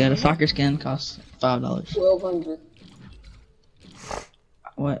Oh yeah, the soccer skin costs $5. 1,200.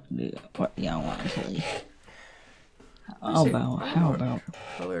 What? What? Yeah, I want to tell you. How about?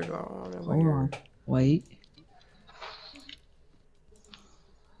 color do I want to Hold wear? on. Wait.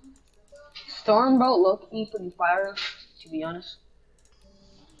 Stormbolt low-key pretty fire, to be honest.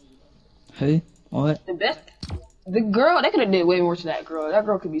 Who? What? The best. The girl, they could have did way more to that girl. That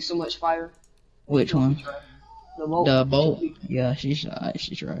girl could be so much fire. Which one? The Bolt. The Bolt? Yeah, she's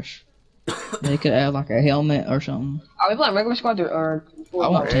trash. They could add like a helmet or something. Are we playing regular squad or I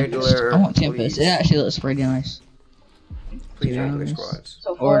want Regular, Tempest. I want Tempest. please. It actually looks pretty nice. Please Yeah. regular squads.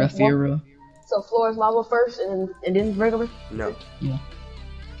 so Or the floor- Fira. So floor is lava first and then regular? No.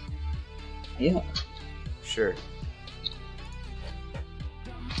 Yeah. Sure.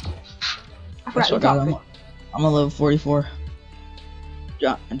 I forgot That's you what I'm, talked. I'm a level 44.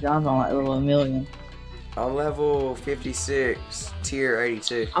 John's on like level 1,000,000. I'm level 56, tier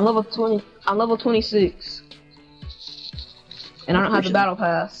 82. I'm level 20. I'm level 26. And I don't have the battle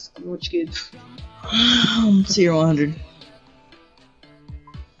pass. Which good. Tier 100.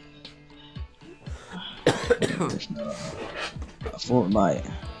 Fortnite.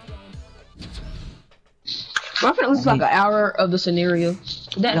 My friend looks like an hour of the scenario.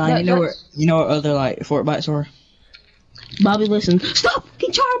 John, you know what other like Fortnites are? Bobby, listen. Stop!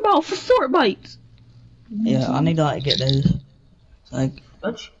 Get charged ball for Fortnite. Yeah, I need to like get those. Like,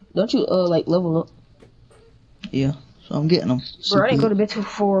 Don't you like level up? yeah. So I'm getting them. Bro, I didn't go to bed till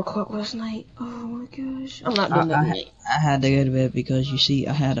 4 o'clock last night. Oh my gosh. I'm not doing that tonight. I had to go to bed because you see,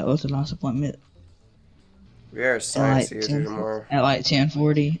 I had an orthodox appointment We are at science like, users tomorrow. at like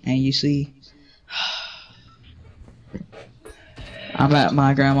 10:40, and you see, I'm at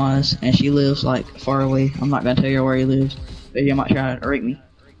my grandma's, and she lives like far away. I'm not gonna tell you where he lives, but you might try to rape me.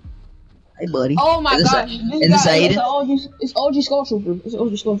 Hey, buddy. Oh my Is this gosh. a- is this Aiden? It's OG Skull Trooper. It's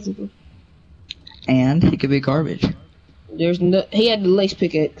OG Skull Trooper. And he could be garbage. There's no, he had the lace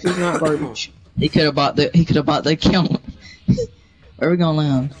pickaxe. He's not garbage. He could have bought the account. Where are we gonna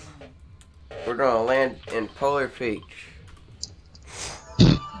land? We're gonna land in Polar Peak.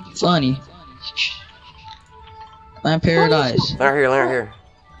 Funny. Land paradise. Land right here, land right here.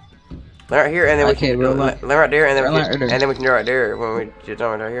 Land right here, and then Okay, we we'll can land- land right there, and then we'll we land can, right there. and then we can go right there when we get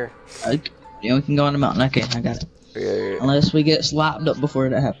done right here. Yeah, we can go on the mountain. Okay, I got it. Yeah. Unless we get slapped up before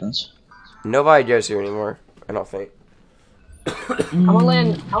that happens. Nobody goes here anymore. I don't think. I'm gonna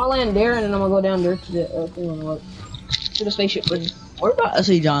land there, and then I'm gonna go down there to the thing on the right. To the spaceship thing. We're about to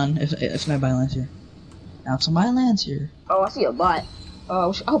see John if nobody lands here. Now if somebody lands here. Oh, I see a bot.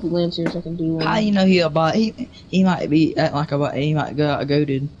 I hope he lands here so I can do one. How you know he a bot? He might be acting like a bot. He might go out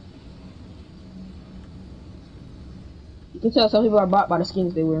goated. You can tell some people are bought by the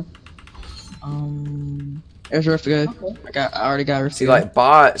skins they wear. There's Rift to go. Okay. I already got Rift to See, go. like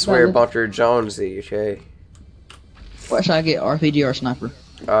bots wear Got it. Bunker Jonesy, okay? What should I get? RPG or sniper?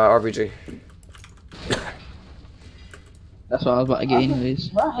 RPG. That's what I was about to get anyways.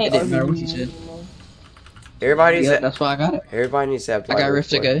 Bro, I hate It didn't matter what RPG you said. Everybody needs Yeah, to. that's why I got it. Everybody needs to have. I got Rift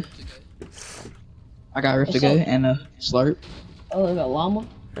to go. I got a rift to go and a slurp Oh, I got llama.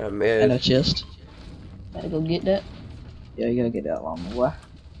 and a Mid. chest. Gotta go get that. Yeah, you gotta get that llama. What?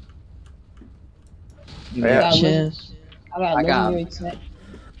 Give me Yeah. that chest. I got legendary tech.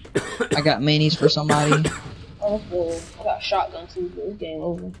 I got minis for somebody. Oh, that's good. I got shotgun too, but this game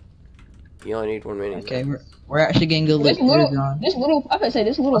over. You only need 1 minute. Okay, we're actually getting good loot. This little, I could say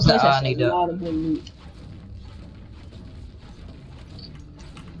this little What's place that? has I need a that. lot of good loot.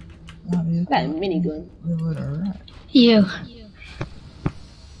 I got a minigun. You.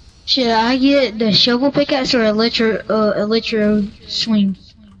 Should I get the shovel pickaxe or electro swing?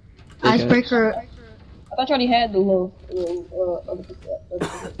 Icebreaker. I thought you already had the little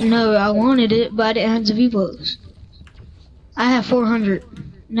No, I wanted it, but I didn't have the V-Bucks. I have 400.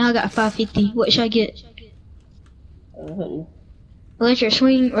 Now I got 550. What should I get? Electric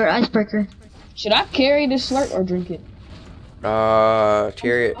swing or icebreaker? Should I carry this slurp or drink it?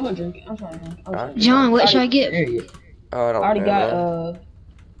 Carry it. I'm gonna drink it. I'm trying to drink it. John, what should I get? Oh, I don't I already know, got man.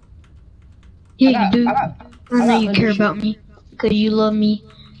 Yeah, you do. I know you got care leadership. about me. Cause you love me.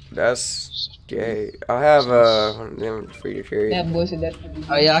 That's gay. I have one of them for you to carry. That boy said that.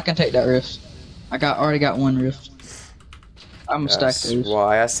 Oh yeah, I can take that rift. Already got 1 rift. I'm gonna stack That's those.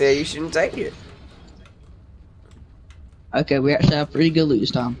 why I said you shouldn't take it. Okay, we actually have pretty good loot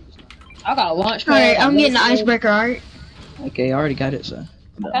this time. I got a launch pad. Alright, I'm getting the icebreaker, alright? Okay, I already got it, so.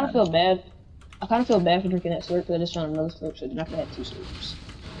 I kind of feel bad. I kind of feel bad for drinking that slurp because I just found another slurp, so then I could have 2 slurps.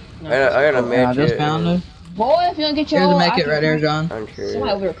 I got a med I just kit. found it. Boy, if you don't get your Here's a own, make it right there, John. I'm curious.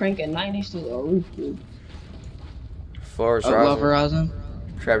 Somebody over there cranking 90 to the roof, dude. Floors Love rising. Horizon.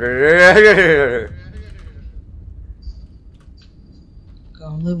 Trapped. Go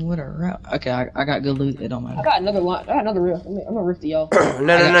live with a route. Okay, I got good loot. It don't I matter. got another launch. I got another rift. I'm gonna rift to y'all.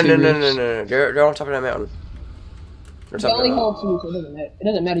 No. They're on top of that mountain. You can only hold 2, so it doesn't matter. It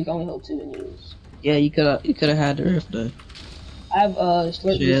doesn't matter. You can only hold 2 anyways. Yeah, you coulda had the rift though. I have slurp juice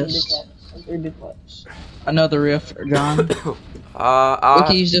and big Yes. pots. And 3 big pots. Another rift, John. We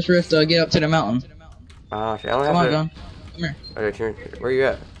can use this rift to get up to the mountain. I don't Come on, have John. to. Okay, where you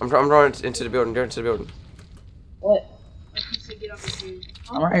at? I'm running into the building. Into the building. What?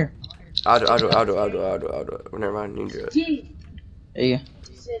 I'm right here. I'll do it. Oh, never mind. You can do it. There you go.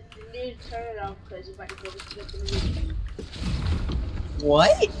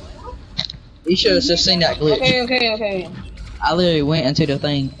 What? You should have just seen that glitch. Okay. I literally went into the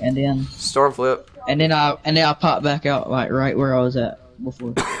thing and then Storm flip. I popped back out like right where I was at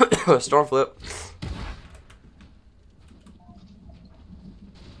before. Storm flip.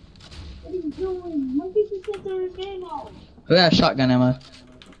 Who has shotgun ammo?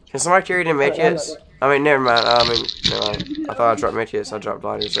 Can somebody carry them med kits? I mean, never mind. Never mind. I thought I dropped med kits. I dropped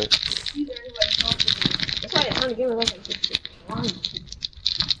lighters there. That's why I turned the game off.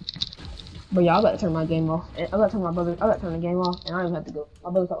 But yeah, I got to turn my game off. I got to turn the game off, and I don't even have to go.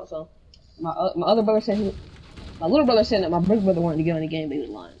 My brother thought so. My other brother said my little brother said that my big brother wanted to get on the game, but he was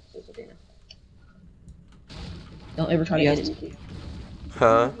lying. So it's okay now. Don't ever try to edit me.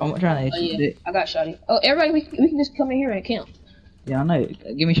 Huh? I'm trying to. Oh yeah, I got shotty. Oh, everybody, we can just come in here and camp. Yeah, I know.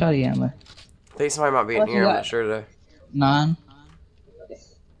 Give me shotty ammo. I think somebody might be in What you here. I'm got? not sure though. 9.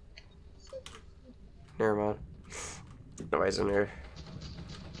 Never mind. Nobody's in there.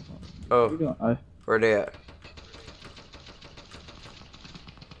 What Oh, you doing? Oh. where they at?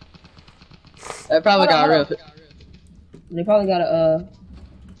 They probably got a rift. They probably got a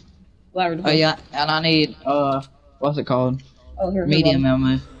ladder. Oh yeah, and I need what's it called? Oh, here, Medium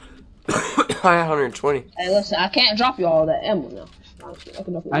ammo. I had 120. Hey, listen, I can't drop you all that ammo now.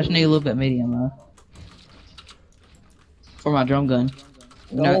 I just need a little bit medium ammo for my drum gun.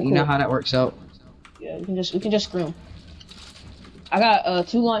 You know how that works out. Yeah, we can just scream. I got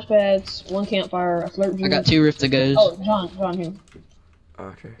 2 launch pads, 1 campfire, a flirt juice. I got 2 rift to goes. Oh, John here.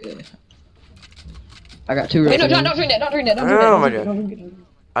 Okay. Yeah. I got 2 Wait, rift no, to John, goes. don't drink that. Don't drink that. Don't Oh, drink that. my Don't God. drink it. Don't drink it.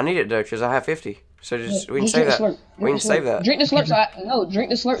 I need it though, cause I have 50. So just we can Just save drink that. the slurp. We can Drink the save slurp. that. Drink the slurp. Drink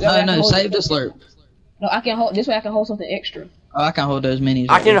the slurp. that way I No, can hold save it. the slurp. No, I can hold. This way I can hold something extra. Oh, I can hold those minis.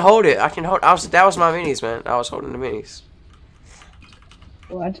 I right can here. hold it. That was my minis, man. I was holding the minis.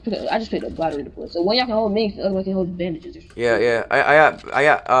 Well, I just picked up battery to put. So one y'all can hold me, the other one can hold bandages. Yeah. I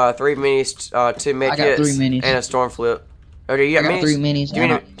got 3 minis, 2 med I got kits, 3 minis. and a storm flip. Okay, you I got got minis? 3 minis Give me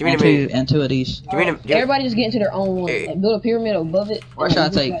and, the- give me and the mini. 2 of these. Give me the- give me- Everybody just get into their own one. Hey. Like, build a pyramid above it. What should I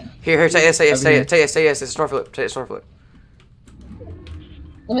take? Here, take this. Take this. It's a storm flip. Take the storm flip.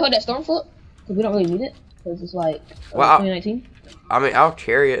 Let me hold that storm flip, because we don't really need it, because it's like Well, I- 2019. I mean, I'll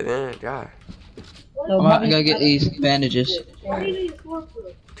carry it then. God, No, I'm about to go get these bandages.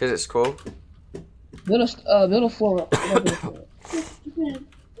 cause it's cool. Build a floor up.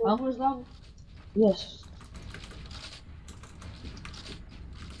 Huh? Mountain's level? Yes.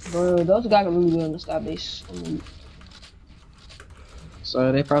 Bro, those guys are really good in the sky base.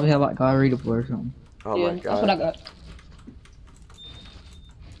 So they probably have like readable or something. Oh yeah, my god. that's what I got.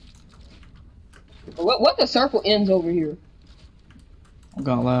 What the circle ends over here? I'm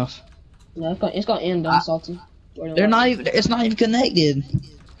gonna laugh. No, it's gonna end on salty. They're not even. It's not even connected.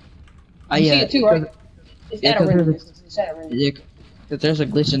 You see it too, right? It's at a render distance. It's at a render. Yeah, cause there's a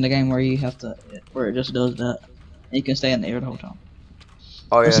glitch in the game where you have to, where it just does that. And you can stay in the air the whole time.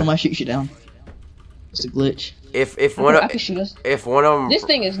 Oh yeah. If somebody shoots you down, it's a glitch. If one of shoot us. if one of them. This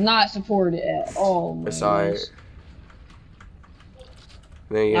thing is not supported at all. Man. It's alright.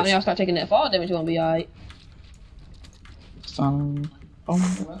 Now y'all start taking that fall damage, you're gonna be alright.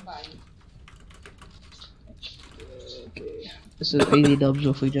 Okay. This is easy dubs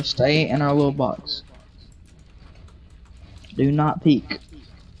if we just stay in our little box. Do not peek.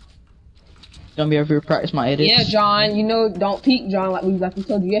 Gonna be over here to practice my edits. Yeah, John, you know, don't peek, John, like we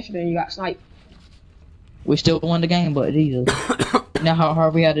told you yesterday, and you got sniped. We still won the game, but Jesus. You know how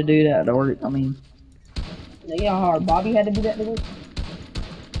hard we had to do that to work? I mean, you know how hard Bobby had to do that to work?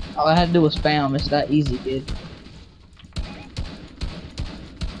 all I had to do was spam. It's that easy, kid.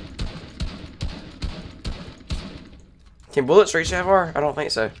 Can bullets reach that far? I don't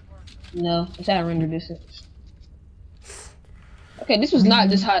think so. No, it's at a render distance. Okay, this was not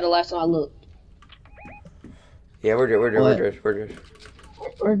this high the last time I looked. Yeah, we're good. We're good.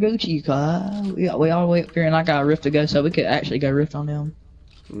 We're Gucci, cuz. We all the way up here, and I got a rift to go, so we could actually go rift on them.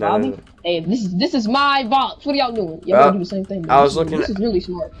 No, Bobby? no. Hey, this is my box. What are y'all doing? Y'all gonna do the same thing. I was looking This is really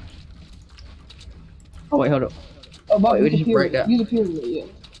smart. Oh wait, hold up. Oh, Bobby, Wait, use did the you break pyramid. that? Use the pyramid, yeah.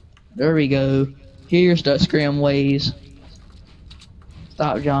 There we go. Here's the scrim ways.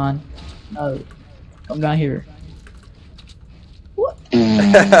 Stop, John. No. Come down here. What?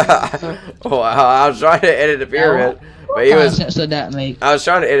 Oh, I was trying to edit the pyramid, but he What was. sense did that make? I was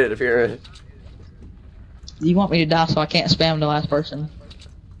trying to edit the pyramid. You want me to die so I can't spam the last person?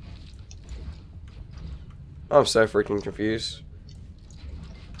 I'm so freaking confused.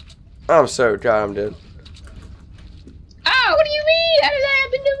 I'm so god, I'm dead. Ah, what do you mean? How did that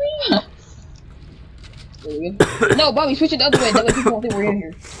happen to me? There we go. No, Bobby, switch it the other way. That way people won't think we're in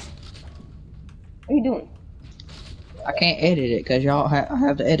here. What are you doing? I can't edit it because y'all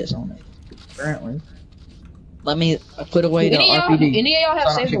have the edits on it. Apparently. Let me put away the RPD. Any of y'all have So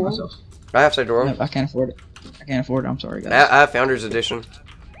I don't saved shoot the world? myself. I have saved the world. No, I can't afford it. I can't afford it. I'm sorry, guys. I have Founders Edition.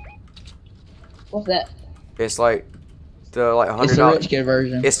 What's that? It's like the It's the $100. rich kid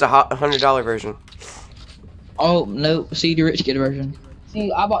version. It's the $100 version. Oh no, see the rich kid version.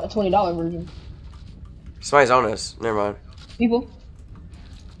 See, I bought the $20 version. Somebody's on us. Never mind. People?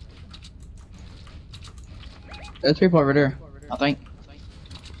 There's people over there, I think.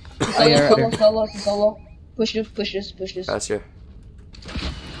 Solo, yeah, right there. solo. Push this. That's you.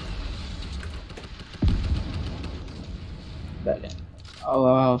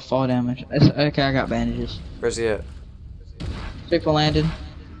 Oh, fall damage. Okay, I got bandages. Where's he at? People landed.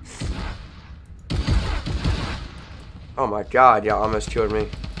 Oh my god, y'all almost killed me.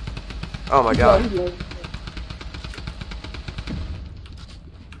 Oh my god.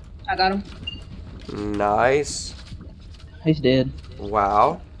 I got him. Nice. He's dead.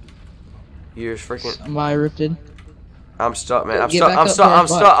 Wow. You're freaking. Somebody rifted. I'm stuck, man. I'm Get stuck. back I'm up stuck. there, I'm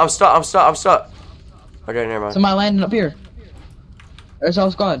fuck. stuck. I'm stuck. I'm stuck. I'm stuck. Okay, never mind. Somebody landing up here. There's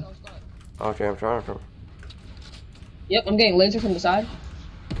our squad. Okay, I'm trying to. Yep, I'm getting laser from the side.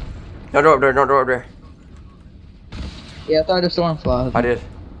 Don't go up there. Don't go up there. Yeah, I thought the storm flies. I did.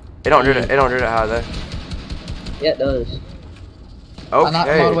 It don't do that. It don't do that high though. Yeah, it does. I knocked him all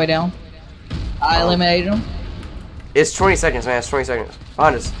the Okay. way down. I eliminated him. It's 20 seconds, man. It's 20 seconds.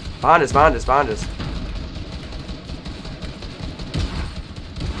 Behind us. Behind us. Behind us. Behind us.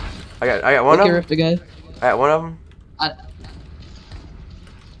 I got one of them. Rift to go. I got one of them.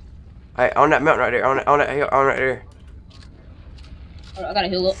 Hey, on that mountain right there. On that hill. On right there. Hold on, I gotta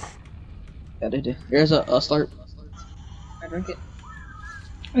heal up. Yeah, they do. Here's a slurp. I drink it.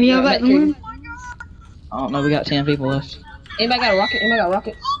 Are y'all Yeah, back in? I don't know. We got 10 people left. Anybody got a rocket? Anybody got a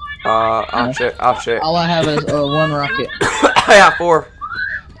rocket? I'll check. I'll check. All I have is one rocket. I got 4.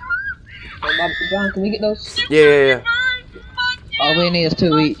 Hey, Bob, John, can we get those? Yeah. All we need is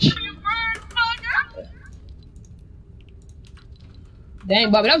 2 each.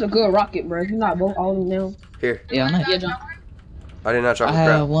 Dang, Bobby, that was a good rocket, bro. You not both all of them down. Here. Yeah, I know. Yeah, John. I did not drop I the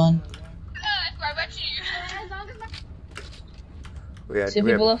have crap. one. We had 10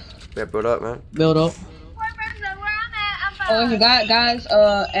 people left. we had built up, man. Build up. Oh, if you got guys,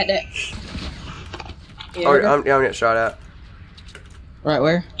 at that. Yeah, Oh, right there. I'm getting shot at. Right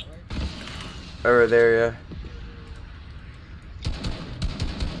where? Over there, yeah.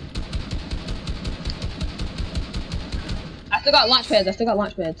 I still got launch pads. I still got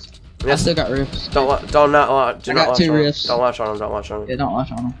launch pads. I still got rifts. Don't not launch. Do I not got launch 2 on rifts. them. Don't launch on them. Don't launch on them. Yeah, don't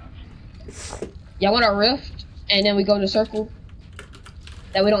launch on them. Y'all want a rift, and then we go to circle.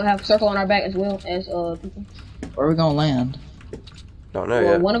 That we don't have circle on our back as well as people. Where are we gonna land? Don't know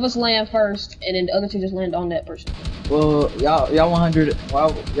Well, yet. one of us land first, and then the other 2 just land on that person. Well, y'all 100.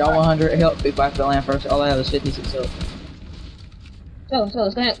 Well, y'all 100 help if I have to land first. All I have is 56 health. So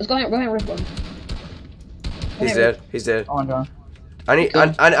let's go ahead and rift one. He's dead. He's dead. Come on, John. I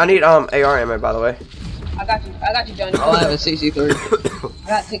need AR ammo, by the way. I got you, Johnny. All I have is 63.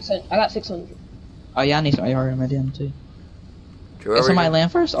 I got 600. Oh yeah, I need some AR in my den too. Where Can we somebody go?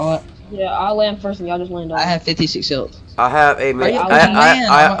 land first? Yeah, I'll land first, and y'all just land on. I have 56 health. I have a Are you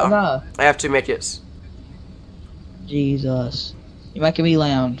I have 2 medkits. Jesus. You making me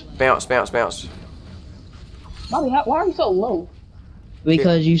land. Bounce. Bobby, why are you so low?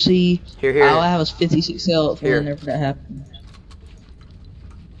 Because you see, Here. all I have is 56 health Here. whenever that happens.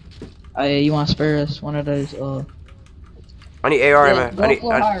 Oh yeah, you want to spare us one of those, I need AR Yeah, ammo. go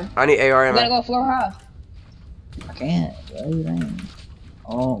floor higher. I need AR You gotta ammo. go floor high. I can't.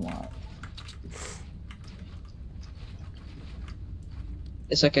 Oh my.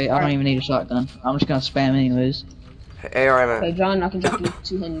 It's okay, I don't even need a shotgun. I'm just gonna spam anyways. AR ammo. Okay, John, I can drop you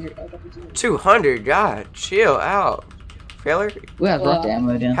 200. I'll drop you 200. 200. God, chill out. Failure. We have rocket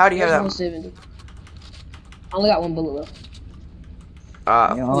ammo then. How do you There's have 170. I only got 1 bullet left.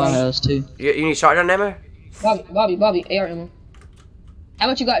 that? Yeah, all I have is 2. You need shotgun ammo? Bobby, AR ammo. How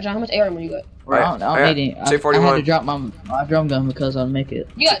much you got, John? How much AR ammo you got? Well, I don't need any. I had 241. to drop my drum gun because I'll make it.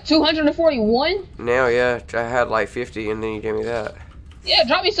 You got 241? Now, yeah. I had like 50, and then you gave me that. Yeah,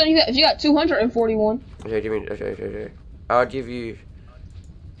 drop me some. If you got 241, Okay, give me. Okay. I'll give you.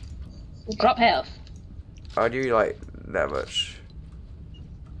 drop half. I'll give you like that much.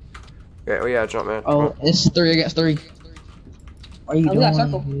 Yeah, oh yeah, jump man. Oh, it's 3 against 3. What are you Oh, we doing? got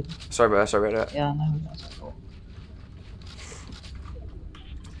circle. Dude? Sorry about that. Yeah, I know. We got circle.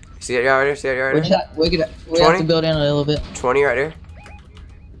 See that guy right there? We have 20? to build in a little bit. 20 right there.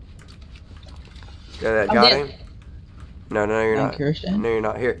 Yeah, that I'm got dead. him. No, you're Thank not. you, Christian. No, you're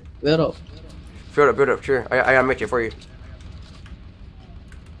not. Here. Build up. Build up. Sure. I gotta make it for you.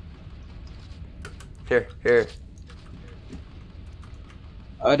 Here.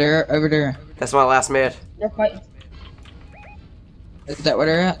 Oh, they're over there. That's my last med. They're fighting. Is that where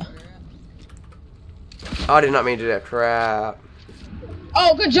they're at? I did not mean to do that. Crap.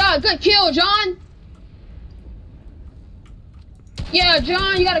 Oh, good job. Good kill, John. Yeah,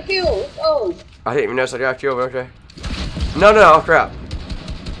 John, you got a kill. Oh. I didn't even notice I got killed, but okay. No, oh crap.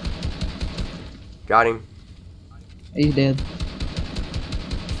 Got him. He's dead.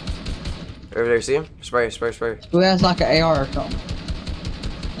 Over there, see him? Spray. Who has like an AR or something?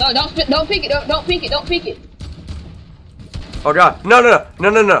 No, don't peek it. Don't peek it. Oh god. No.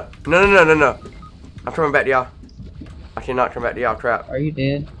 I'm coming back to y'all. I cannot come back to y'all, crap. Are you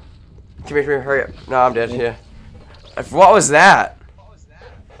dead? Come here, hurry up. No, I'm dead, yeah. What was that?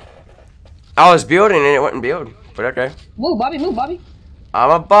 I was building and it wouldn't build, but okay. Move, Bobby.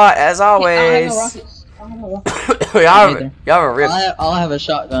 I'm a bot, as I always. don't have no rockets. Y'all have a rift. I'll have a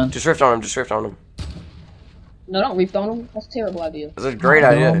shotgun. Just rift on him. No, don't reef on them. That's a terrible idea. That's a great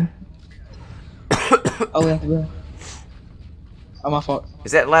idea. Oh, we have to go. Oh, my fault.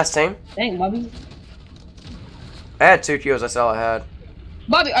 Is that the last team? Dang, Bobby. I had 2 kills, that's all I had.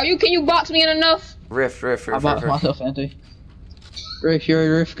 Bobby, can you box me in enough? Rift. I boxed myself into. Rift, you're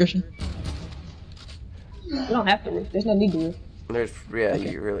a rift, Christian? You don't have to riff. There's no need to riff.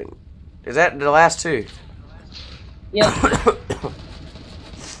 You really. Is that the last 2? Yeah.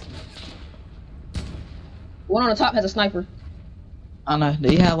 One on the top has a sniper. I know.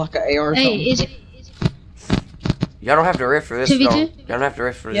 Do you have like an AR or something? Hey, is it? Y'all don't have to rift for this, 2v2? though. Y'all don't have to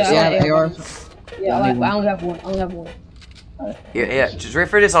rift for Yeah, this. Do you I have like an AR? Yeah, I need one. only have one. Yeah. Just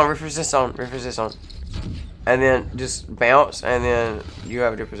rift for this on. And then just bounce, and then you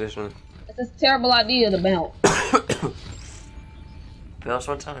have a good position. It's a terrible idea to bounce. Bounce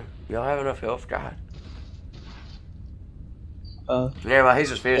one time. Y'all have enough health, God. Never mind, he's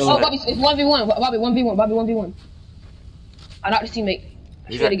just finishing Oh, it. Bobby, it's 1v1. Bobby, 1v1. I knocked his teammate.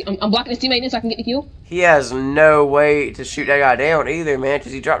 I'm blocking his teammate in so I can get the kill. He has no way to shoot that guy down either, man,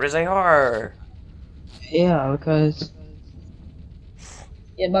 because he dropped his AR. Yeah, because...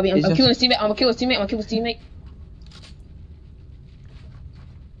 Yeah, Bobby, I'm killing his teammate. I'm gonna kill his teammate.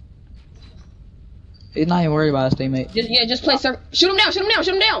 He's not even worried about his teammate. Just play circle. Shoot him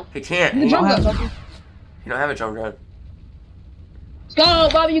down. He can't. The drum gun. You don't have a drum gun. Let's go,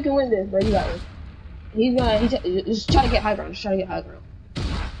 Bobby. You can win this, bro. You got this. Just try to get high ground. Just try to get high ground.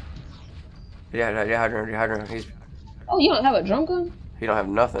 Yeah, high ground. Oh, you don't have a drum gun? He don't have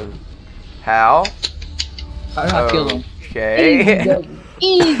nothing. How? How did I kill him? Okay.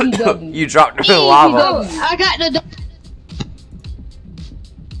 Easy W. You dropped him in lava. I got the.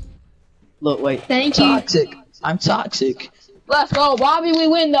 Look, wait. Thank you. Toxic. I'm toxic. Let's go, Bobby. We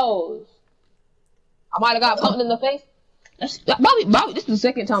win those. I might have got pumped in the face. Bobby, this is the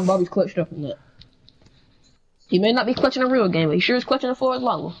second time Bobby's clutched up in that. He may not be clutching a real game, but he sure is clutching the floor as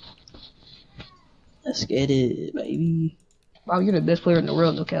lava. Let's get it, baby. Bobby, you're the best player in the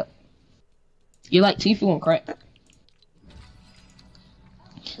world, no cap. You like Tifu on crack.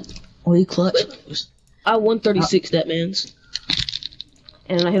 We clutch. I 136 that man's.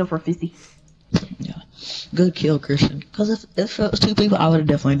 And I hit him for 50. Yeah. Good kill, Christian. Cause if it was two people, I would have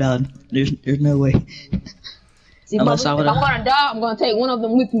definitely died. There's no way. See, Unless Bobby, if I'm gonna die, I'm gonna take one of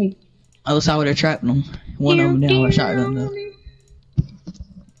them with me. Unless I would have trapped them. One of them down with a shotgun though.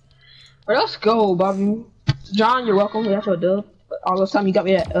 Alright, let's go, Bobby. John, you're welcome. That's your dub. All those time you got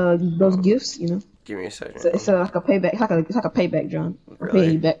me that those gifts, you know. Give me a second. It's like a payback. It's like a payback, John. I'm Really?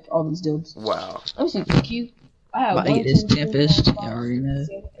 paying you back all these dubs. Wow. Let me see. Q. I have About to get this Tempest. You already know.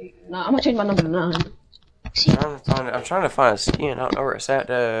 Nah, I'm gonna change my number to 9. I'm trying to find a skin. I don't know where it's at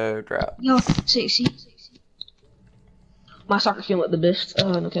to drop. Yo, 60. My soccer skin look the best.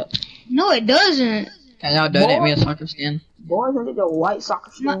 No cap. No, it doesn't. Can y'all donate me a soccer skin? Boys, I think the white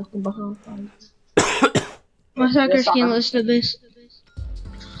soccer skin from behind. My soccer Yes, skin soccer. looks the best.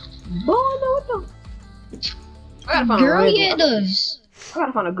 Boy, no, what the? I gotta find a Girl, red yeah, it one. does. I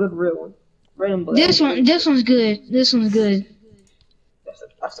gotta find a good real one. Red and black. This one's good. This one's good.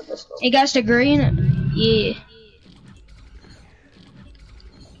 That's the best one. It got the gray in it. Yeah.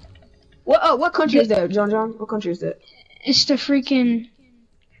 What country is that, John? What country is that? It's the freaking.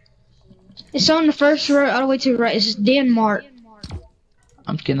 It's on the first row all the way to the right. It's Denmark.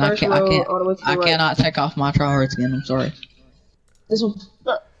 I'm kidding. First row, all the way to the I right. cannot take off my tryhard skin. I'm sorry. This one.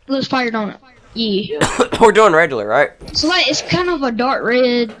 Let's fired on it. Yeah. We're doing regular, right? So like it's kind of a dark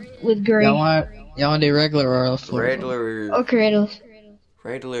red with gray. Y'all want to do regular or full? Regular. Or creative.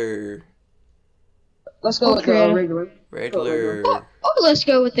 Regular. Let's go with the Okay. regular. Regular. Or let's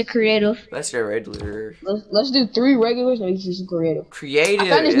go with the creative. Let's go regular. Let's do 3 regulars and maybe some creative. Creative. I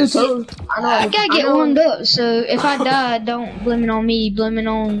found this new is- tool. I gotta get warmed up, so if I die, don't blame it on me. Blame it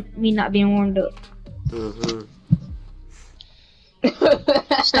on me not being warmed up. Mhm.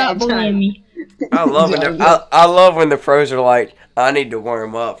 Stop bullying me. I love I love when the pros are like, I need to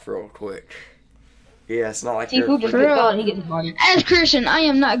warm up real quick. Yeah, it's not like Tifu you're. just gets done, he gets his body. As Christian, I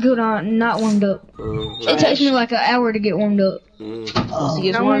am not good on not warmed up. It takes me like an hour to get warmed up. Once he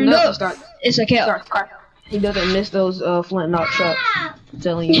gets I'm warmed warmed up, up. he starts It's a cap. cracking. He doesn't miss those flint knock shots. I'm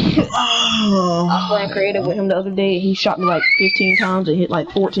telling you. I was playing creative with him the other day and he shot me like 15 times and hit like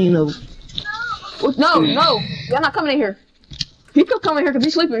 14 of them. No, y'all not coming in here. He could come in here because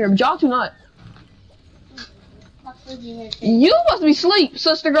he's sleeping here, but y'all two not. You must be asleep,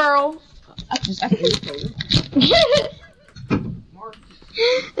 sister girl. I can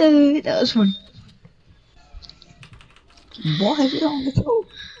That was fun. Boy, if you don't get your...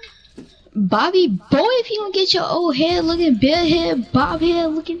 Bobby, boy, if you don't get your old head looking, bell head, bob head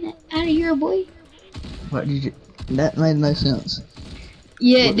looking out of here, boy. What did you... That made no sense.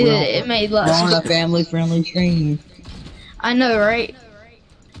 Yeah, it did. Well, It made lots We're of on a sense. family-friendly stream. I know, right?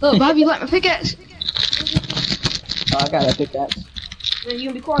 Look, Bobby, you like my pickaxe? Oh, I got a pickaxe. Then you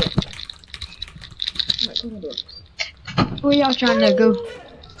can be quiet. Where y'all trying to go?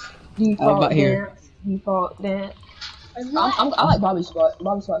 How about here? Default dance. I like Bobby's spot.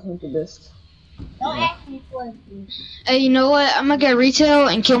 Bobby's spot's him the best. Don't ask me questions. Hey, you know what? I'm gonna go retail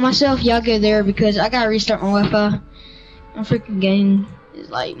and kill myself. Y'all go there because I gotta restart my Wi-Fi. My freaking game is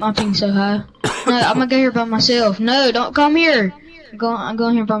like my ping's so high. No, I'm gonna go here by myself. No, don't come here. I'm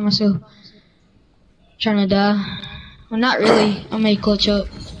going here by myself. Trying to die. Well, not really. I may clutch up.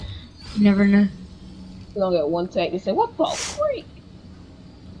 You never know. We're gonna get one tag and say, what the freak?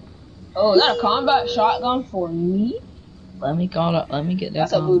 Oh, is that a combat shotgun for me? Let me get that.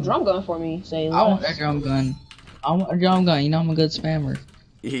 That's a blue drum gun for me. Say I want that drum gun. I want a drum gun. You know I'm a good spammer.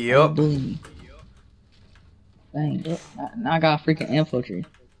 Yep. Don't bully me. Dang. Now I got a freaking infantry.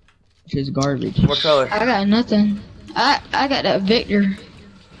 Which is garbage. What color? I got nothing. I got that Victor.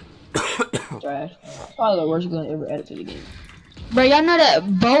 Trash. Probably the worst gun ever added to the game. Bro, y'all know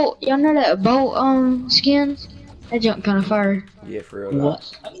that bolt? Y'all know that bolt skins? That junk kind of fire. Yeah, for real.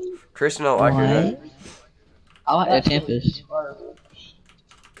 What? Kristen don't like her. What? I like the Tempest.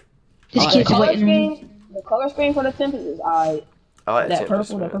 This Oh, kid's color waiting on me. scheme, the color scheme for the Tempest is alright. I like That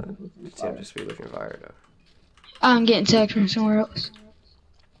Tempest, purple, that man. purple. Tempest be looking fire though. I'm getting text from somewhere else.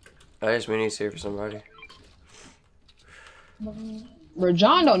 I just minis here for somebody. Bro,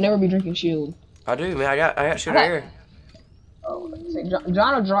 John don't never be drinking shield. I do, man. I got shit right here. Oh, say,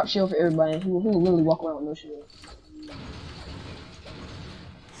 John will drop shield for everybody. He will literally walk around with no shield.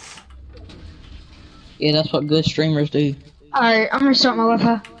 Yeah, that's what good streamers do. Alright, I'm gonna start my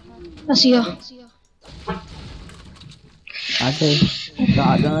Wi-Fi. I'll see y'all. I say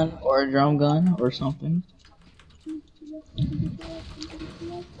shotgun or a drum gun or something.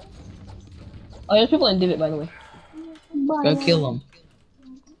 Oh, there's people in Divot, by the way. Go kill them.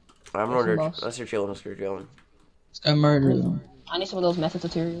 I'm That's ordered. the boss. Let's hear chilling. Let's hear chilling. Let's go murder them. I need some of those method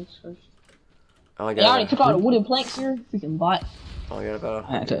materials first. I only They already got. took all the wooden planks here. Freaking bot. I only got about.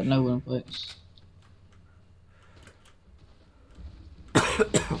 I had to know one place.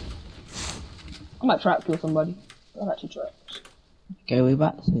 I might trap kill somebody. I got 2 traps. Okay, we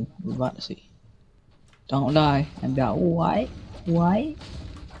about to see. We about to see. Don't die. And got white. Gotta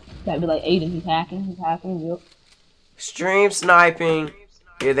be like Aiden. He's hacking. Yep. Stream sniping.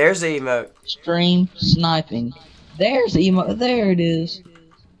 Yeah, there's the emote. Stream sniping. There's the emo. There it is.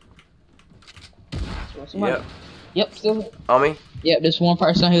 So somebody- Yep. Yep. Still. On me. Yep, this one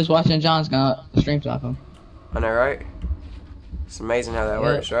person who's watching John's gonna stream snipe him. I know, right? It's amazing how that Yep.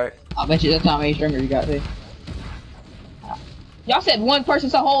 works, right? I bet you that's how many streamers you got too. Y'all said one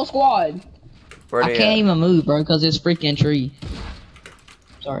person's a whole squad. Where I they can't at? even move, bro, because it's freaking tree.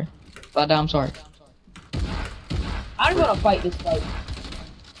 Sorry. But I'm sorry. I just wanna fight this fight.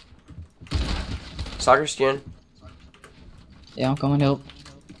 Soccer skin. Yeah, I'm coming to help.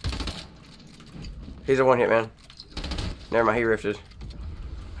 He's a one hit man. Never mind, he rifted.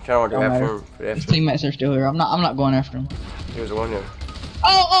 I kinda want to do Don't after matter. him, but His after teammates are still here. I'm not going after him. he was a one hit.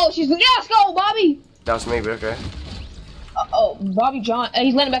 Oh, she's. Yeah, let's go, Bobby. That was me, but okay. Oh, Bobby John. Hey,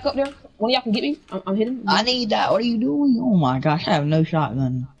 he's landing back up there. One of y'all can get me. I'm hitting. I need that. What are you doing? Oh my gosh, I have no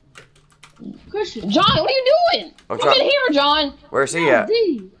shotgun. Christian. John, what are you doing? I'm Come in trying. here, John. Where's he at?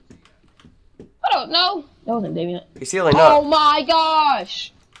 I don't know. That wasn't David. He's healing Oh up. my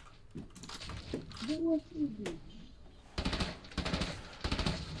gosh.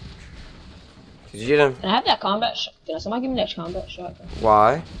 Did you get him? Can I have that combat shot? Can somebody give me that combat shot?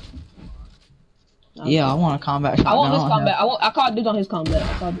 Why? Yeah, I want a combat shotgun. I want his don't combat. have- I called dibs on his combat.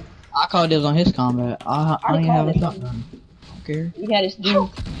 I called dibs on his combat. I don't even have a called it. shotgun. I don't care. We had this dude.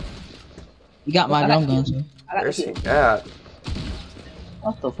 You got my I drum got gun, you. so. I got Where's the he kill. at?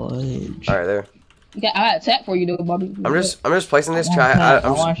 What the fudge? Alright, there. I got a tap for you, though, Bobby. I'm just placing this I trap.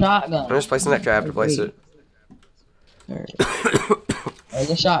 want I'm a shotgun. just placing that trap to place it. There. There's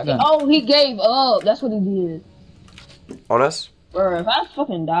a shotgun. Oh, he gave up. That's what he did. On us? Bro, if I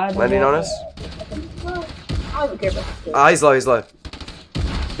fucking died. Landing on us? I don't care about this. Ah, he's low, he's low.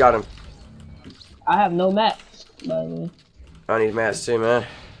 Got him. I have no mats, by the way. I need mats too, man.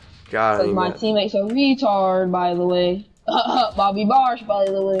 God, I Because need my mats. teammate's a retard, by the way. Bobby Barsh, by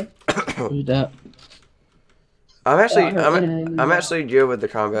the way. Who's that? I'm actually, Yeah, I heard it. I'm actually good with the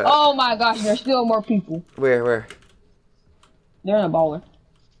combat. Oh my gosh, there's still more people. Where? They're in a baller.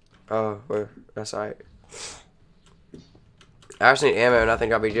 Oh, where? That's alright. I just need ammo and I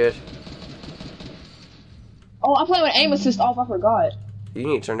think I'll be good. Oh, I'm playing with aim assist off. I forgot. You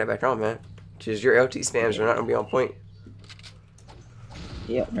need to turn that back on, man. Because your LT spams are not going to be on point.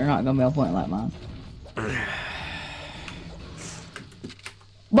 Yep, they're not gonna be on point like mine.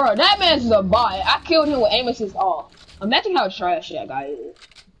 Bro, that man's a bot. I killed him with aim assist off. Imagine how trash that guy is.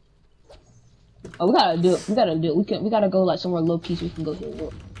 Oh, we gotta do it. We gotta go like somewhere low key so we can go here.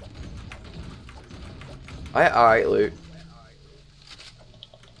 Look. I had alright loot.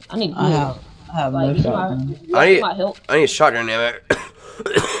 I need I good. have Like, no you shotgun. might help. I need shotgun ammo.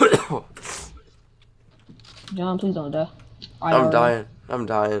 John, please don't die. I'm dying. I'm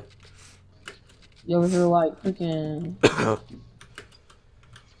dying. You over here like freaking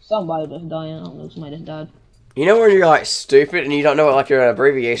somebody that's dying. I don't know, somebody that's died. You know when you're like stupid and you don't know what like your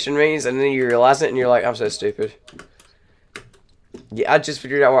abbreviation means, and then you realize it and you're like, I'm so stupid. Yeah, I just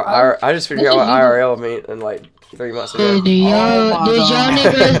figured out what IRL meant in like 3 months ago. Did y'all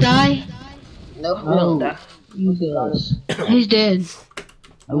niggas die? No, we don't die. You guys. Who's dead?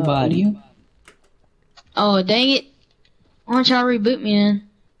 Nobody. Oh, dang it. Why don't y'all reboot me then?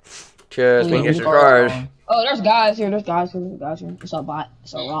 Cause we get your card. Oh, there's guys here. There's guys here. It's a bot.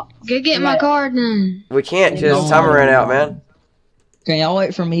 It's a rock. Go get my card then. We can't because the timer ran out, man. Can y'all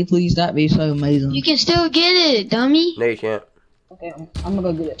wait for me, please? That'd be so amazing. You can still get it, dummy. No, you can't. Okay, I'm gonna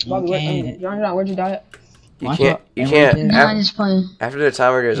go get it. Bobby, can't. John, where'd you die at? You Watch can't. out. You Everyone can't. did. No, I'm just playing. After the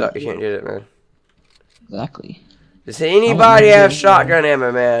timer goes up, you can't get it, man. Exactly. Does anybody have shotgun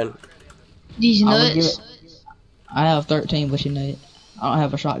ammo, man? These I would give nuts. it. I have 13, but you know it. I don't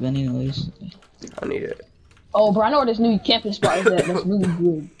have a shotgun anyways. I need it. Oh, bro, I know where this new camping spot is at. That's really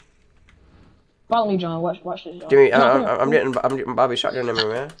good. Follow me, John. Watch this, John. Give me. John, I'm getting Bobby shotgun ammo,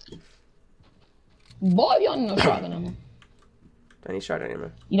 man. Boy, you don't need no shotgun ammo. I need shotgun ammo.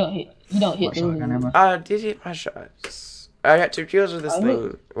 You don't hit What the shotgun ammo? I did hit my shots. I got 2 kills with this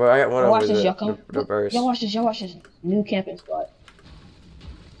thing. Well, I got one Watch over this, y'all. the burst. Y'all watch this. New camping spot.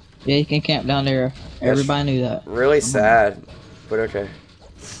 Yeah, you can camp down there. Everybody knew that. Really sad, but okay.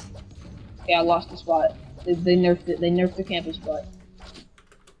 Okay, I lost the spot. They nerfed it. They nerfed the camping spot.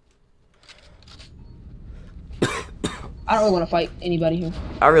 I don't really want to fight anybody here.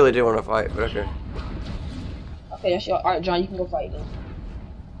 I really do want to fight, but okay. Okay, that's your. All right, John, you can go fight then.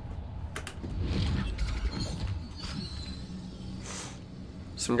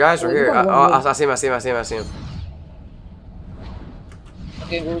 Some guys were here. I see him.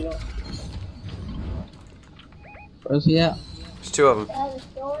 Okay, where we going? Where's he at? There's 2 of them.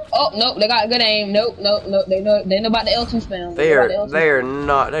 Oh no, they got good aim. Nope. They know about the L2 spam. They do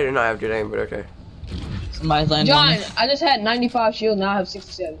not have good aim, but okay. Somebody's landing on John, me. I just had 95 shield. Now I have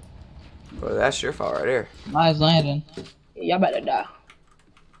 67. Well, that's your fault right there. Somebody's landing. Yeah, y'all better die.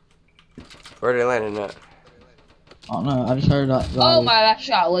 Where are they landing at? I don't know. I just heard that. Oh my, that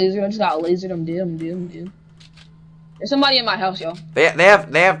shot laser. I just got lasered. I'm dead. There's somebody in my house, y'all. They have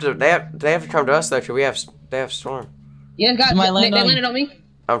to come to us though, cause they have storm. Yeah, guys, they landed on me.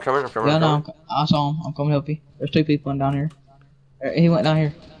 I'm coming. Yeah, no, I saw him. I'm coming to help you. There's 2 people down here. He went down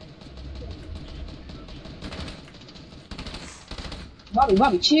here.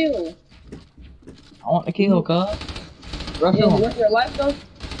 Bobby, chill. I want the kill, cuz. Rush Yeah, on. worth your life though.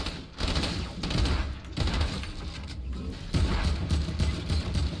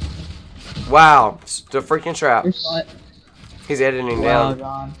 Wow, it's the freaking trap. What? He's editing Wow,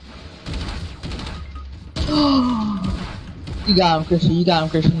 down. John. You got him,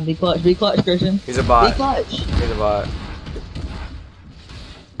 Christian. Be clutch, Christian. He's a bot. Be clutch. He's a bot.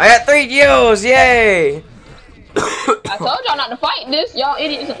 I got 3 kills! Yay! I told y'all not to fight this, y'all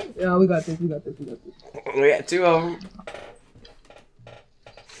idiots. Yeah, we got this. We got 2 of them.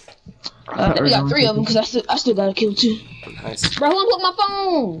 I think we got 3 of them because I still got to kill 2. Nice. Bro, who unplugged my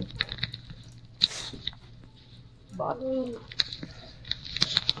phone?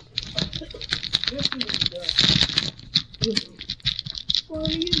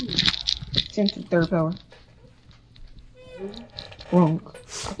 Sent to 3rd power. Wrong.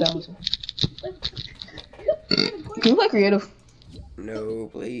 1,000. Can we play creative? No,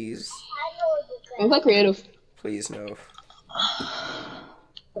 please. Can we play creative? Please, no.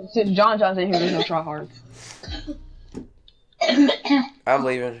 Since John's in here, there's no try hard. I'm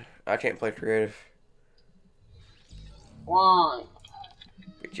leaving. I can't play creative. Why?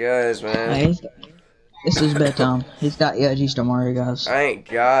 Because, man. Hey, this is bedtime. He's got G's tomorrow, guys. I ain't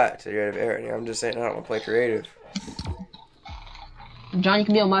got to get everything. I'm just saying I don't want to play creative. John, you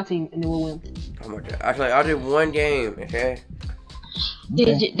can be on my team and then we'll win. Oh my god. Actually, I'll do 1 game, okay?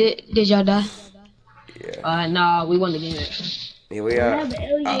 Did y'all die? Yeah. Nah, we won the game actually. Yeah, we are.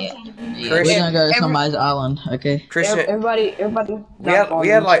 We're gonna go to somebody's island, okay? Christian, Everybody. we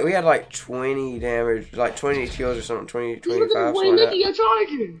had like 20 damage, like 20 kills or something, 20, 25, something like that. your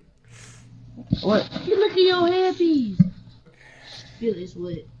charger. What? You look at your hairpiece. Feel it's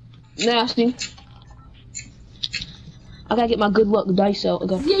lit. Nasty. I gotta get my good luck dice out.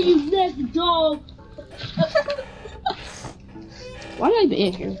 Yeah, you nasty dog. Why did I even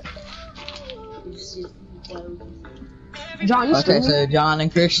in here? John, you Okay, streaming? so John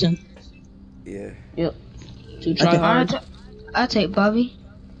and Christian. Yeah. Yep. To try hard. I'll take Bobby.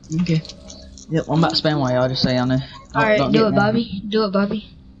 Okay. Yep, I'm about to spam while y'all just say on there. Alright, do it, Bobby. Do it, Bobby.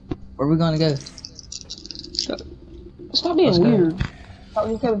 Where we gonna go? Stop being Let's go. weird. Stop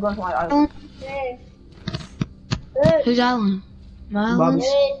being going to my island. Whose island? My island?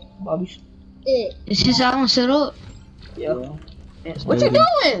 Bobby's. Is his island set up? Yep. What you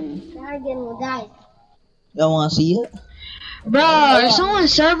doing? Y'all wanna see it? Bro, is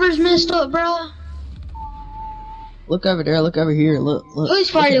someone's servers messed up, bro? Look over there, look over here, look. Who's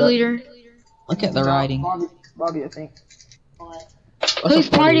party leader? Look at the writing. Bobby, I think. Who's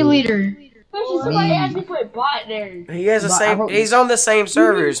party leader? Somebody asked me for a bot there. He has the same. He's on the same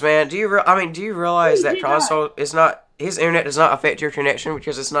servers, man. Do you realize that console is not? His internet does not affect your connection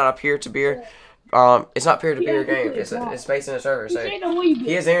because it's not a peer-to-peer. It's not peer-to-peer game. It's based in a server. So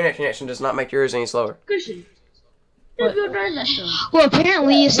his internet connection does not make yours any slower. Christian. That Well,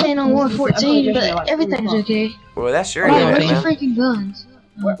 apparently it's staying on 114, but everything's okay. Well, that's your Why, internet, where's your man. freaking guns?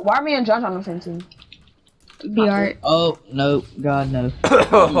 Why are me and John on the same team? Be alright. Oh no, God no.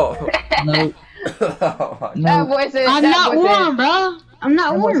 Oh. No, That no. boy said. I'm that not boy warm, bro. I'm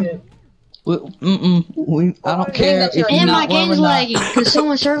not warm. I don't care if you're And my not warm or game's not. lagging because some of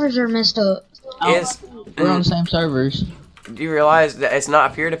my servers are messed up. We're on the same servers. Do you realize that it's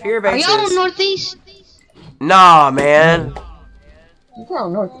not a peer-to-peer Are basis? y'all on Northeast? Nah, man. You put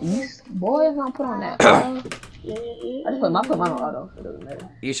on Northeast. Boy, don't put on that. Bro. I just put mine on auto. It doesn't matter.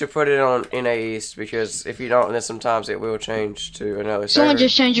 You should put it on NA East because if you don't, then sometimes it will change to another Someone server.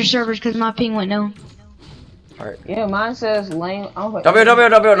 just changed your servers because my ping went down. Alright. Yeah, mine says lame. Don't build,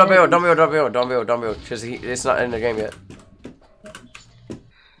 because it's not in the game yet.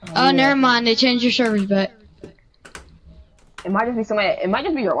 Oh, never mind. They changed your servers back. It might just be somebody. It might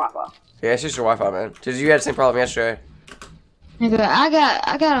just be your Wi-Fi. Yeah, it's just your Wi-Fi, man. Because you had the same problem yesterday. Nigga, I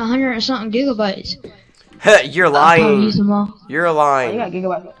got 100 and something gigabytes. You're I'll probably lying. use them all. You're Oh, you lying. got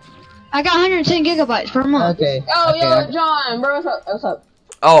gigabyte. I got 110 gigabytes per month. Okay. Oh, okay, yo, John, bro, what's up? What's up?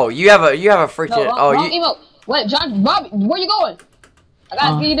 Oh, you have a freaking. No, Oh, wrong you. emote. Wait, John, Bobby, where you going? I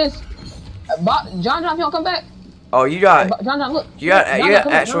gotta give you this. John, if you don't come back. Oh, you got. John, look. You got. John, You got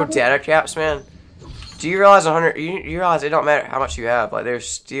come back. actual John, data caps, man. Do you realize 100? You realize it don't matter how much you have. Like, there's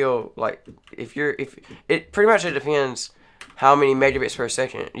still like if it pretty much it depends how many megabits per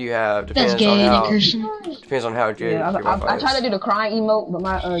second you have. That's Depends gay, on ain't it, how. Christian? Depends on how good. Yeah, your Wi-Fi I tried to is. do the crying emote, but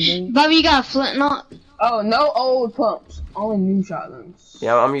my game. Bobby, you got a flint knot? Oh, no old pumps, only new shotguns.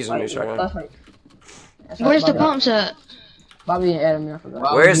 Yeah, I'm using Like, new shotgun. That's right. That's Where's the Bobby. pumps at? Bobby and Adam, I forgot.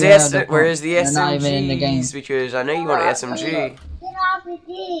 Well, Where's the yeah, S? the Where's the They're not even in the game. SMGs? Because I know you want an SMG.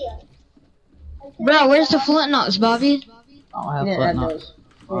 Bro, where's the flint knots, Bobby? I don't have Yeah, flint that knots.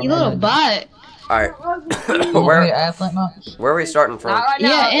 does. You little butt. All right. Where I have flint knots? Where are we starting from? Not right now.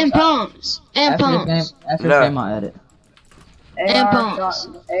 Yeah, and pumps. And After pumps. this No. game, I'll edit. and pumps.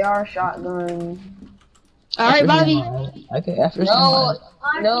 AR shotgun. Alright, Bobby. Okay, after this game, I'll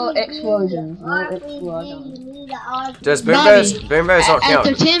No, edit. no explosions. No explosions. Does Bobby, Boombo's don't After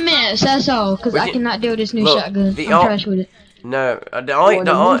count? 10 minutes, that's all. Because We I can- cannot deal with this new Look, shotgun. the I'm all- trash with it. No, the only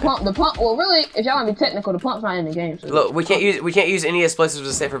Well, the pump. Well, really, if y'all want to be technical, the pump's not in the game. So. look, we can't use any explosives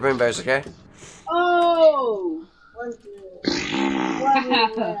except for Boombo's, okay? Oh!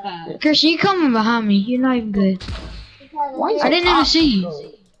 Chris, you coming behind me. You're not even good. Why you so I didn't even hot? see you.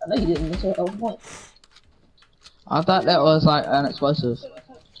 I know you didn't. That's what point. I thought that was like an explosive.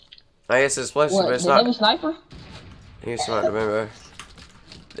 I guess it's explosive, What? but it's The not. heavy sniper? He's not the Boombo.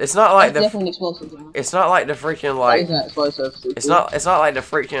 It's not like That's the. definitely explosive. John. It's not like the freaking That like. is an explosive. It's not like the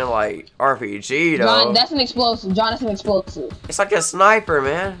freaking like RPG though. John, that's an explosive. John, that's an explosive. It's like a sniper,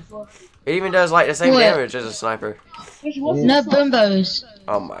 man. It even does like the same What? damage as a sniper. No boombos.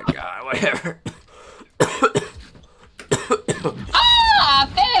 Oh my god, whatever. Ah, I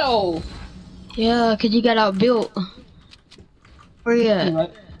fell. Yeah, because you got outbuilt. Where you at?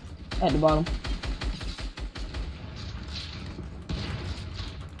 Right at the bottom.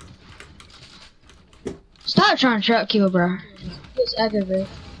 Stop trying to trap kill, bro. It's aggravating.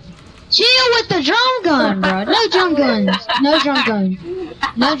 Chill with the drum gun, bro. No drum guns. No drum guns.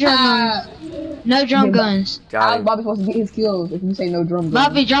 No drum guns. No drum guns. How Got is him. Bobby supposed to get his kills if you say no drum gun?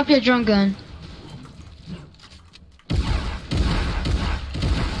 Bobby, drop your drum gun.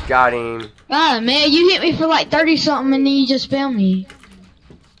 Got him. God, man, you hit me for like 30 something and then you just spam me.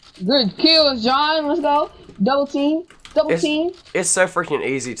 Good kills, John. Let's go. Double team. Double It's- team. It's so freaking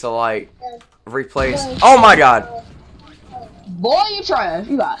easy to like replace. Oh my god. Boy, you trash.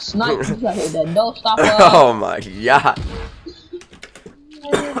 You got sniped. You got hit that no stop. Oh my god.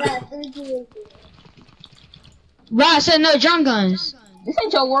 Bro, I said no drum guns. This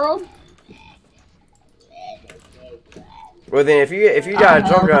ain't your world. Well then, if you got a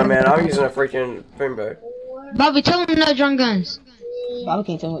drum gun, man, I'm using a freaking Boombo. Bobby, tell him no drum guns. Bobby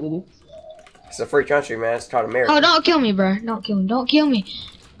can't tell me what to do. It's a free country, man. It's called America. Oh, don't kill me, bro. Don't kill me. Don't kill me.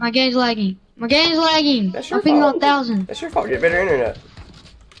 My game's lagging. My game's lagging. That's your I'm pinging fault. on 1,000. That's your fault. Get better internet.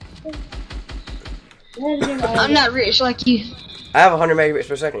 I'm not rich like you. I have 100 megabits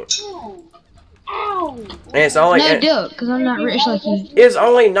per second. And it's only No duck, because I'm not rich like you. it's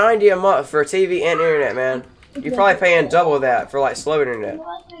only 90 a month for TV and internet, man. You're probably paying double that for like slow internet.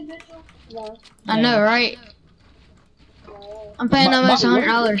 I know, right? I'm paying almost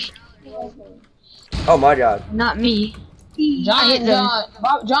 $100. Oh my god. Not me. John, hit John,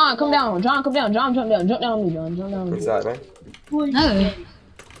 John, come down. John, come down. John, jump down. Jump down on me, John. Jump down on me. What's that, man? No,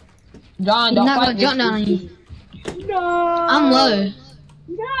 John, he's don't not fight gonna jump down on this. you. I'm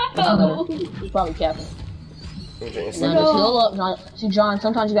low. He's probably capping. Okay, John, just heal up, John. See, John,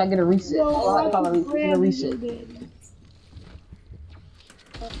 sometimes you gotta get a reset. Get a reset.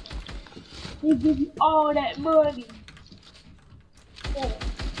 They give you all that money.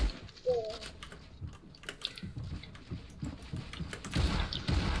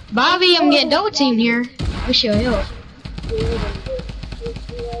 Bobby, I'm getting double teamed here. Wish your help.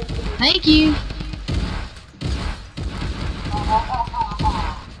 Thank you.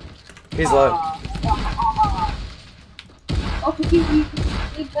 He's low. Okay, you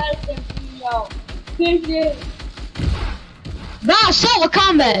better than me, yo. Finish it. Bro, solo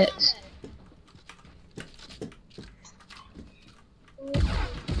combats.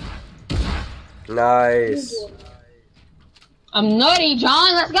 Nice. I'm nutty,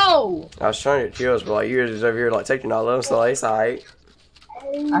 John. Let's go. I was trying to get kills, but like you were just over here like taking all those, so it's alright.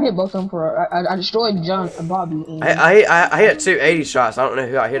 I hit both of them for. I destroyed John and Bobby. And, I hit 280 shots. I don't know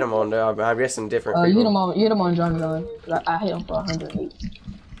who I hit them on though. I'm guessing different you people. hit him on John. I hit him for 108.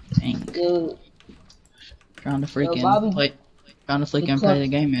 Dang. Good. Trying to freaking Bobby. play the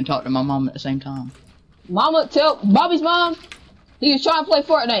game and talk to my mom at the same time. Mama, tell Bobby's mom he is trying to play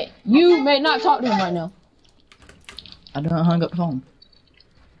Fortnite. You may not talk to him right now. I done hung up the phone.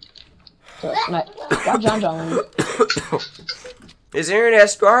 So, like, why John? His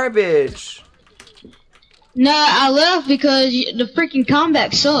internet's garbage. No, I left because the freaking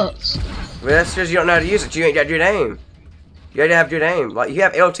combat sucks. But that's because you don't know how to use it. You ain't got good aim. You gotta have good aim. Like you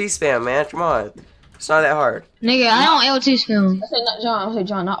have LT spam, man. Come on, it's not that hard. Nigga, I don't LT spam. I said not John. I said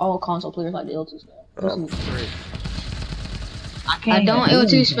John. Not all console players like the L2 spam. I don't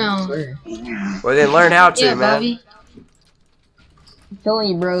LT spam. Well then, learn how to, Yeah, man. Bobby. I'm telling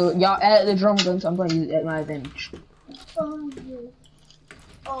you, bro. Y'all added the drum gun, so I'm gonna use it at my advantage.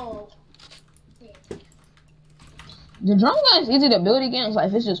 Oh. The drum gun is easy to build against, like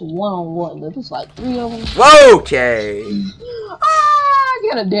if it's just one-on-one, but if it's like 3 of them. Whoa, okay. You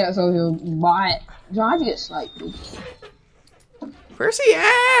gotta dance over here, bot. John, how'd you get sniped, dude? Where's he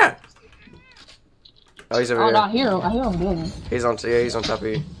at? Oh, he's over Oh, here. no, I hear him building. He's on top of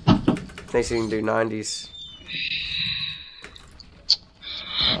you. Thinks he can do 90s.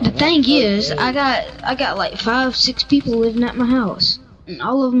 The thing is, I got like 5-6 people living at my house, and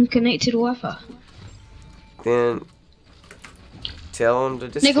all of them connect to the Wi-Fi. Then tell him to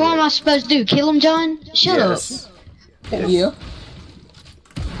disconnect. Nigga, what am I supposed to do? Kill him, John? Shut up. Yes. Yeah.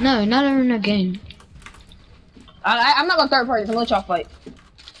 No, not in the game. I'm not gonna third party. I'm gonna let y'all fight.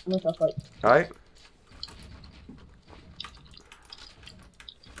 Alright.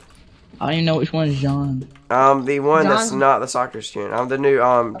 I don't even know which one is John. The one that's John? not the soccer skin. I'm the new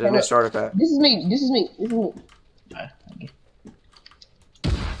new look. starter pack. This is me. Okay.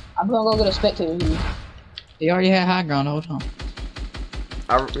 I'm gonna go get a spectator here. He already had high ground the whole time.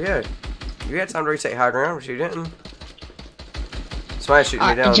 Yeah. You had time to retake high ground, but you didn't. Somebody shooting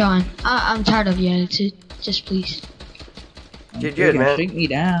me down. John, I'm tired of your attitude. Just please. Get good, man. Shoot me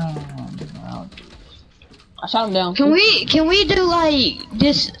down. Wow. I shot him down. Can we do like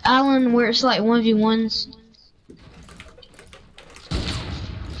this island where it's like 1v1s?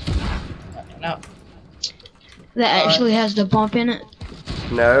 No. That actually has the bump in it?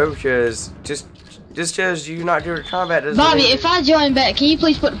 No, because just because you not good at combat doesn't Bobby, mean if I join back, can you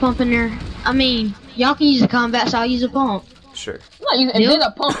please put the pump in there? I mean, y'all can use the combat, so I'll use the pump. Sure. I'm not using. If there's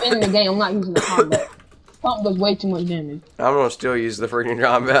a pump in the game, I'm not using the combat. Pump does way too much damage. I'm gonna still use the freaking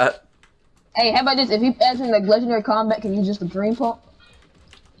combat. Hey, how about this? If he adds in like legendary combat, can you use just the green pump?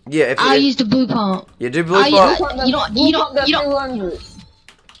 Yeah, if I'll you use the blue pump. you do blue I'll pump. use- you don't. 200.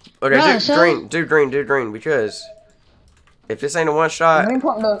 Okay, Bruh, do so- green, because if this ain't a one shot, Green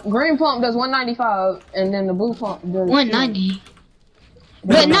pump does 195, and then the blue pump does 190.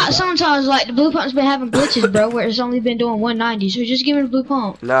 But not sometimes, like, the blue pump's been having glitches, bro, where it's only been doing 190, so just give me the blue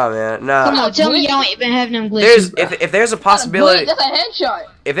pump. no, man, no. Come on, tell me y'all ain't been having them glitches, There's bro. if there's a possibility, That's a headshot.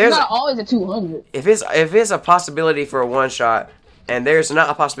 if there's It's not always a 200. if it's a possibility for a one shot, and there's not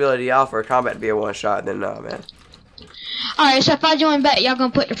a possibility y'all for a combat to be a one shot, then no, man. Alright, so if I join back, y'all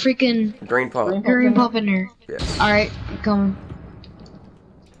gonna put the freaking Green pump. green pump in there. Yes. Alright, I'm coming.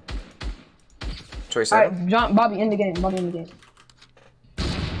 Choice Alright, seven. John, Bobby in the game.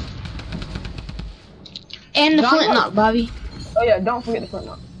 And the John, flint knock, Bobby. Oh yeah, don't forget the front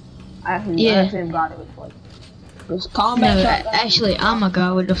knock. I actually got it with like. It's combat No, shot. actually, I'm a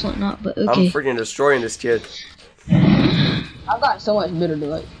guy with the flint knock, but I'm okay. freaking destroying this kid. I've got so much better to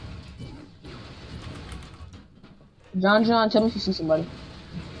like. John, tell me if you see somebody.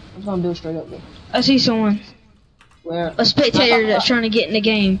 I'm just gonna build straight up there. I see someone. Where? A spectator that's trying to get in the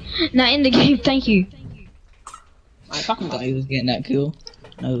game. Not in the game, thank you. I'm talking I thought about. he was getting that kill.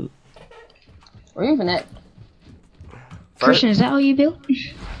 No. Where you even at? Christian, is that how you build?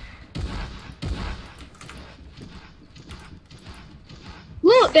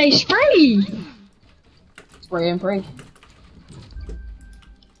 Look! They spray. Spray and pray.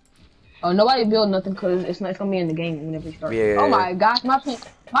 Oh, nobody build nothing because it's not gonna be in the game whenever you start. Yeah. Oh my gosh, my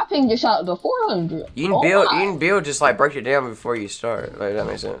ping just shot to 400. You can build, just like break it down before you start. Like that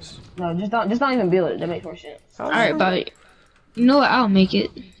makes sense. No, just don't even build it. That makes more sense. Alright, Bobby. You know what? I'll make it.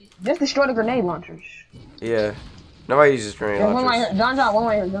 Just destroy the grenade launchers. Yeah. Nobody uses grenade There's one right launchers. here. John, one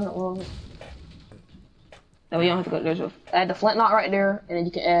right here. John, one right here. No, you don't have to go. There's add the flint knot right there, and then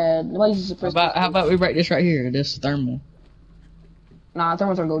you can add. Nobody uses suppressor. How about we break this right here? This thermal. Nah,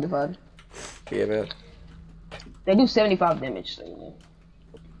 thermals are goldified. Yeah, man. They do 75 damage. So, yeah.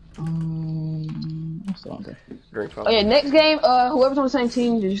 What's the longer? Drink Oh yeah, next game, whoever's on the same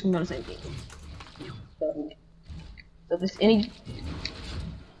team, you're just gonna be on the same team. So if there's any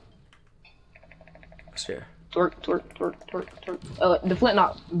Sure. twerk. The flint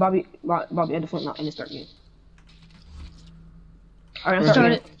knot, Bobby had the flint knot in the start game. Alright, let's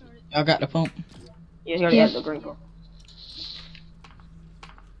start it. Y'all got the pump? Yeah, he already had the green pump.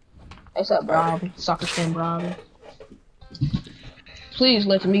 What's up, Bobby? Soccer skin, Bobby. Please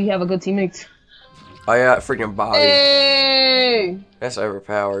let me have a good teammate. Oh yeah, freaking Bobby. Hey! That's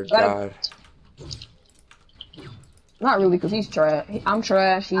overpowered. God. Not really, cause he's trash. I'm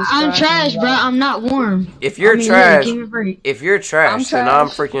trash. He's I'm trash, bro. I'm not warm. If you're trash, then I'm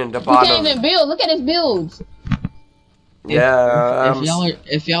freaking the You bottom. can't even build. Look at his builds. Yeah.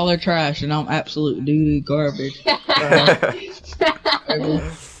 If y'all are trash, and I'm absolute doo-doo garbage.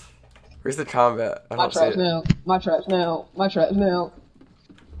 Where's the combat? I My don't see trash it. now. My trash now. My trash now.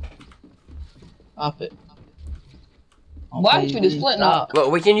 Stop it. Why did you do split knot? Look,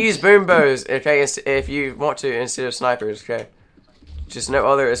 we can use boom bows, okay, if you want to, instead of snipers, okay? Just no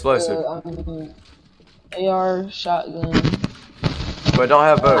other explosive. AR, shotgun. But don't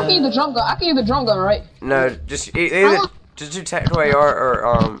have I both. can use the drum gun. I can use the drum gun, right? No, just either just do tactical AR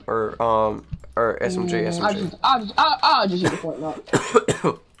or SMG. I'll just use the point knot.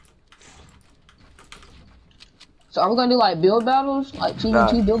 So are we gonna do like build battles, like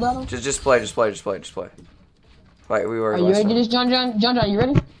 2v2 build battles? Just play. Like we were. Are you ready to do this, John? John, you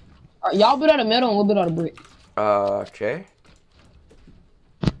ready? Alright, y'all build out of metal and we'll build out of brick. Okay.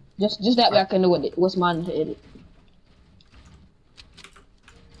 Just that way I can know what's mine to edit.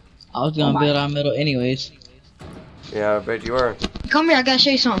 I was gonna build our metal anyways. Yeah, I bet you were. Come here, I gotta show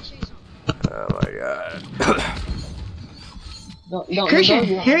you something. Oh my god. Christian,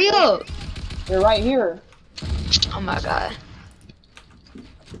 hurry up! They're right here. Oh my god.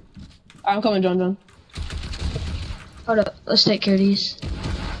 I'm coming, John. Hold up, let's take care of these.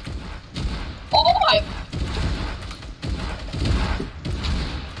 Oh my!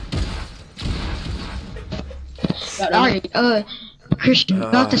 Alright, Christian,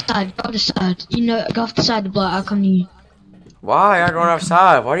 go off the side, You know, go off the side of the block, I'll come to you. Why y'all going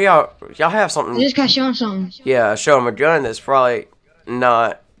outside? Why do y'all have something? I just gotta show him something. Yeah, show him a gun that's probably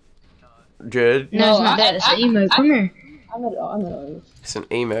not good. No, it's not that, it's an emote. Come here. I'm at It's an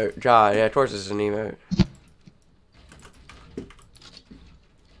emote. God, yeah, of course it's an emote.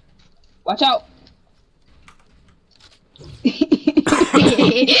 Watch out! I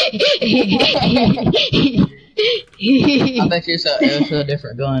bet you it's a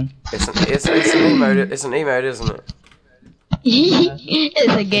different gun. It's an emote. It's an emote, isn't it?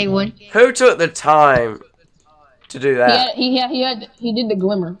 It's a gay one. Who took the time to do that? He did the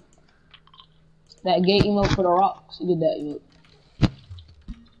glimmer. That gay emote for the rocks. He did that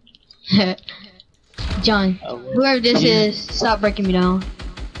emote. John, whoever this is, stop breaking me down.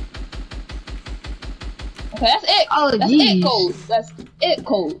 Okay, that's it. Oh, that's it code. That's it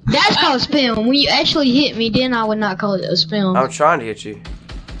code. That's called spam. When you actually hit me, then I would not call it a spam. I'm trying to hit you.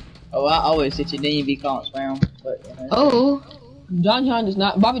 Oh, I always hit you, then you be calling spam. But, oh. John does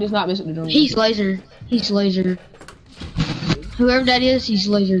not. Bobby does not miss it. The drum. He's laser. He's laser. Whoever that is, he's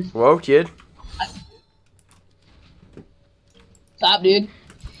laser. Whoa, kid. Stop, dude.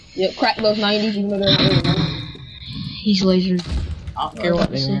 Yeah, crack those 90s even though they're not really 90s. He's laser. I don't care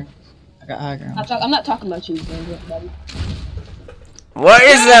what they are. I got high ground. I'm not talking about you, Bobby. What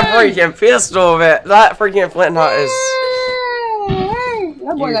is that freaking pistol, man? That freaking flint knot is.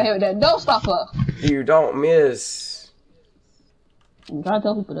 That boy got hit with that. Don't stop her. You don't miss. I'm trying to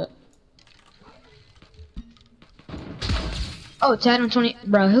tell people that. Oh, it's Adam 20.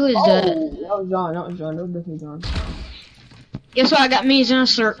 Bro, who is that? That was John. That was definitely John. Guess what? I got me as an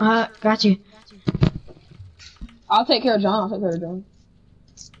sir. Got you. I'll take care of John.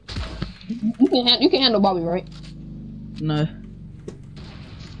 You can handle Bobby, right? No.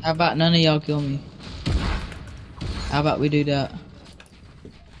 How about none of y'all kill me? How about we do that?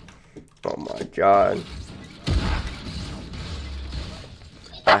 Oh my god.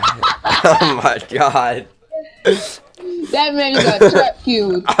 Oh my god. That man just got trap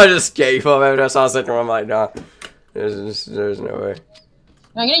killed. I just gave up after I saw the second one. I'm like, nah. There's no way.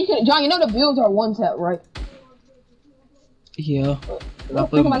 Now, John, you know the builds are one tap, right? Yeah. Where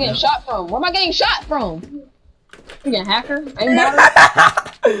am I getting shot from? Where am I getting shot from? You a hacker? Ain't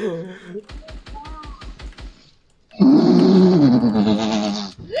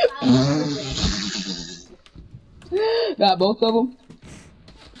got both of them.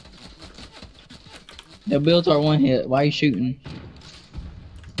 The builds are one hit. Why are you shooting?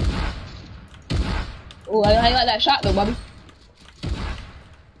 Oh, I like that shot though, Bobby.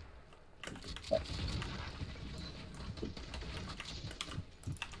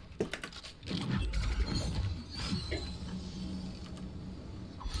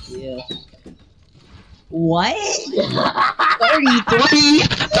 Yeah. What? 33!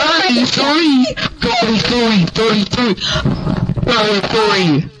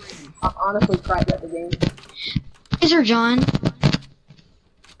 33! I'm honestly cracked at the game. Is there John?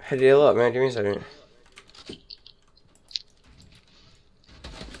 Hey, deal up, man. Give me a second.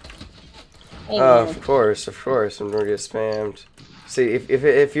 Hey, Of course. I'm gonna get spammed. See,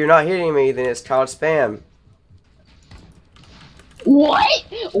 if you're not hitting me, then it's called spam. What?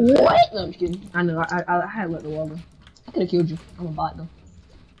 What? No, I'm just kidding. I know. I had to let the wall go. I could have killed you. I'm a bot though.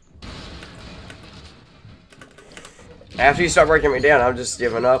 After you start breaking me down, I'm just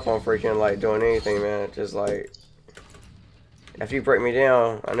giving up on freaking like doing anything, man. Just like after you break me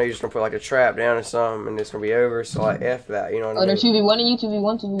down, I know you're just gonna put like a trap down or something, and it's gonna be over. So like F that, you know what I mean? They're 2v1 and you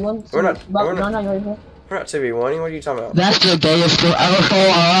 2v1. We're not 2v1ing. What are you talking about? That's the gayest thing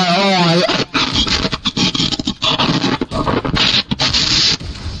ever.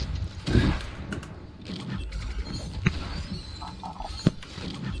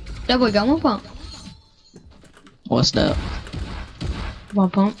 That boy got one pump. What's that? One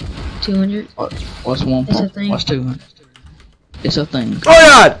pump. 200. What's one It's a pump? thing. What's 200? It's a thing. Oh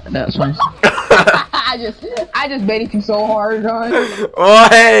god! That's one. I just baited you so hard, John. Oh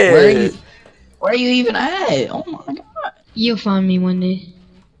hey! Where are you even at? Oh my god. You'll find me one day.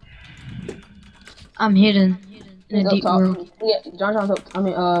 I'm hidden in a deep world. Yeah, John's up. I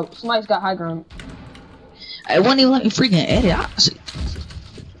mean, somebody's got high ground. It wouldn't even let me freaking edit. I see.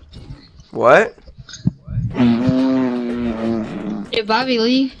 What? Did Bobby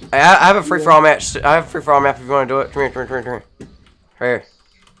leave? Hey, I have a free for all match. I have a free for all map if you want to do it. Come here. Right here.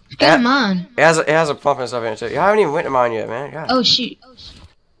 Go to mine. It has a pump and stuff in it too. I haven't even went to mine yet, man. God. Oh shoot.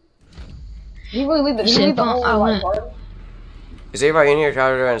 You really leave the whole like party? Is everybody in here?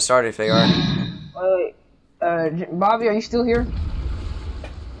 Try to go and start if they are. Wait, Bobby, are you still here?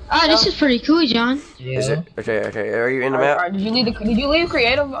 Oh, this is pretty cool, John. Yeah. Is it? Okay. Are you in the map? Alright, did you leave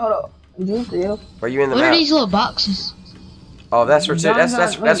creative? Hold up. Did you leave creative? Are you in the What map? are these little boxes? Oh, that's for that's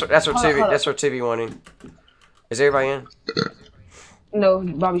for hold TV wanting. Is everybody in? No,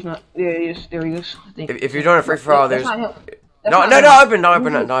 Bobby's not. Yeah, yes, there he is. I think. If you're doing a free for all, there's That's not him. no, That's not him. don't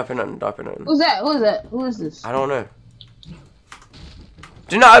open nothing. Who's that? Who is this? I don't know.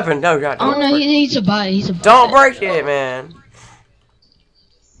 Do not open. No, God. Oh no, he's a bot. He's a bot. Don't break it, man.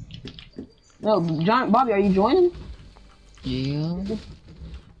 No, Bobby, are you joining? Yeah.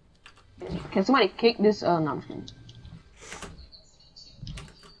 Can somebody kick this? No, I'm just kidding.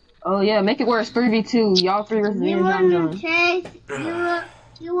 Oh yeah, make it where it's 3v2. Y'all 3 versus me and John.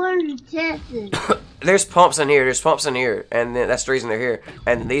 You want to test it. There's pumps in here. And then that's the reason they're here.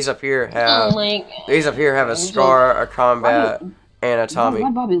 And these up here have a scar, a combat, and a Tommy. Why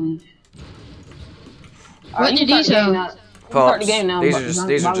Bobby leave? What did he say? Start the game now. These are just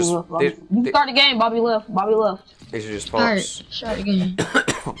You can start the game. Bobby left. These are just Alright, pumps. start again.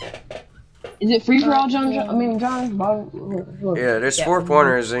 Is it free for all, John? I mean, John. Bobby. Look. Yeah, there's 4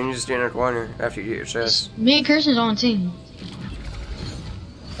 corners, and you just enter a corner after you get your chest. Me and Kirsten's on team.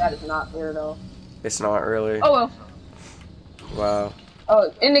 That is not fair though. It's not really. Oh well. Wow.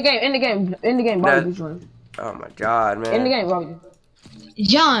 Oh, in the game, Bobby. Just join. Oh my God, man. In the game, Bobby.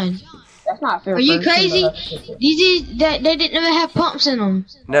 John, That's not fair. are you crazy? These they didn't even have pumps in them.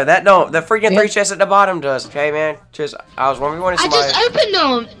 No, that don't. The freaking 3 chests at the bottom does. Okay, man. Just I was 1v1 I somebody. just opened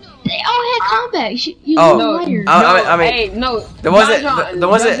them. They all had combat. You Oh, liar. I mean, hey, no. the ones that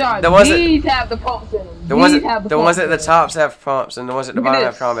These have the pumps in them. the ones at the tops have pumps, and the ones at the bottom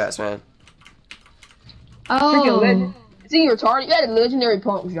have combats, man. Freaking Oh, legend. See, you're retarded. You had legendary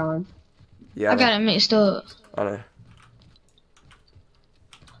pumps, John. Yeah. I got it mixed up. I know.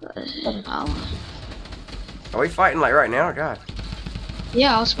 Oh. Are we fighting like right now? God.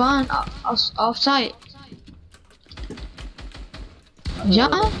 Yeah, I'll spawn off site.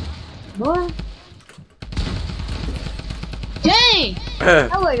 John? What? Dang, Dang! I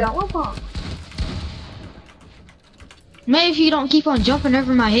only got one pump. Maybe if you don't keep on jumping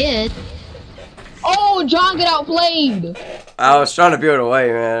over my head. Oh, John get outplayed. I was trying to build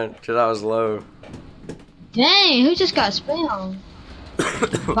away, man, because I was low. Dang, who just got spammed?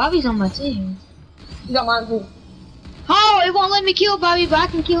 Bobby's on my team. You got mine too. Oh, it won't let me kill Bobby, but I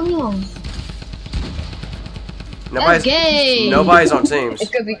can kill him. That's gay. Nobody's on teams.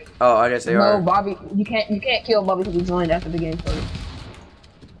 It's 'cause he. Oh, I guess they are. No, Bobby, you can't kill Bobby because he joined after the game started.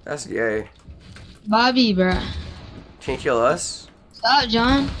 That's gay. Bobby, bruh. Can't kill us? Stop,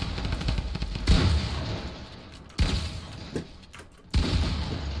 John.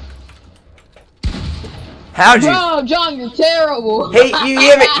 How'd you? Bro, John, you're terrible. Hey, you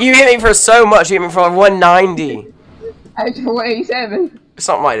hit me for so much. You hit me for like 190. Actually, 187.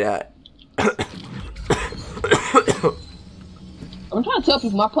 Something like that. I'm trying to tell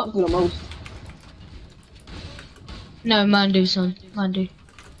people my pumps do the most. No, mine do, son. Mine do.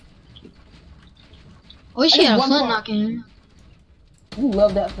 I wish you had a flintlock in here. You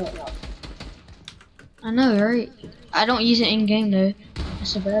love that flintlock. I know, right? I don't use it in game though.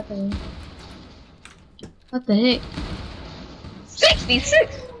 That's a bad thing. What the heck?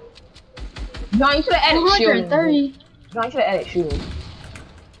 66. John, you should have added shielding. 130. John, you should have added shielding.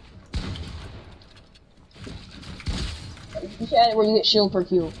 You should add it where you get shield per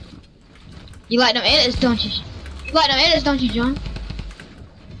kill. You like them edits, don't you? You like them edits, don't you, John?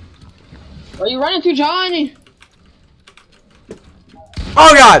 Where you running to, John?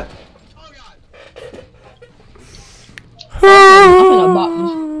 Oh God!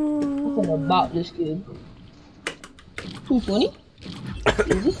 I'm finna bop this kid. 220?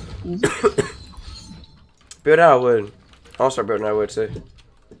 Easy, easy. Build out of wood. I'll start building out of wood too.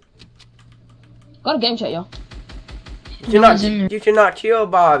 Go to game chat, y'all. You cannot kill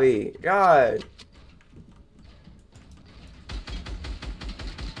Bobby. God.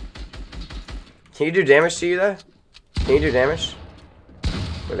 Can you do damage to you though? Can you do damage?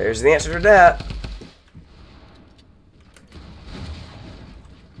 Well, there's the answer to that.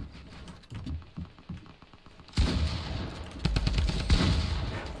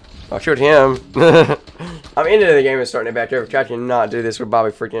 I killed him. I'm into the game and starting it back over. I cannot do this with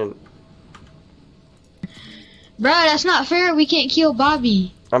Bobby freaking. Bro, that's not fair. We can't kill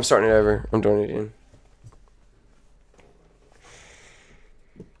Bobby. I'm starting it over. I'm doing it again.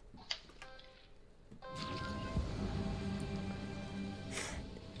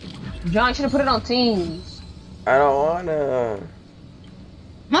 John, you should have put it on teams. I don't wanna.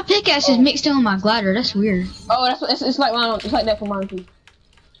 My pickaxe is mixed in with my glider. That's weird. Oh, that's what, it's like mine. It's like that for mine too.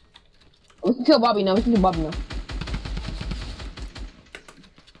 We can kill Bobby now. We can kill Bobby now.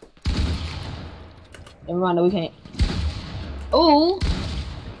 Never mind, no, we can't. Oh,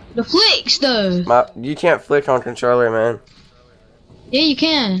 the flicks though. You can't flick on controller, man. Yeah, you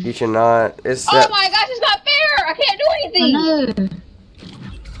can. You cannot. It's Oh my gosh, it's not fair! I can't do anything! I know.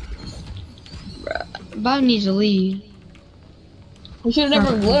 Bobby needs to leave. We should have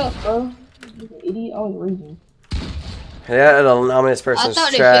never left, bro. Idiot, always reason. Yeah, the anonymous person's I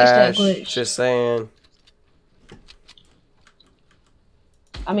thought they fixed that trash. glitch. Just saying.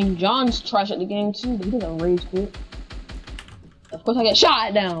 I mean, John's trash at the game too, but he doesn't rage quit. Of course, I get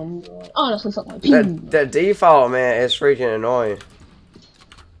shot down. Honestly, something like That default, man, is freaking annoying.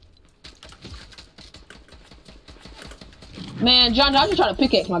 Man, John, I'm just trying to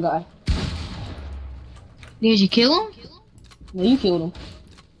pickaxe my guy. Did you kill him? No, you killed him.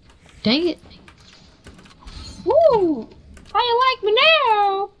 Dang it. Woo! How you like me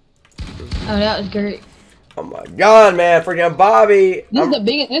now? Oh, that was great. Oh my God, man, freaking Bobby! This is the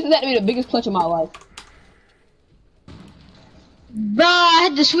biggest. This is actually the biggest clutch of my life. Bro, I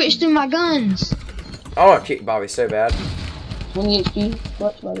had to switch through my guns. I want to kick Bobby so bad. 20 HP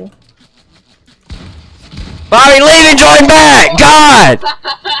clutch, by the way. Bobby, leave and join back! God!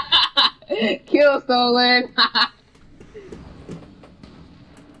 Kill stolen.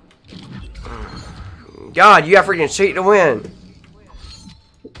 God, you got freaking cheat to win.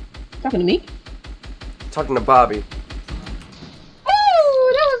 Talking to me? Talking to Bobby.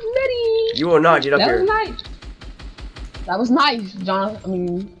 Oh, that was nutty. You will not get up here. That was nice. That was nice, Jonathan. I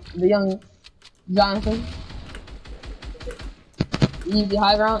mean, the young Jonathan. Easy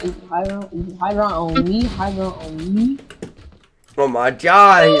high ground, easy high ground, easy high ground on me, high ground on me. Oh my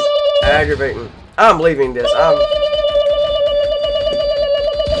God, he's aggravating. I'm leaving this. Oh!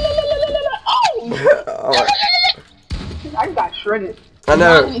 Oh. I got shredded. I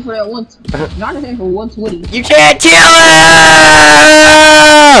know. Jonathan for that one. Jonathan for 120. You can't kill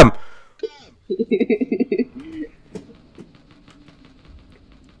him!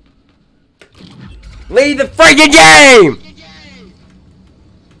 Leave the freaking game!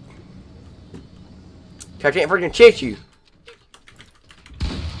 I can't freaking cheat you.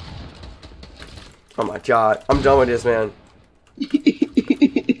 Oh my god. I'm done with this, man.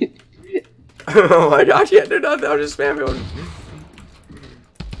 Oh my god, I can't do nothing. I'm just spam building.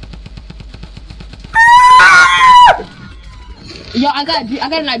 Yo, I got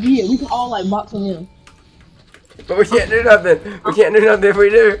an idea. We can all like box him in. But we can't do nothing. We can't do nothing if we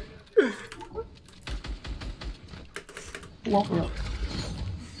do. Walk up.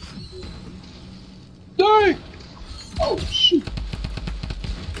 Dang! Oh shoot!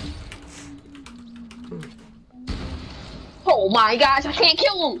 Oh my gosh! I can't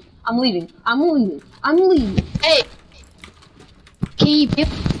kill him. I'm leaving. I'm leaving. I'm leaving. Hey, keep.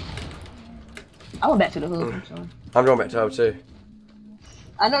 I went back to the hood. So. I'm going back to hub too.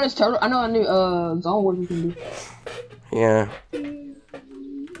 I know this turtle. I know a new zone wars we can do. Yeah.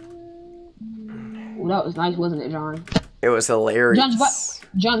 Well, that was nice, wasn't it, John? It was hilarious.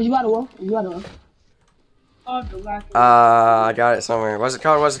 John, you got to roll. You got to roll. I got it somewhere. What's it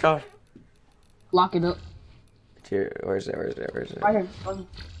called? What's it called? Lock it up. Here, where's it? Where's it? Where's it? Right here. Right here.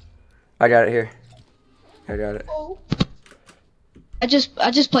 I got it here. I got it. I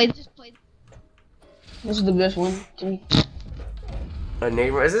just played. This is the best one to me.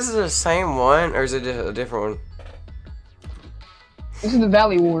 Is this the same one or is it a different one? This is the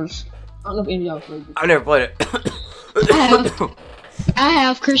Valley Wars. I don't know if any of y'all played it. I've never played it. I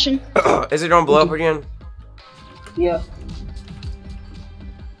have Christian. Is it gonna blow up again? Yeah.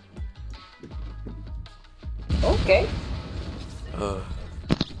 Okay.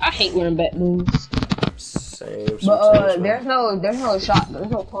 I hate wearing back boots. Same. But there's no shot. There's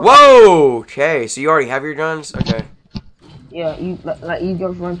no point. Whoa. Okay, so you already have your guns. Okay. Yeah, you like you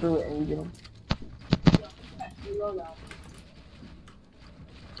just run through it and you get them.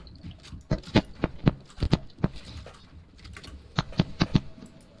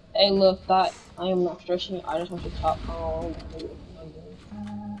 Hey, look, Thought, I am not stressing you. I just want to talk home.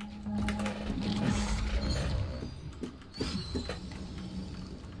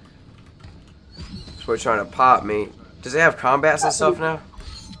 So we're trying to pop me. Does it have combats and stuff now?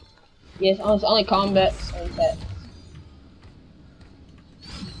 Yes, it's only combats and pets.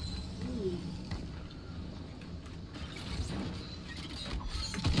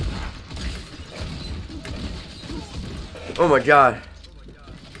 Oh my god.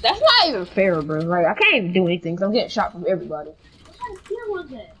 That's not even fair, bro. Like, I can't even do anything because I'm getting shot from everybody. What kind of skill was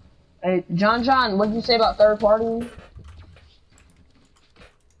that? Hey, John, what did you say about third party?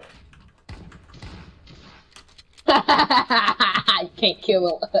 I can't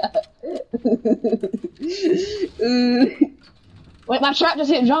kill him. Wait, my trap just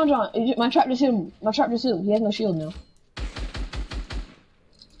hit John. My trap just hit him. He has no shield now.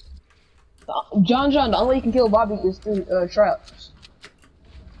 John, the only way you can kill Bobby is through traps.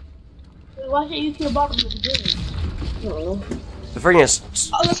 Why can't you kill Bobby with the gun? I don't know. The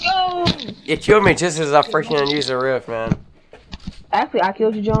freaking. Oh, let's go! It killed me just as I freaking used the rift, man. Actually, I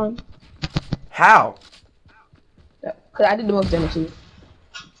killed you, John. How? Cause I did the most damage to you.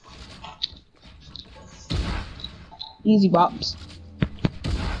 Easy bops.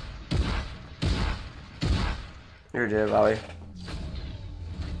 You're dead, Bobby.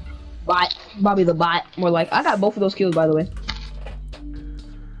 Bot. Bobby the bot. More like, I got both of those kills, by the way.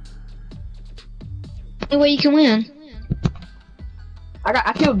 Any way you can win.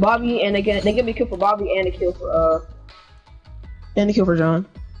 I killed Bobby, and they give me a kill for Bobby and a kill for John.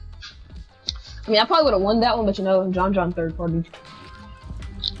 I mean, I probably would have won that one, but you know, John third party.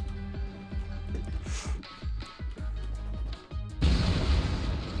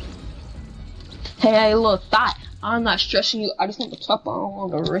 Hey, look, Thought, I'm not stressing you. I just want to top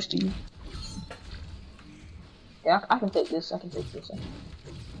on the rest of you. Yeah, I can take this. I can take this.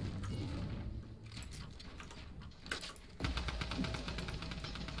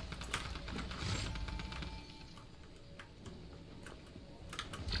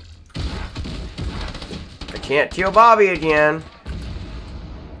 Can't kill Bobby again.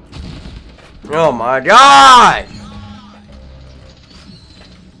 Oh my god!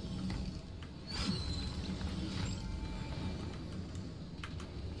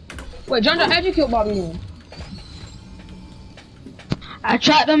 Wait, John, how'd you kill Bobby then? I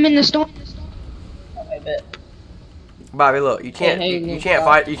trapped him in the storm. Okay, bet. Bobby, look, you can't Hey, you can't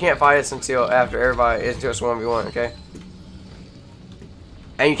fight us until after everybody is just 1v1, okay?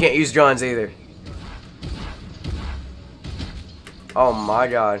 And you can't use guns either. Oh my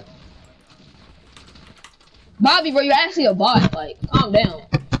god. Bobby, bro, you're actually a bot. Like, calm down.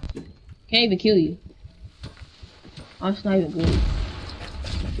 Can't even kill you. I'm just not even good.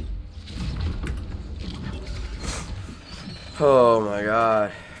 Oh my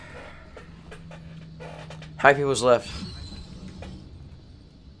god. How many people's left?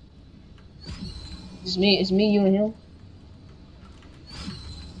 It's me, you, and him.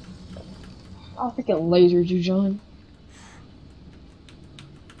 I freaking lasered you, John.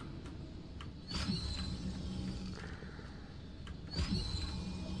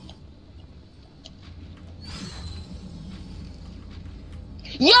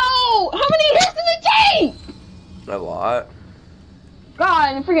 Yo! How many hits did it take? A lot.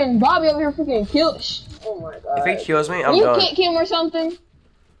 God, and freaking Bobby over here freaking killed. Oh my god. If he kills me, I'm you done. can't kill him or something?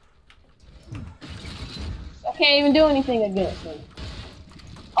 I can't even do anything against him.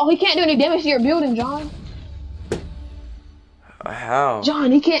 Oh, he can't do any damage to your building, John. How?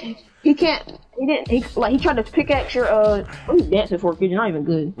 John, he can't. He didn't. He tried to pickaxe your. What are you dancing for, kid? You're not even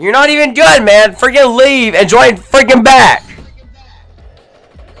good. You're not even good, man. Freaking leave and join freaking back.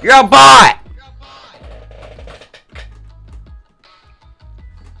 You're a bot.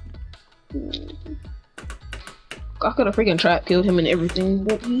 I could have freaking trap killed him and everything,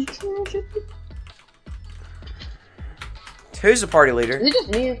 but he trashed it. Who's the party leader? Is it just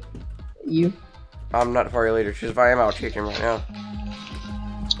me? You. I'm not the party leader, because if I am, I'll kick him right now.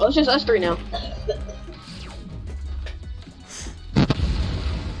 Oh, it's just us three now.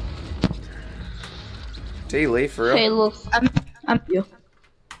 Did he leave for real? Hey, look, I'm you.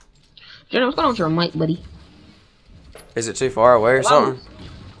 Jenna, what's going on with your mic, buddy? Is it too far away or something?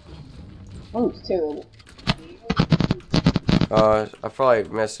 Oh, it's terrible. I probably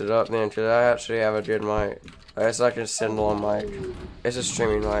messed it up then, because I actually have a good mic. I guess I can send on mic. It's a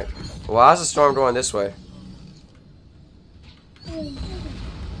streaming mic. Why is the storm going this way?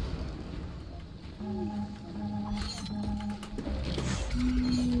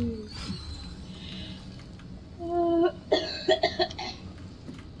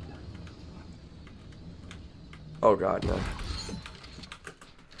 Oh god, no.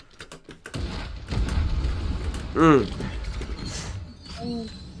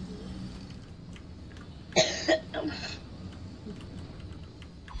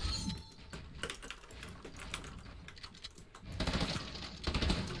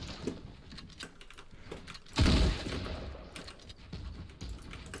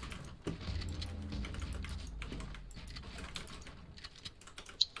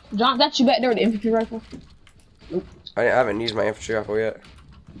 John, got you back there with the infantry rifle? Nope. I haven't used my infantry rifle yet.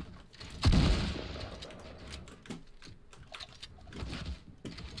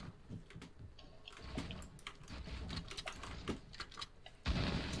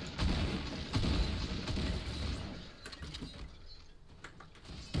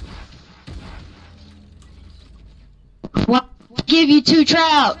 What? Give you 2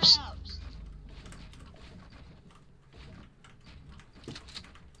 traps.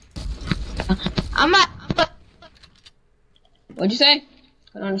 I'm not. What'd you say?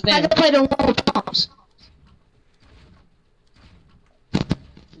 I don't I understand. gotta play the one with pumps.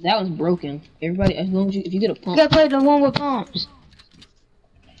 That one's broken. Everybody, as long as if you get a I pump, gotta play the one with pumps.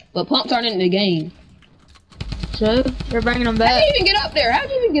 but pumps aren't in the game. So they're bringing them How back. did you even get up there? How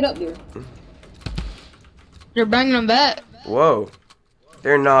did you even get up there? They're bringing them back. Whoa.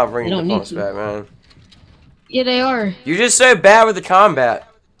 They're not bringing They the don't need pumps to. back, man. Yeah, they are. You're just so bad with the combat.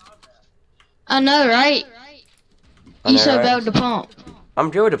 I know, right? I You know, so right? bad with the pump. I'm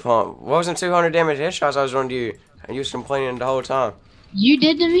good with the pump. What wasn't 200 damage headshots I was doing to you? And you was complaining the whole time. You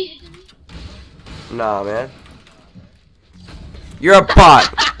did to me? Nah, man. You're a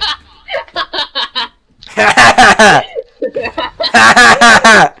bot.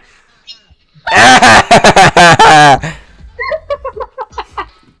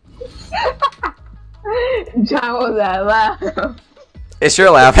 John, what was that laugh? It's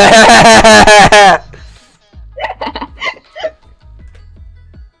your laugh.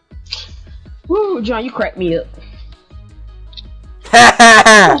 Woo, John, you cracked me up.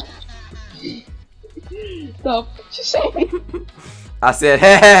 Stop. What you saying? I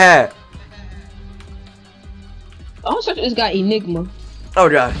said, I'll search this guy Enigma. oh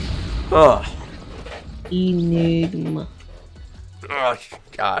god. Oh. Enigma. Oh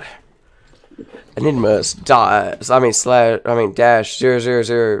god. Enigma's dash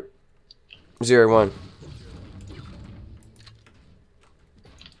 00001.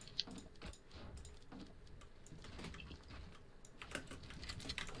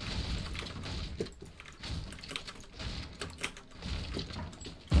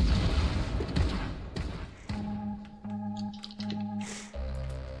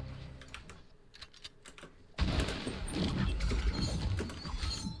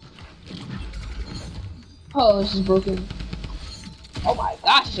 Oh, this is broken. Oh my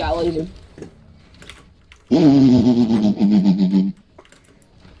gosh, y'all later.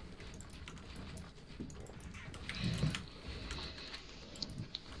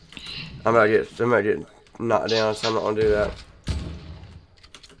 I'm about to get knocked down, so I'm not gonna do that.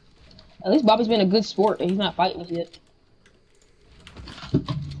 At least Bobby's been a good sport and he's not fighting us yet.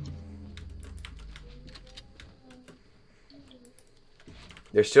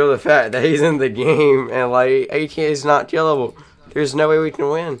 There's still the fact that he's in the game and like AK is not killable. There's no way we can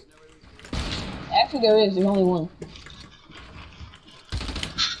win. Actually, there is. There's only one.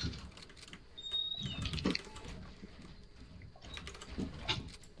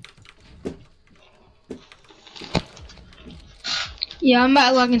 Yeah, I'm about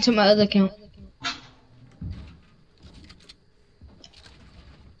to log into my other account.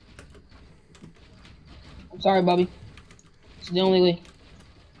 I'm sorry, Bobby. It's the only way.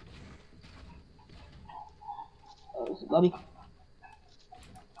 Oh, Bobby.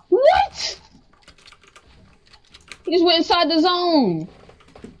 What? He just went inside the zone.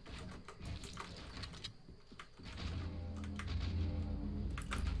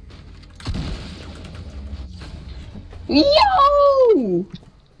 Yo! He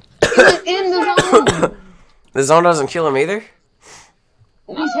was in the zone. The zone doesn't kill him either?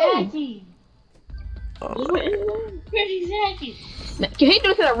 He's hacky. Oh, He's hacky. Can he do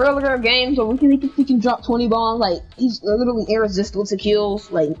this in a regular game so he can drop 20 bombs? Like, he's literally irresistible to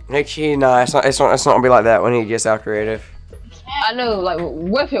kills. Like, Actually, nah, it's not gonna be like that when he gets out creative. I know, like,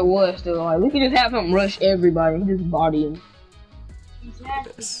 what if it was though? Like, we could just have him rush everybody. He just body him. He's hacky.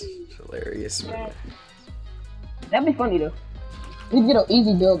 It's hilarious, man. That'd be funny though. We'd get an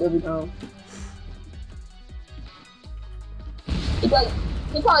easy build every time. He'd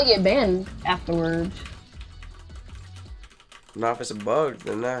probably get banned afterwards. Not if it's a bug,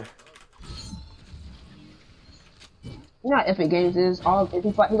 then nah. You know how Epic Games is. If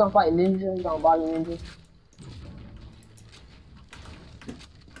he gonna fight Ninja, he's gonna body Ninja.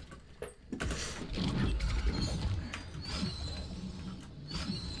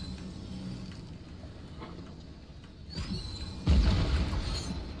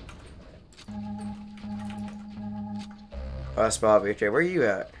 Oh, that's Bobby. Okay, where are you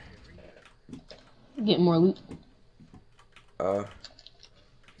at? Getting more loot. Can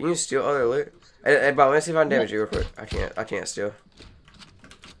you steal other loot? Hey, Bob, let me see if I can damage you real quick. I can't steal.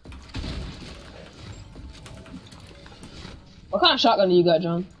 What kind of shotgun do you got,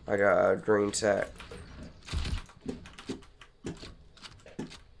 John? I got a green sack.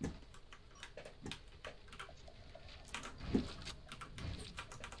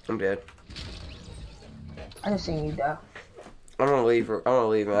 I'm dead. I just seen you die. I'm gonna leave,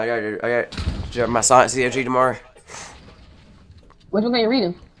 man. I got my science COG tomorrow. Which one are you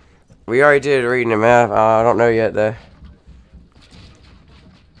reading? We already did reading it, math. I don't know yet, though.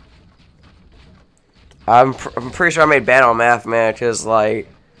 I'm pretty sure I made bad on math, man, because, like,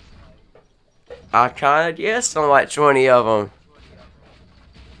 I kind of guessed on, like, 20 of them.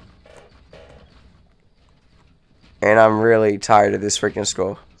 And I'm really tired of this freaking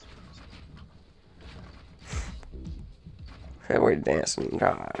school. Okay, we're dancing.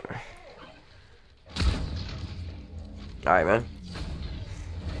 God. Alright, man.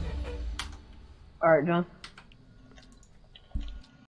 Alright, John.